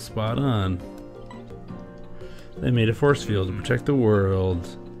mural was spot on. They made a force field to protect the world.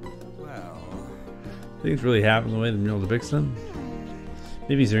 Well. Things really happen the way the mural depicts them.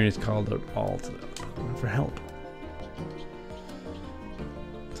 Maybe Xerneas called out all to them for help.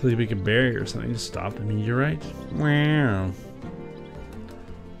 Until you make a barrier or something to stop the meteorite. Wow.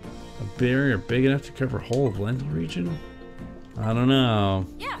 A barrier big enough to cover whole of Lental region? I don't know.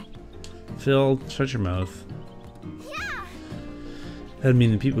 Yeah. Phil, shut your mouth. Yeah. That'd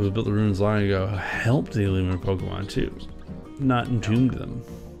mean the people who built the ruins long ago helped the Illumina Pokemon too, not entombed them.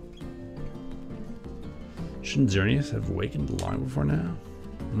 Shouldn't Xerneas have awakened long before now?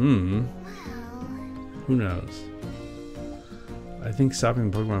 Who knows? I think stopping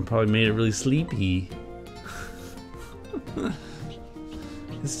the Pokemon probably made it really sleepy.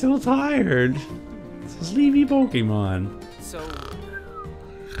 It's still tired. It's a sleepy Pokemon. So.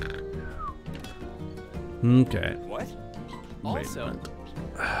 Okay. What? Wait, Also.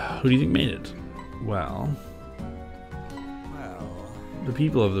 who do you think made it? Well, the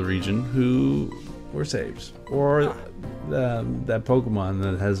people of the region who were saved, or that Pokemon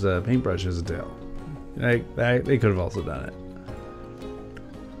that has a paintbrush as a tail. They could have also done it.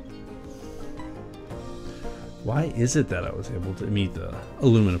 Why is it that I was able to meet the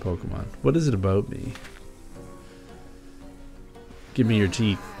Illumina Pokemon? What is it about me? Give me your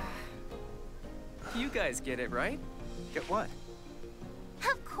teeth. You guys get it, right? Get what?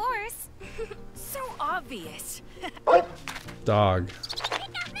 Of course. So obvious. Dog.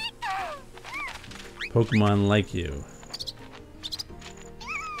 Pokemon like you.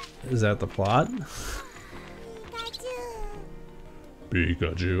 Is that the plot?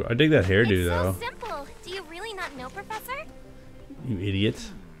 Pikachu. I dig that hairdo It's though. so simple. Do you really not know, Professor? You idiot.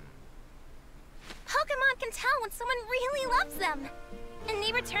 Pokemon can tell when someone really loves them. And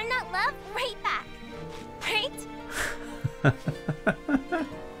they return that love right back. Right?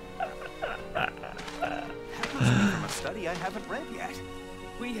 From a study I haven't read yet.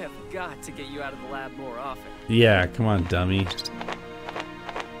 We have got to get you out of the lab more often. Yeah, come on, dummy.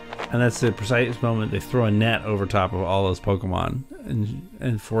 And that's the precise moment they throw a net over top of all those Pokemon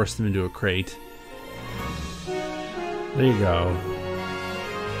and force them into a crate. There you go.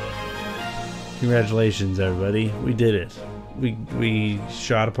 Congratulations, everybody. We did it. We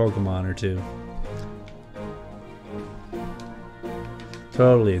shot a Pokemon or two.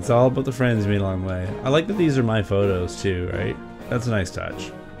 Totally. It's all about the friends you made along the way. I like that these are my photos too, right? That's a nice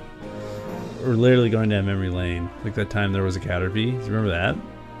touch. We're literally going down memory lane. Like that time there was a Caterpie. Do you remember that?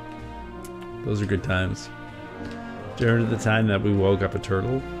 Those are good times. Do you remember the time that we woke up a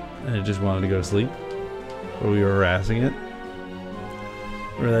turtle and it just wanted to go to sleep? Or we were harassing it?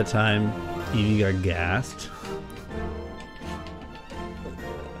 Remember that time Eevee got gassed?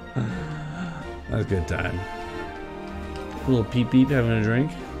 That was a good time. A little peep peep having a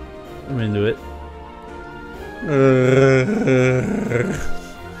drink. I'm into it.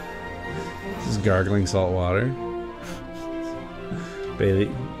 This is gargling salt water. Bailey.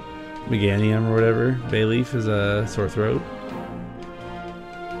 Meganium or whatever. Bayleaf is a sore throat.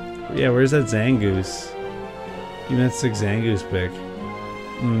 Yeah, where's that Zangoose? Give me that sick Zangoose pic.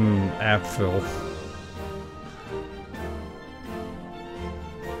 Apfil.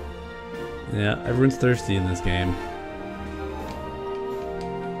 Yeah, everyone's thirsty in this game.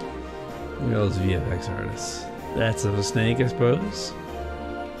 Look at all those VFX artists. That's a snake, I suppose.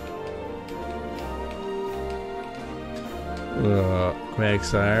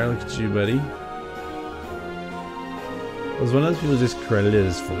 Quagsire, look at you, buddy. Was one of those people just credited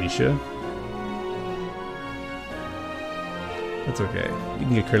as Felicia? That's okay. You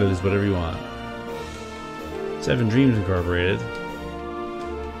can get credited as whatever you want. 7 Dreams Incorporated.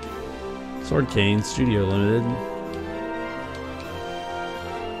 Sword Cane Studio Limited.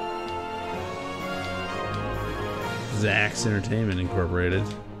 Zax Entertainment Incorporated.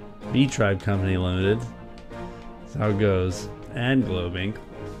 B-Tribe Company Limited. That's how it goes. And Globe Inc.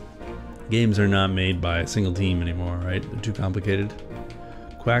 Games are not made by a single team anymore, right? They're too complicated.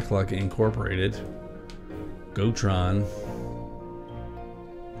 Quackluck Incorporated. Gotron.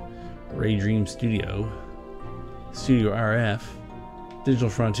 Ray Dream Studio. Studio RF. Digital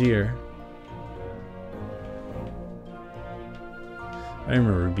Frontier. I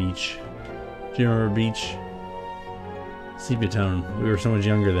remember Beach. Do you remember Beach? Sepia Tone. We were so much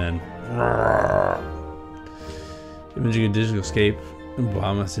younger then. Imaging and Digital Escape. And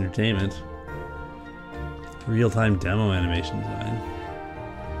Bombus Entertainment. Real-time demo animation design.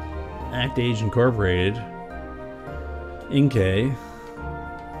 Act Age Incorporated. Inkei.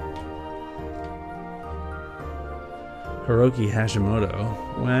 Hiroki Hashimoto.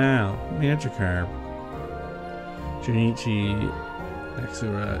 Wow. Magikarp. Junichi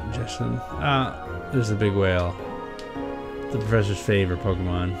Naxura Jeshin. Ah, there's the big whale. The professor's favorite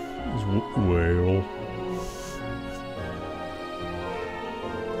Pokemon is whale.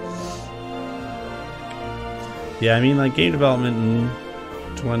 Yeah, I mean, like, game development in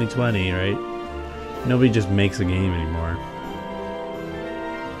 2020, right? Nobody just makes a game anymore.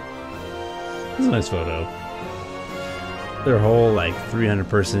 It's a nice photo. Their whole, like,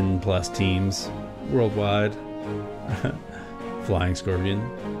 300-person plus teams worldwide. Flying Scorpion.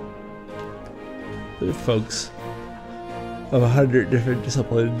 They're folks of 100 different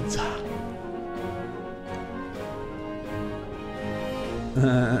disciplines.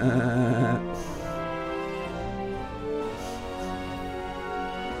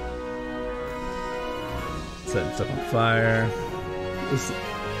 Setting stuff on fire. Is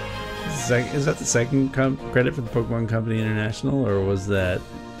that the second credit for the Pokemon Company International, or was that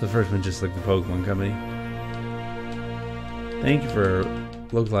the first one just like the Pokemon Company? Thank you for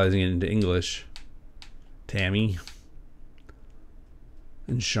localizing it into English, Tammy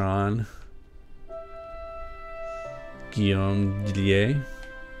and Sean. Guillaume Didier.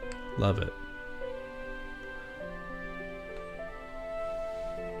 Love it.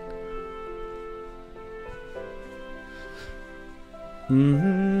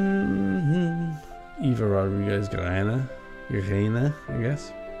 Eva Rodriguez Garana, I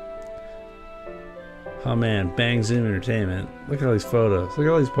guess. Oh man, Bang Zoom Entertainment. Look at all these photos. Look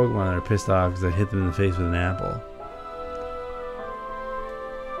at all these Pokemon that are pissed off because I hit them in the face with an apple.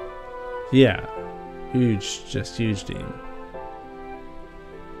 Yeah. Huge, just huge team.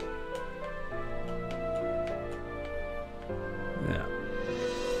 Yeah.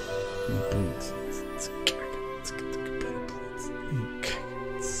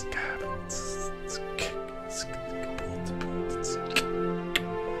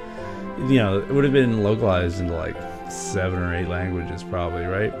 You know, it would have been localized into like 7 or 8 languages probably,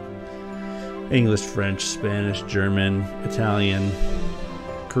 right? English, French, Spanish, German, Italian,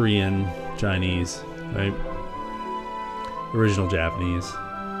 Korean, Chinese, right? Original Japanese.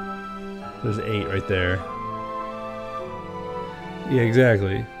 There's 8 right there. Yeah,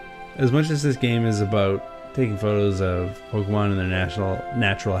 exactly. As much as this game is about taking photos of Pokemon in their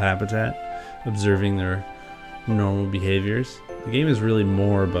natural habitat, observing their normal behaviors, the game is really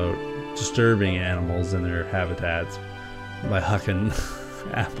more about disturbing animals in their habitats by hucking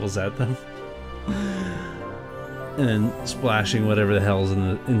apples at them and then splashing whatever the hell's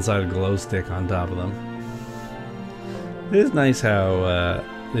inside a glow stick on top of them. It is nice how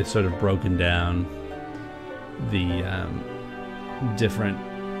they've sort of broken down the different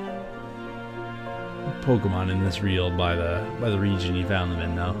Pokemon in this reel by the region you found them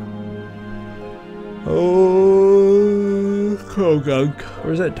in now. Oh, Croagunk.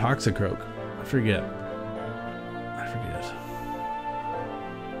 Or is that Toxicroak? I forget.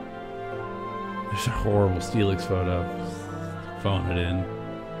 There's a horrible Steelix photo. Phone it in.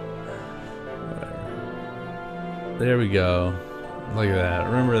 Whatever. There we go. Look at that.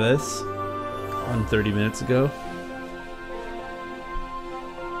 Remember this? On 30 minutes ago?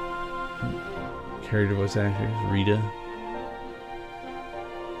 Character voice actors. Rita.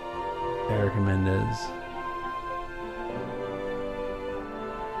 Erica Mendez.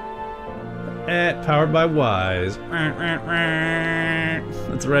 Powered by Wise.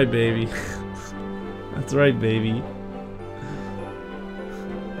 That's right, baby. That's right, baby.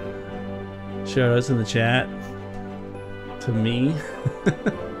 Shout outs in the chat to me.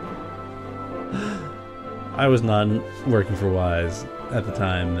 I was not working for Wise at the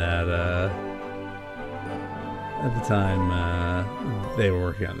time that they were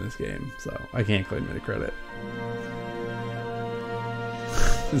working on this game, so I can't claim any credit.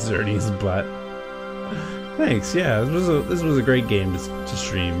 Zerdy's butt. Thanks. Yeah, this was a great game to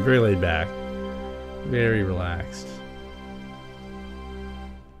stream. Very laid back, very relaxed.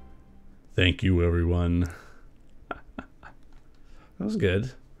 Thank you, everyone. That was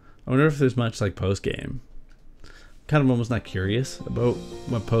good. I wonder if there's much like post game. Kind of almost not curious about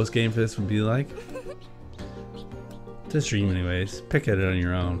what post game for this would be like. To stream anyways, pick at it on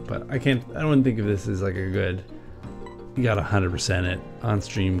your own. But I don't think of this as like a good, you got 100% it on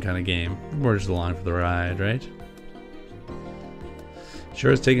stream kind of game. More just along for the ride, right?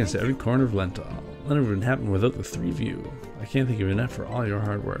 Sure has taken us to every corner of Lental. None of it would happen without the three of you. I can't think of enough for all your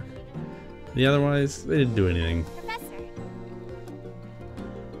hard work. The otherwise, they didn't do anything. Professor.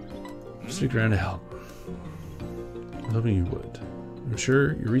 Stick around to help. I was hoping you would. I'm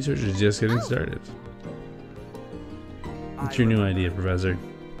sure your research is just getting started. What's your new idea, Professor?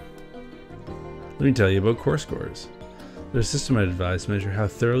 Let me tell you about course scores. They're a system I advise to measure how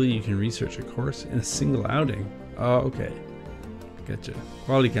thoroughly you can research a course in a single outing. Oh, okay. Gotcha.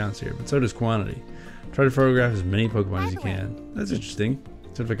 Quality counts here, but so does quantity. Try to photograph as many Pokemon as you can. That's interesting.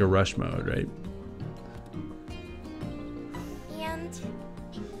 Sort of like a rush mode, right? And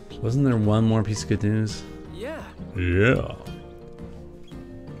Wasn't there one more piece of good news? Yeah. Yeah.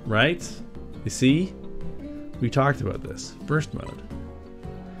 Right? You see? We talked about this. Burst mode.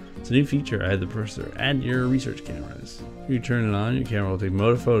 It's a new feature I had the professor add your research cameras. If you turn it on, your camera will take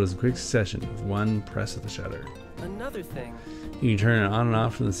motor photos in quick succession with one press of the shutter. Another thing. You can turn it on and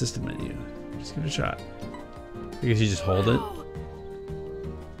off from the system menu. Just give it a shot. I guess you just hold it.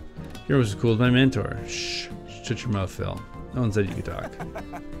 Here was cool as my mentor. Shh. Shut your mouth, Phil. No one said you could talk.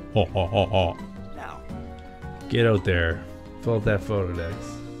 Ho ho ho ho. Now, Get out there. Fill out that Photodex.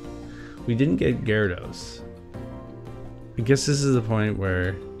 We didn't get Gyarados. I guess this is the point where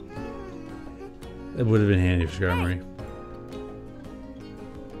it would have been handy for Skarmory.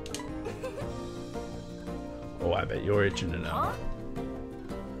 Oh, I bet you're itching to know.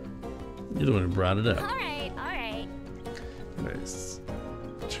 You're the one who brought it up. alright. Nice.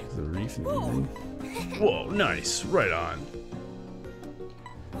 Check the reef and everything. Whoa, nice. Right on.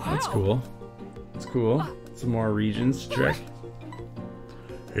 That's cool. That's cool. Some more regions to check.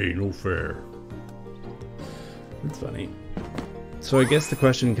 Hey, no fair. That's funny. So I guess the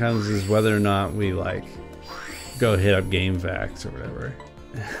question comes is whether or not we like go hit up GameFAQs or whatever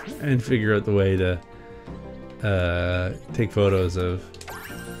and figure out the way to take photos of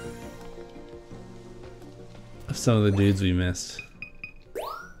some of the dudes we missed.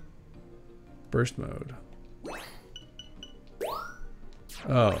 Burst mode.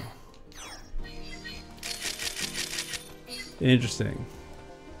 Oh. Interesting.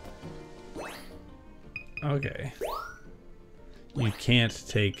 Okay. You can't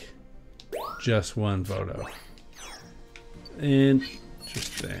take just one photo.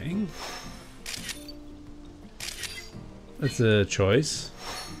 Interesting. That's a choice.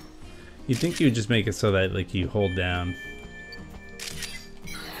 You'd think you would just make it so that like you hold down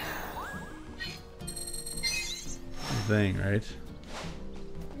the thing, right?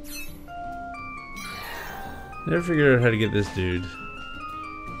 Never figured out how to get this dude.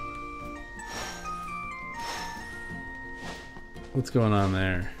 What's going on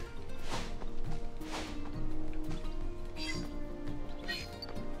there?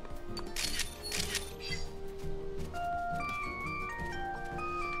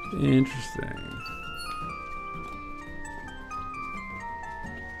 Interesting.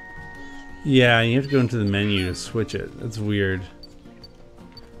 Yeah, you have to go into the menu to switch it. That's weird.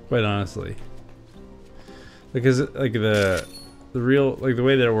 Quite honestly. Because like the real, like the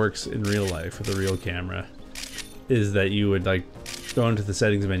way that it works in real life with a real camera is that you would like go into the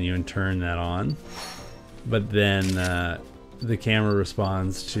settings menu and turn that on, but then the camera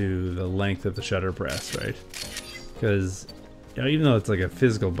responds to the length of the shutter press, right? Because you know, even though it's like a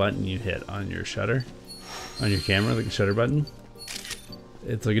physical button you hit on your shutter, on your camera, like a shutter button,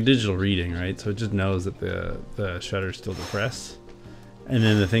 it's like a digital reading, right? So it just knows that the shutter's still depressed, and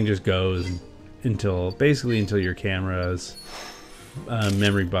then the thing just goes until your camera's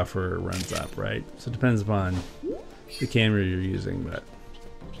memory buffer runs up, right? So it depends upon the camera you're using, but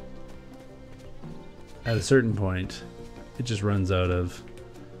at a certain point it just runs out of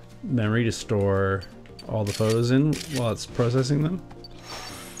memory to store all the photos in while it's processing them.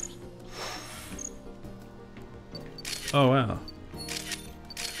 Oh wow.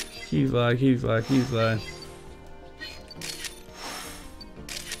 Key fly, key fly, key fly.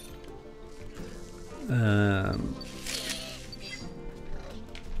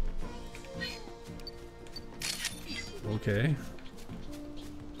 Okay.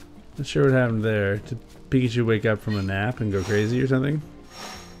 Not sure what happened there. Did Pikachu wake up from a nap and go crazy or something?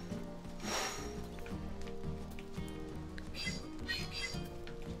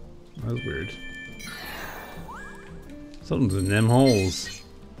 That was weird. Something's in them holes.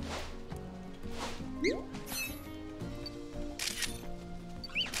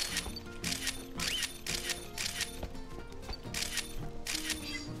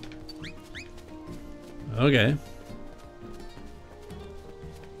 Okay.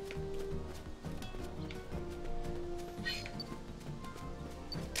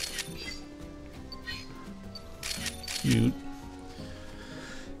 Cute.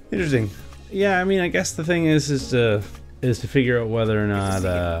 Interesting. Yeah, I mean, I guess the thing is to figure out whether or not.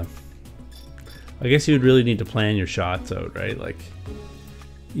 I guess you would really need to plan your shots out, right? Like,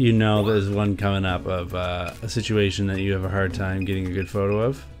 you know, there's one coming up of a situation that you have a hard time getting a good photo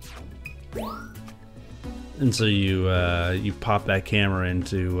of, and so you pop that camera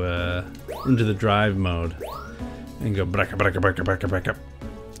into the drive mode and go back up.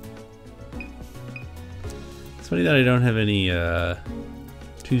 It's funny that I don't have any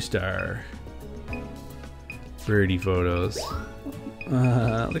 2-star birdie photos.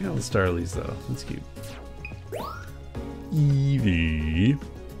 Look at all the Starlies though. That's cute. Eevee.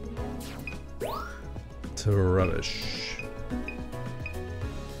 Rubbish.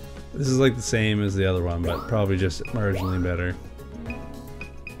 This is like the same as the other one, but probably just marginally better.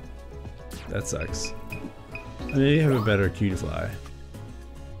 That sucks. I maybe have a better Cutie Fly.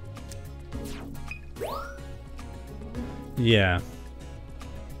 Yeah.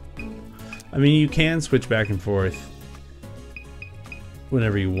 I mean, you can switch back and forth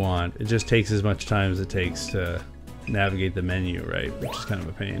whenever you want. It just takes as much time as it takes to navigate the menu, right? Which is kind of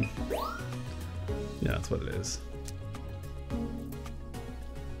a pain. Yeah, that's what it is.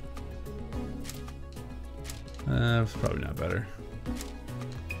 It's probably not better.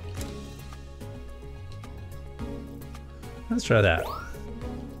 Let's try that.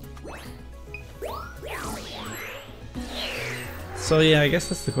 So yeah, I guess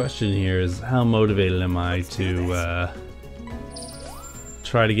that's the question here, is how motivated am I to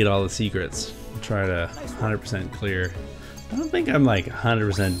try to get all the secrets, try to 100% clear. I don't think I'm like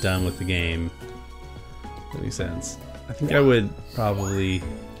 100% done with the game. That makes sense. I think I would probably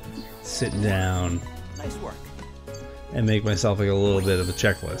sit down Nice work. and make myself like a little bit of a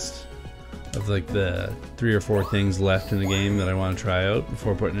checklist of like the 3 or 4 things left in the game that I want to try out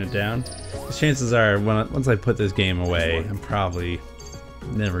before putting it down. Because chances are, once I put this game away, I'm probably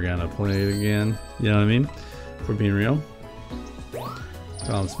never gonna play it again. You know what I mean? If we're being real.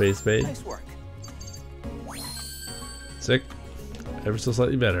 Call him Space Spade. Nice work. Sick. Ever so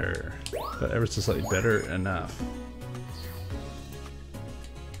slightly better. But ever so slightly better enough.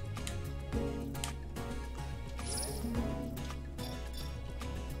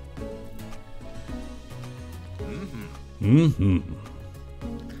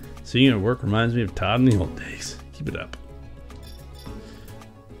 Seeing it at work reminds me of Todd in the old days. Keep it up.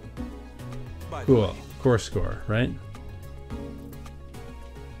 Cool. Course score, right?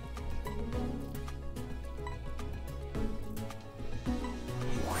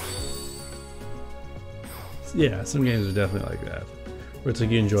 Yeah, some games are definitely like that. Where it's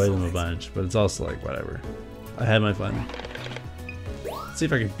like you enjoy them a bunch, but it's also like, whatever. I had my fun. Let's see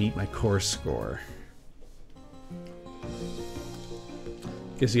if I can beat my course score.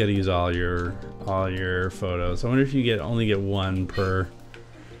 Guess you gotta use all your photos. I wonder if you only get one per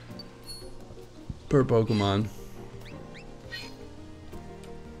Pokemon.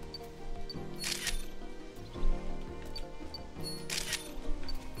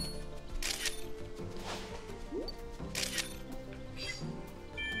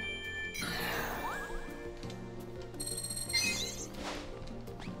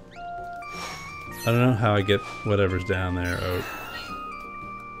 I don't know how I get whatever's down there out.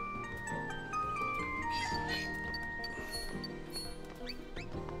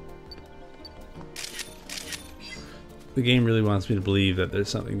 The game really wants me to believe that there's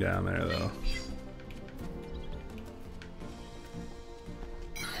something down there, though.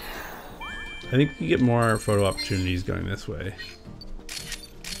 I think you get more photo opportunities going this way.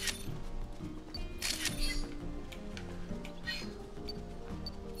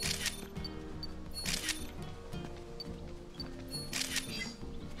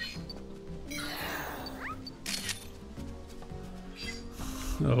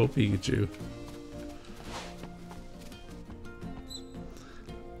 Oh, Pikachu.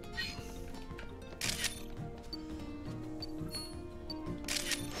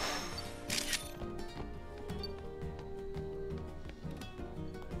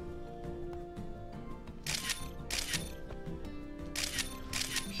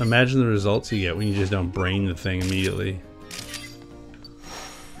 Imagine the results you get when you just don't brain the thing immediately.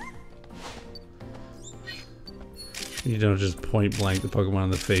 You don't just point blank the Pokemon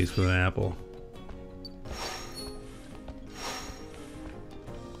in the face with an apple.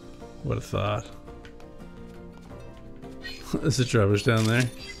 What a thought. Is it rubbish down there?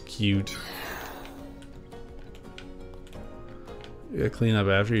 Cute. You gotta clean up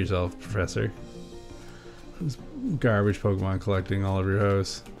after yourself, Professor. This garbage Pokemon collecting all over your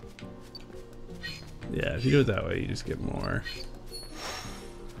house. Yeah, if you do it that way, you just get more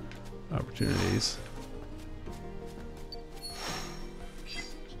opportunities.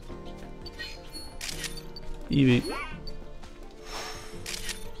 Eevee.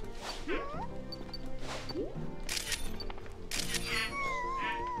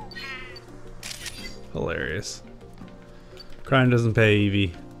 Hilarious. Crime doesn't pay,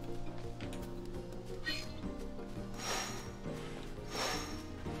 Eevee.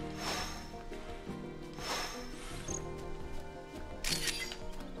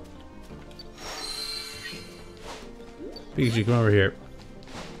 Pikachu, come over here.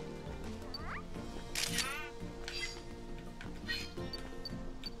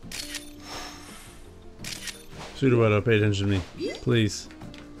 Sudowoodo, pay attention to me, please.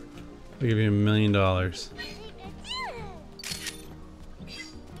 I'll give you $1 million.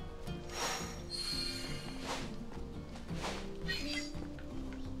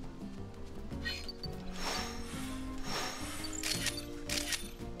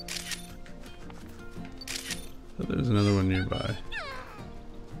 But there's another one nearby.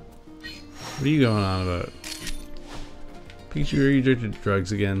 What are you going on about? Pikachu, are you addicted to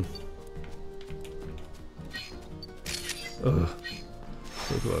drugs again? Ugh.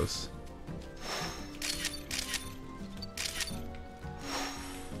 So close.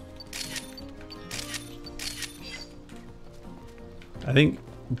 I think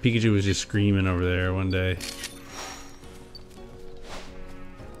Pikachu was just screaming over there one day.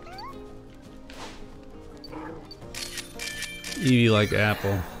 Eevee like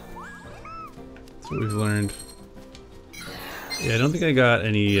apple. That's what we've learned. Yeah, I don't think I got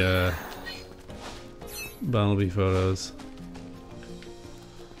any Bunnelby photos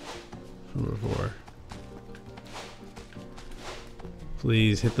from before.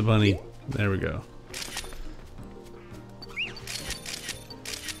 Please hit the bunny. There we go.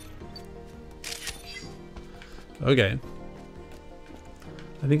 Okay.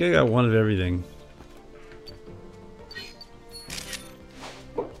 I think I got one of everything.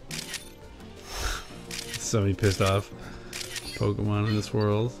 So many pissed off Pokemon in this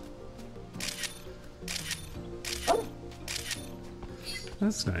world.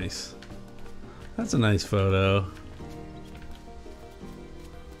 That's nice. That's a nice photo.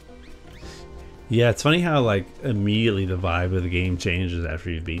 Yeah, it's funny how like immediately the vibe of the game changes after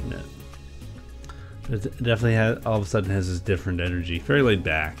you've beaten it. It definitely has, all of a sudden has this different energy. Very laid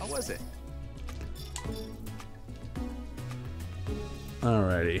back. How was it?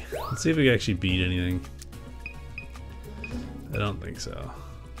 Alrighty. Let's see if we can actually beat anything. I don't think so.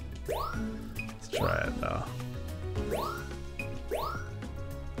 Let's try it though.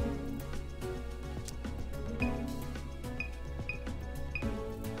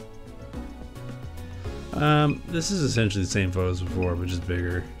 This is essentially the same photos before, but just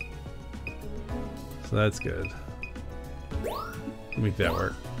bigger. So that's good. Make that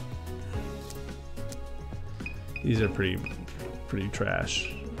work. These are pretty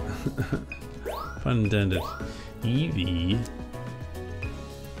trash. Pun intended. Eevee.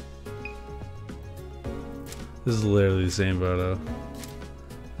 This is literally the same photo.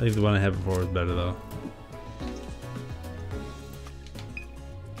 I think the one I had before was better though.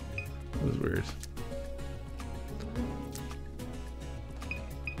 That was weird.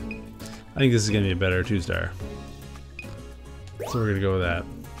 I think this is going to be a better 2-star. So we're going to go with that.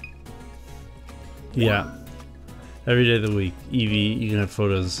 Yeah. Every day of the week, Eevee, you can have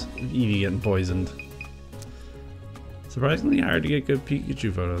photos of Eevee getting poisoned. Surprisingly hard to get good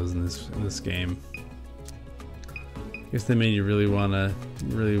Pikachu photos in this game. I guess they made you really wanna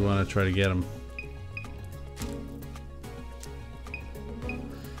try to get them.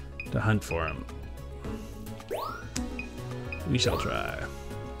 To hunt for them. We shall try.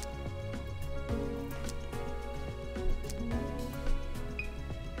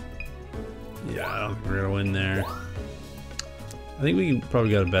 Yeah, I don't think we're gonna win there. I think we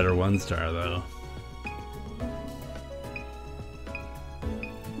probably got a better 1-star though.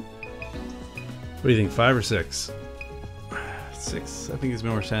 What do you think, 5 or 6? 6, I think is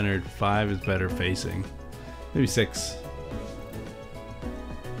more centered. 5 is better facing. Maybe 6.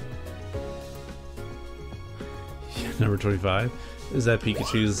 Number 25. Is that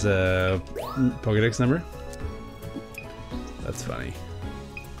Pikachu's Pokedex number? That's funny.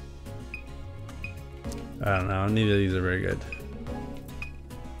 I don't know, neither of these are very good.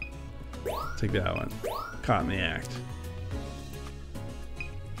 Take that one. Caught in the act.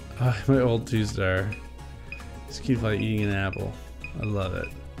 My old 2-star. It's cute like eating an apple. I love it.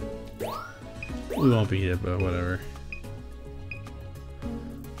 We won't beat it, but whatever.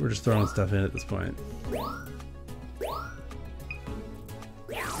 We're just throwing stuff in at this point.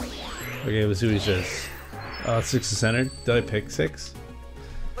 Okay, let's see what he says. 6 is centered. Did I pick 6?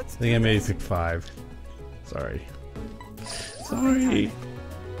 I think I maybe picked 5. Sorry. Sorry.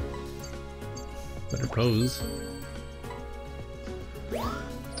 Better pose.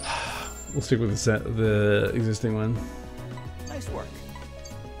 We'll stick with the existing one. Nice work.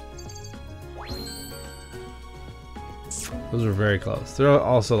 Those are very close. They're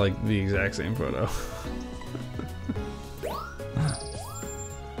also like the exact same photo.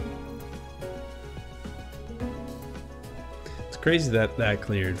 It's crazy that that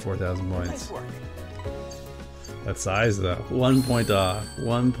cleared 4,000 points. Nice work. That size though, 1 point off.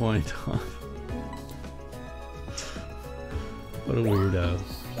 1 point off. What a weirdo.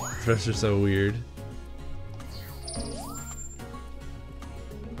 Professor's so weird.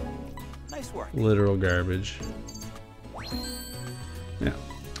 Nice work. Literal garbage. Yeah,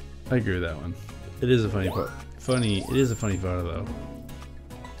 I agree with that one. It is a funny photo. It is a funny photo though.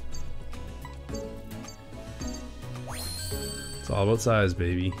 It's all about size,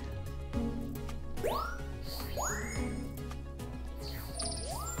 baby.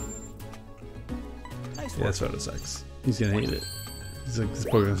 Nice Yeah, work. this photo sucks. He's gonna hate it. He's like, this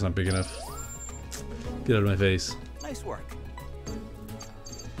Pokemon's not big enough. Get out of my face. Nice work.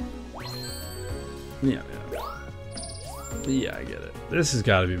 Yeah, yeah, I get it. This has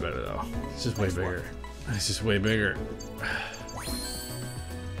got to be better though. It's just way bigger. It's just way bigger.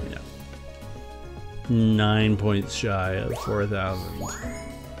 Yeah. 9 points shy of 4,000.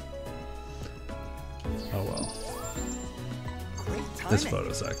 Oh well. Great timing. This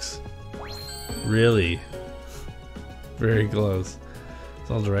photo sucks. Really? Very close.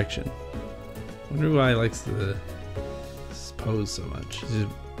 It's all direction. I wonder why he likes the pose so much. He's just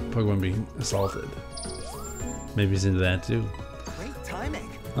Pokemon being assaulted. Maybe he's into that too. Great timing.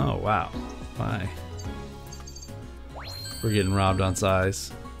 Oh wow. Why? We're getting robbed on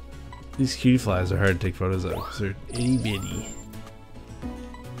size. These cutie flies are hard to take photos of because they're itty bitty.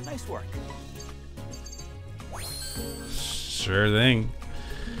 Nice work. Sure thing.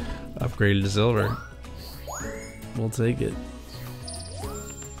 Upgraded to silver. We'll take it.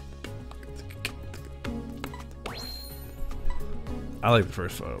 I like the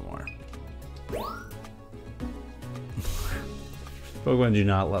first photo more. Pokemon do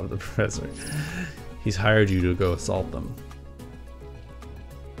not love the professor. He's hired you to go assault them.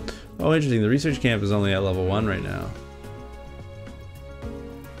 Oh, interesting. The research camp is only at level 1 right now.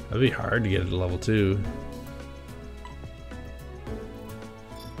 That'd be hard to get it to level 2.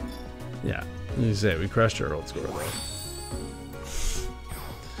 Yeah, as you say, we crushed our old score though.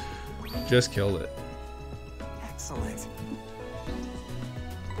 Just killed it. Excellent.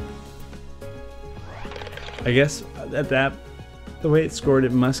 I guess at that, the way it's scored,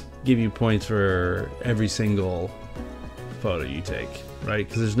 it must give you points for every single photo you take, right?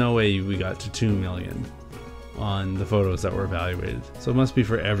 Because there's no way we got to 2 million on the photos that were evaluated. So it must be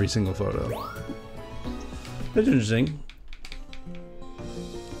for every single photo. That's interesting.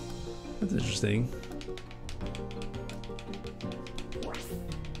 That's interesting.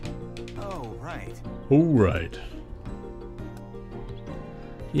 Oh, right. All right.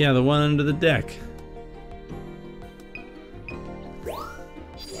 Yeah, the one under the deck.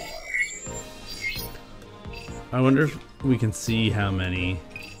 I wonder if we can see how many.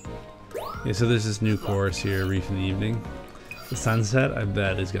 Okay, so there's this new course here, Reef in the Evening. The sunset, I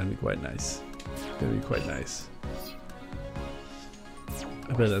bet, is going to be quite nice. It's going to be quite nice.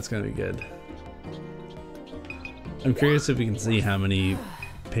 I bet that's going to be good. I'm curious if we can see how many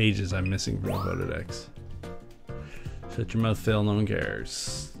pages I'm missing from the Photodex. Shut your mouth, Phil. No one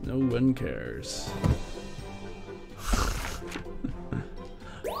cares. No one cares.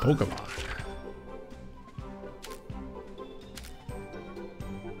 Pokemon.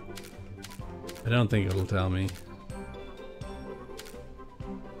 I don't think it'll tell me.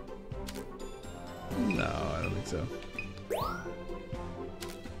 No, I don't think so.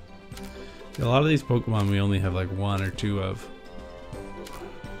 A lot of these Pokemon we only have like 1 or 2 of.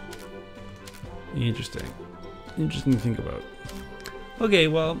 Interesting. Interesting to think about. Okay,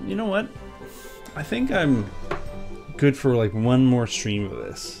 well, you know what? I think I'm good for like one more stream of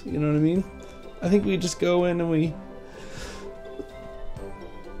this. You know what I mean? I think we just go in and we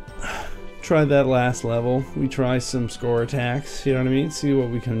try that last level. We try some score attacks, you know what I mean? See what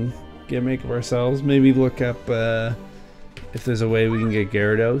we can make of ourselves. Maybe look up if there's a way we can get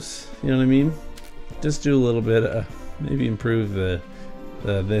Gyarados, you know what I mean? Just do a little bit, maybe improve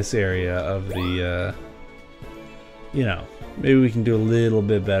this area of the, you know, maybe we can do a little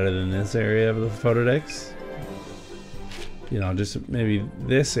bit better than this area of the Photodex. You know, just maybe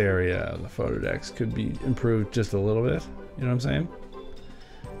this area of the Photodex could be improved just a little bit, you know what I'm saying?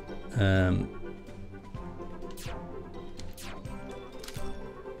 But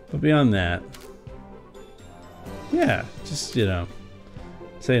beyond that, yeah, just, you know,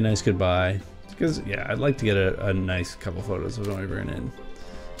 say a nice goodbye. Because, yeah, I'd like to get a nice couple photos of Noivern in.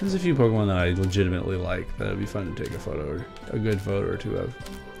 There's a few Pokemon that I legitimately like that would be fun to take a good photo or two of.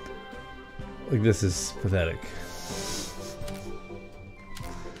 Like, this is pathetic.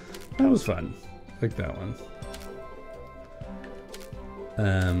 That was fun. Like that one.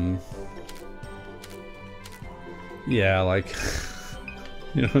 Yeah, like,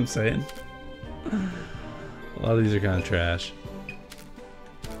 you know what I'm saying? A lot of these are kind of trash.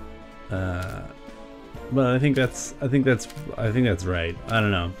 But I think that's right. I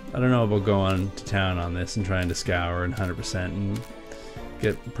don't know about going to town on this and trying to scour and 100% and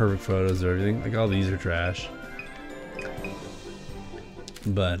get perfect photos of everything. Like, all these are trash.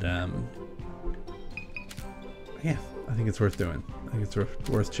 But yeah, I think it's worth doing. I think it's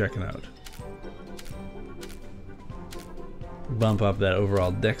worth checking out. Bump up that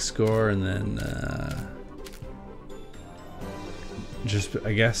overall dex score, and then just,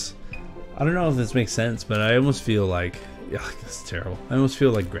 I guess, I don't know if this makes sense, but I almost feel like, yeah, this is terrible. I almost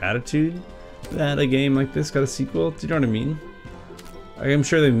feel like gratitude that a game like this got a sequel. Do you know what I mean? I'm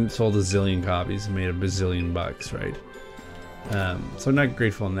sure they sold a zillion copies and made a bazillion bucks, right? So I'm not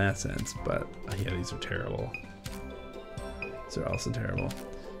grateful in that sense, but yeah, these are terrible. These are also terrible.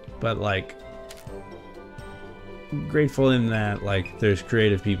 But, like, grateful in that, like, there's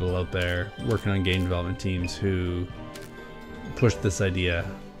creative people out there working on game development teams who pushed this idea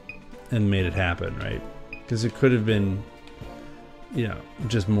and made it happen, right? Because it could have been, you know,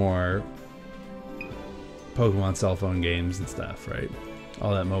 just more Pokemon cell phone games and stuff, right?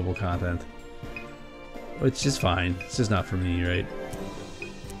 All that mobile content. It's just fine. It's just not for me, right?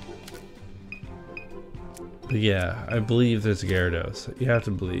 But yeah, I believe there's a Gyarados. You have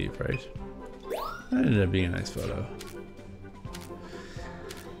to believe, right? That ended up being a nice photo.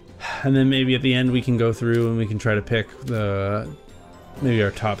 And then maybe at the end we can go through and we can try to pick maybe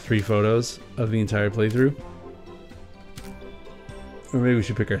our top 3 photos of the entire playthrough. Or maybe we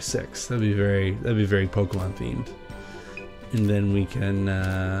should pick our 6. That'd be very Pokemon themed. And then we can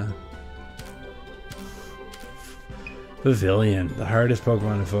Pavilion, the hardest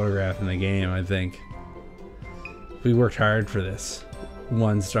Pokemon to photograph in the game, I think. We worked hard for this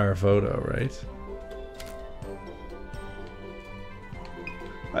 1-star photo, right?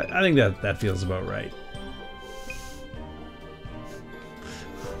 I think that feels about right.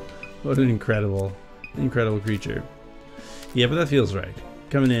 What an incredible creature. Yeah, but that feels right.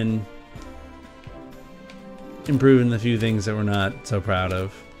 Coming in, improving the few things that we're not so proud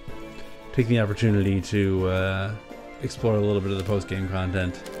of, taking the opportunity to explore a little bit of the post-game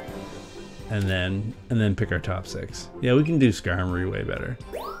content, and then pick our top 6. Yeah, we can do Skarmory way better.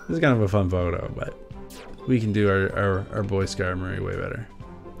 This is kind of a fun photo, but we can do our boy Skarmory way better.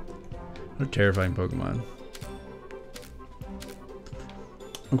 What a terrifying Pokemon.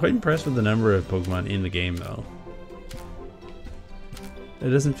 I'm quite impressed with the number of Pokemon in the game, though. It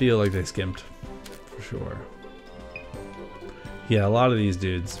doesn't feel like they skimped, for sure. Yeah, a lot of these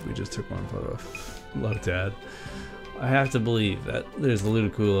dudes, we just took one photo of. Lotad. I have to believe that there's a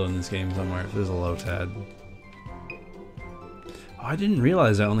Ludicolo in this game somewhere if there's a Lotad. Oh, I didn't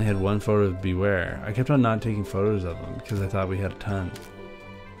realize I only had one photo of Beware. I kept on not taking photos of them because I thought we had a ton.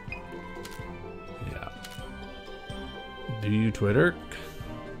 Yeah. Do you Twitter?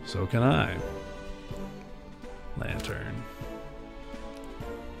 So can I. Lantern.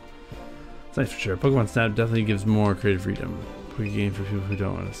 It's nice for sure. Pokemon Snap definitely gives more creative freedom. Quick game for people who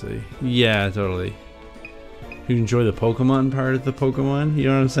don't want to see. Yeah, totally. You enjoy the Pokemon part of the Pokemon, you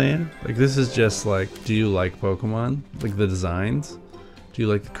know what I'm saying? Like, this is just like, do you like Pokemon? Like the designs? Do you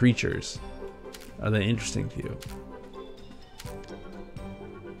like the creatures? Are they interesting to you?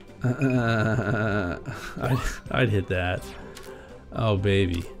 I'd hit that. Oh,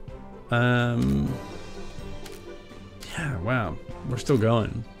 baby. Yeah, wow. We're still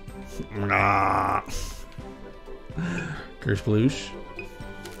going. Kersplush.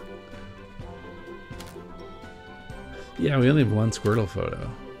 Yeah, we only have one Squirtle photo.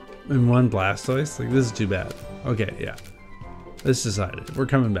 And one Blastoise? Like, this is too bad. Okay, yeah. Let's decide it. We're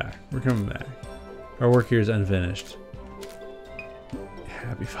coming back. We're coming back. Our work here is unfinished.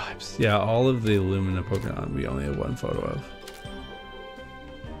 Happy vibes. Yeah, all of the Illumina Pokemon we only have one photo of.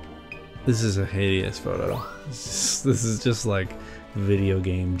 This is a hideous photo. This is just like video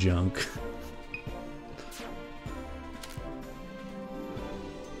game junk.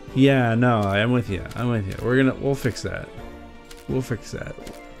 Yeah, no, I'm with you. I'm with you. We'll fix that. We'll fix that.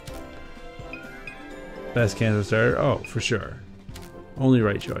 Best Kanto starter? Oh, for sure. Only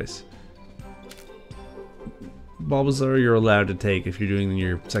right choice. Bulbasaur you're allowed to take if you're doing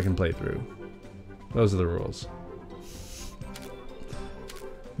your second playthrough. Those are the rules.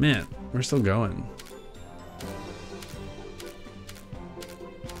 Man, we're still going.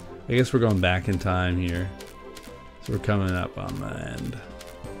 I guess we're going back in time here. So we're coming up on the end.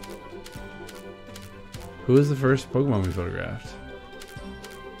 Who was the first Pokemon we photographed?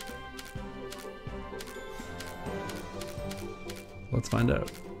 Let's find out.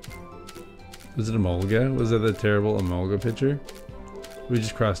 Was it Emolga? Was it the terrible Emolga picture? We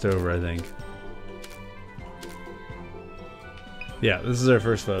just crossed over, I think. Yeah, this is our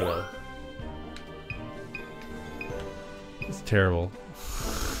first photo. It's terrible.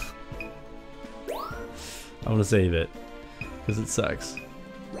 I want to save it because it sucks.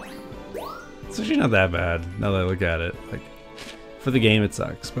 It's actually not that bad now that I look at it. Like, for the game it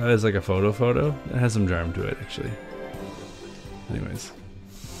sucks, but as like a photo, it has some charm to it actually. Anyways,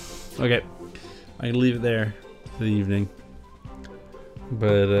 okay, I can leave it there for the evening.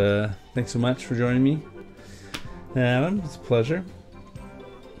 But thanks so much for joining me, Adam. It's a pleasure.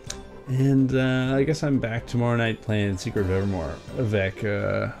 And I guess I'm back tomorrow night playing Secret of Evermore avec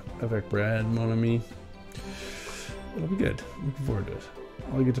Brad, mon ami. It'll be good. Looking forward to it.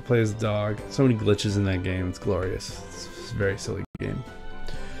 I'll get to play as a dog. So many glitches in that game. It's glorious. It's a very silly game.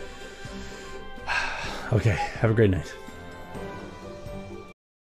 Okay, have a great night.